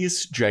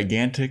hideous,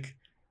 gigantic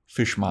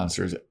fish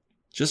monsters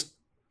just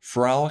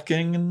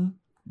frolicking and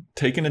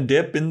taking a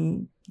dip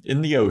in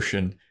the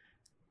ocean,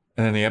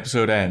 and then the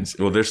episode ends.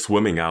 Well, they're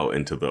swimming out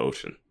into the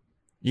ocean.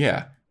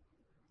 Yeah.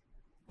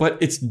 But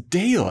it's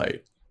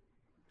daylight.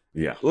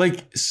 Yeah.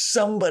 Like,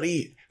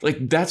 somebody,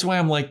 like, that's why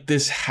I'm like,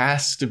 this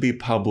has to be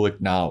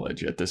public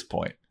knowledge at this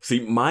point.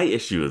 See, my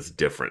issue is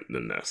different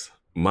than this.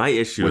 My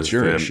issue What's is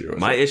your them, issue?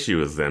 My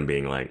issue is them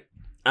being like,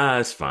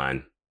 it's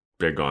fine.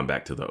 They're going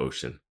back to the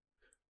ocean.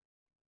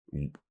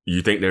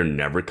 You think they're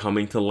never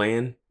coming to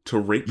land to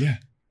rape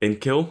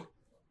and kill?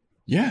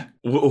 Yeah.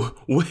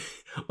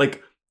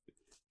 Like,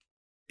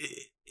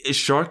 if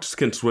sharks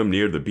can swim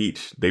near the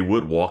beach, they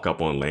would walk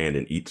up on land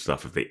and eat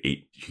stuff if they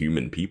ate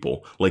human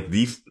people. Like,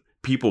 these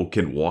people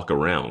can walk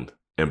around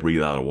and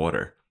breathe out of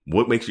water.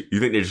 What makes you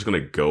think they're just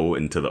going to go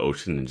into the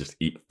ocean and just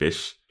eat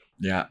fish?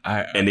 Yeah.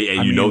 I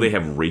mean, they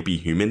have rapey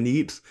human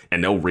needs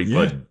and they'll rape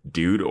a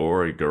dude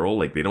or a girl.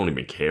 Like, they don't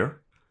even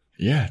care.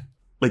 Yeah.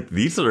 Like,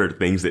 these are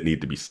things that need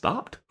to be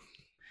stopped.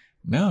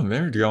 No,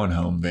 they're going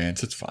home,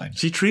 Vance. It's fine.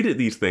 She treated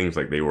these things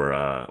like they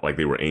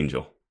were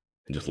Angel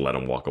and just let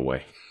them walk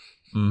away.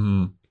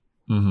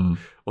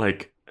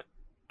 Like,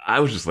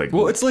 I was just like,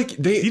 well, it's like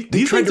they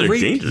tried to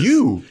rape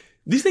you.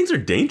 These things are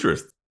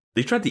dangerous.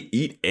 They tried to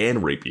eat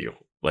and rape you.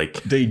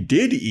 Like, they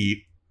did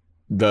eat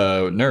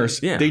the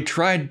nurse. Yeah. They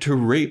tried to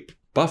rape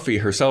Buffy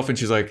herself, and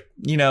she's like,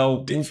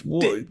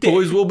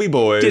 boys will be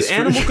boys. Did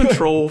Animal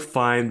Control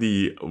find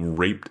the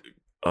raped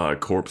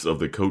corpse of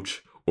the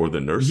coach or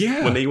the nurse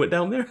when they went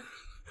down there?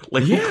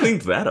 Like, who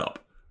cleans that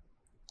up?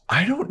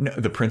 I don't know.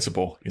 The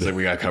principal. He's like,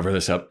 we got to cover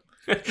this up.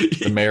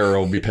 The mayor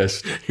will be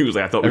pissed. He was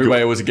like, I thought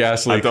everybody was a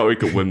gas leak. I thought we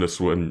could win the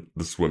swim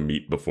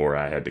meet before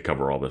I had to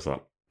cover all this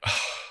up.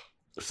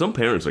 Some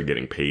parents are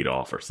getting paid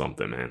off or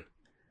something, man.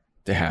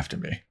 They have to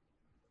be.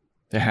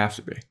 They have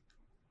to be.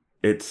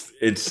 It's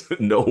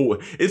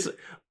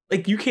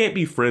like you can't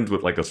be friends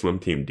with like a swim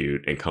team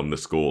dude and come to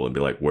school and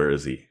be like, where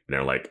is he? And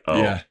they're like,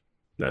 oh,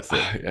 that's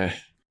it.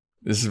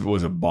 This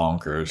was a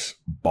bonkers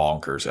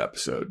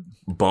episode.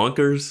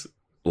 Bonkers.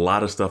 A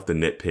lot of stuff to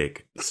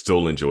nitpick.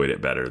 Still enjoyed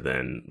it better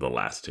than the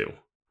last two.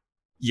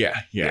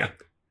 Yeah.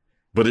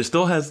 But it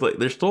still has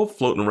they're still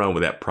floating around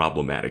with that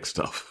problematic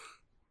stuff.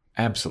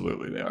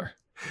 Absolutely, they are.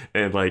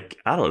 And like,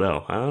 I don't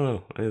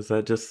know. Is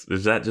that just in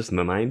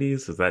the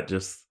 90s? Is that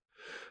just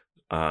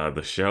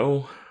the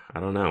show? I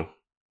don't know.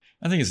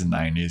 I think it's the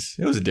 90s.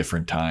 It was a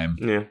different time.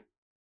 Yeah.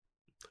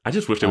 I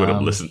just wish they would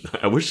have listened.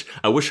 I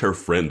wish her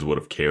friends would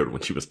have cared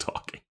when she was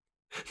talking.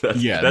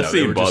 That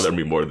scene bothered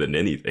me more than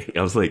anything.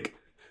 I was like,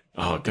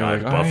 oh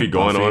god, like, Buffy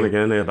going on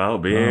again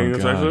about being a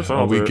sexual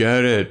assault. We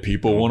get it.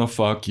 People want to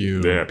fuck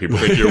you. Yeah, people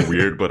think you're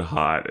weird but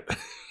hot.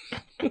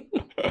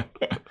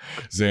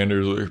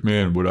 Xander's like,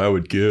 man, what I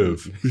would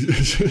give.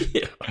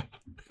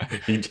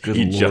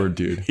 Good Lord,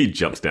 dude. He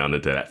jumps down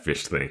into that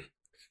fish thing.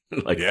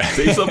 Like,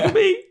 say something for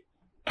me.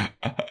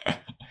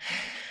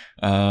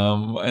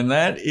 And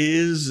that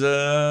is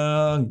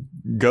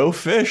Go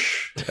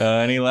Fish.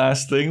 Any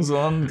last things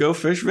on Go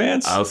Fish,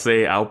 Vance? I'll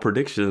say our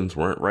predictions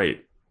weren't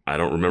right. I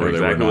don't remember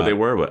exactly what they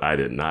were, but I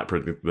did not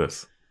predict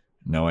this.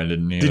 No, I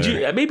didn't either. Did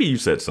you? Maybe you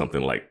said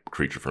something like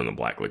Creature from the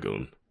Black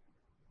Lagoon.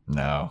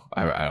 No,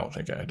 I don't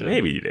think I did.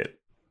 Maybe you did.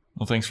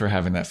 Well, thanks for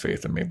having that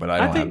faith in me, but I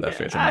don't have that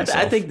faith in myself.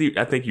 I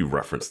think you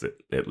referenced it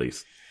at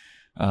least.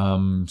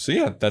 So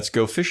yeah, that's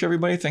Go Fish,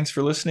 everybody. Thanks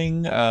for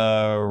listening.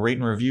 Rate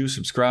and review,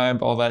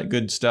 subscribe, all that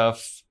good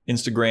stuff.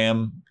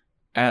 Instagram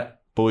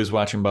at Boys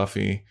Watching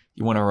Buffy.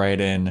 You want to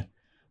write in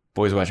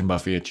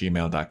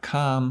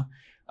boyswatchingbuffy@gmail.com.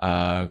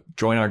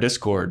 Join our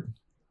Discord.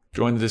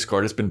 Join the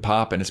Discord. It's been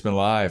popping. It's been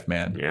live,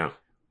 man. Yeah.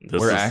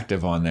 We're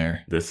active on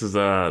there. This is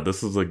a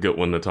good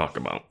one to talk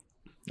about.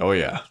 Oh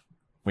yeah.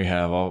 We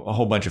have a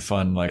whole bunch of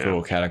fun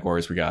little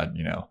categories. We got,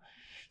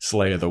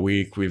 Slay of the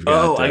Week. We've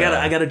got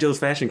I got a Joe's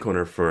Fashion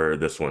Corner for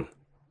this one.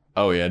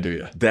 Oh yeah, do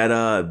you?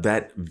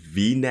 That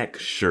V-neck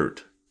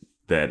shirt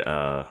that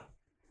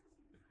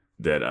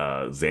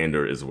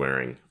Xander is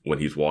wearing when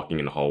he's walking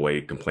in the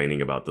hallway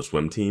complaining about the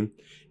swim team.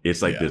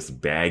 It's like this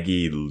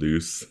baggy,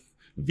 loose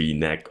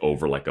V-neck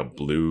over like a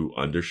blue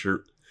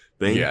undershirt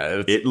thing.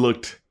 Yeah, it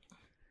looked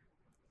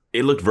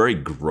very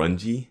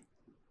grungy.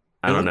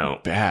 I don't know.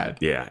 Bad.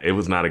 Yeah, it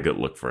was not a good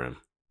look for him.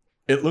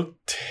 It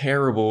looked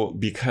terrible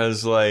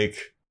because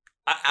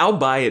I'll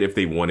buy it if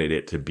they wanted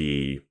it to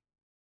be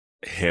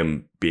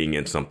him being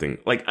in something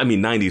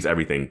 90s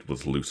everything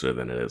was looser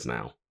than it is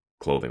now,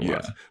 clothing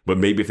wise. But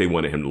maybe if they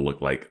wanted him to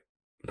look like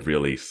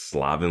really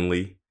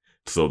slovenly,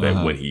 so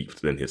that when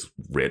he's in his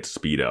red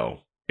Speedo,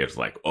 it's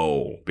like,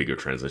 oh, bigger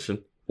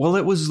transition. Well,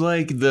 it was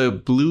like the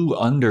blue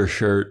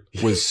undershirt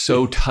was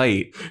so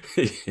tight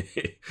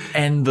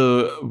and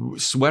the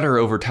sweater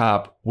over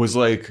top was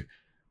like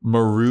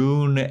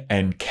maroon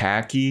and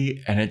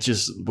khaki, and it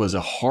just was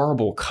a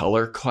horrible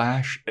color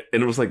clash.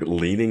 And it was like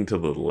leaning to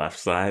the left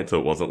side, so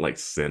it wasn't like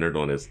centered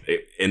on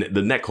and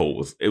the neck hole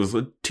was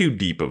too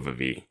deep of a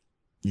V.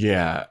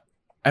 Yeah.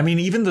 I mean,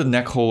 even the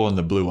neck hole on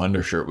the blue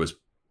undershirt was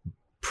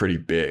pretty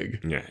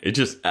big. Yeah, it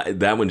just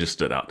that one just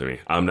stood out to me.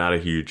 I'm not a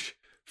huge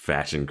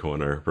fashion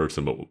corner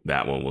person, but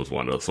that one was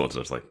one of those ones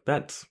that's like,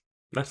 that's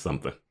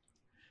something.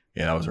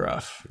 Yeah, that was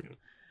rough.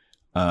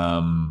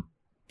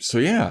 So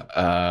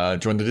yeah,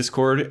 join the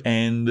Discord,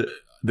 and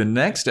the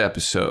next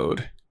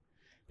episode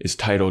is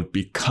titled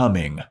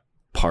Becoming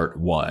Part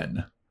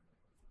 1.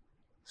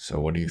 So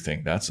what do you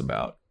think that's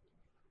about?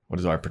 What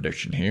is our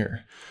prediction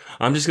here?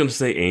 I'm just going to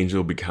say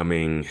Angel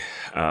becoming,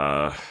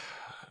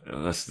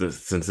 since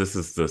this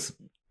is this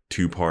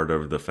 2-part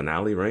of the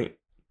finale, right?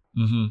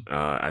 Mm-hmm.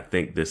 I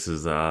think this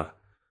is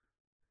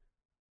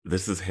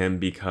him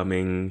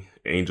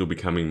Angel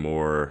becoming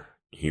more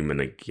human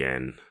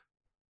again,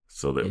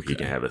 so that he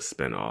can have a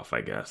spinoff,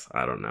 I guess.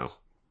 I don't know.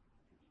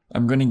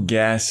 I'm going to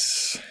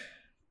guess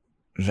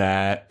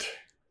that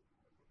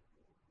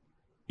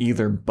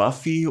either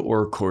Buffy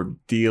or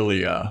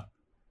Cordelia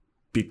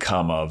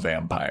become a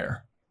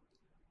vampire.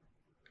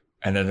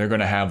 And then they're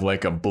going to have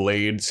like a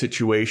Blade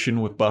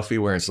situation with Buffy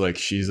where it's like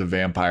she's a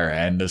vampire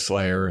and a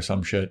Slayer or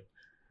some shit.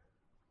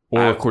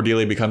 Or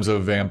Cordelia becomes a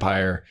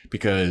vampire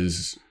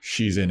because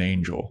she's an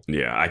angel.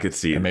 Yeah, I could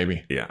see.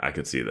 Maybe. Yeah, I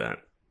could see that.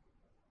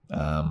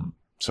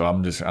 So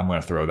I'm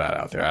going to throw that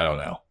out there. I don't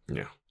know.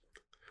 Yeah.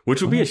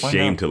 Which would be a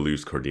shame to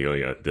lose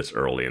Cordelia this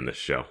early in this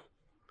show.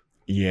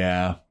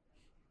 Yeah.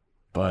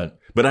 But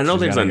I know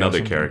there's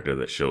another character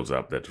that shows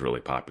up that's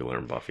really popular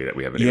in Buffy that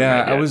we haven't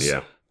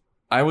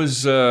I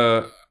was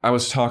I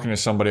was talking to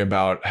somebody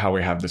about how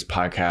we have this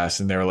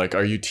podcast, and they were like,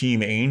 are you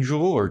Team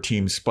Angel or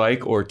Team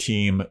Spike or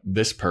Team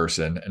this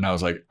person? And I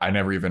was like, I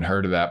never even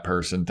heard of that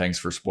person. Thanks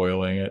for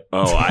spoiling it.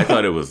 Oh, I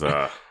thought it was,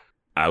 I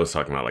was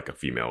talking about like a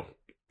female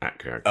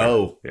character.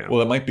 Oh, yeah.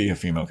 Well, it might be a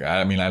female guy.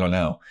 I mean, I don't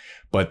know.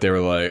 But they were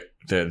like,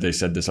 they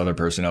said this other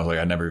person. I was like,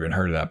 I never even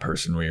heard of that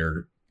person.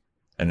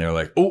 And they were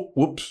like, oh,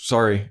 whoops,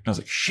 sorry. And I was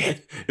like,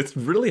 shit. It's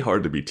really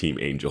hard to be Team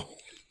Angel.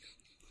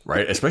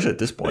 Right? Especially at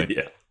this point.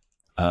 Yeah.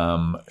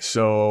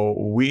 So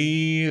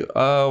we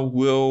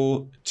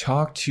will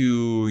talk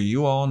to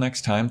you all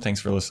next time. Thanks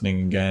for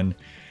listening again.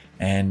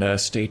 And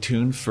stay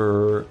tuned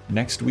for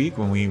next week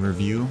when we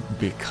review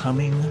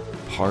Becoming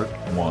Part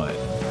 1.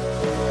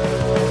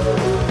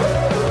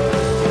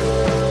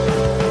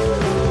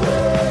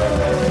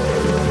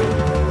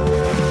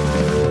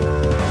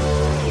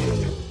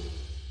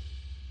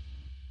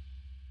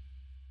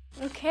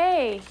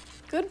 Okay,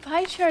 good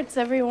pie charts,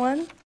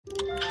 everyone.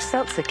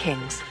 Seltzer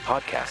Kings.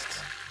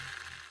 Podcasts.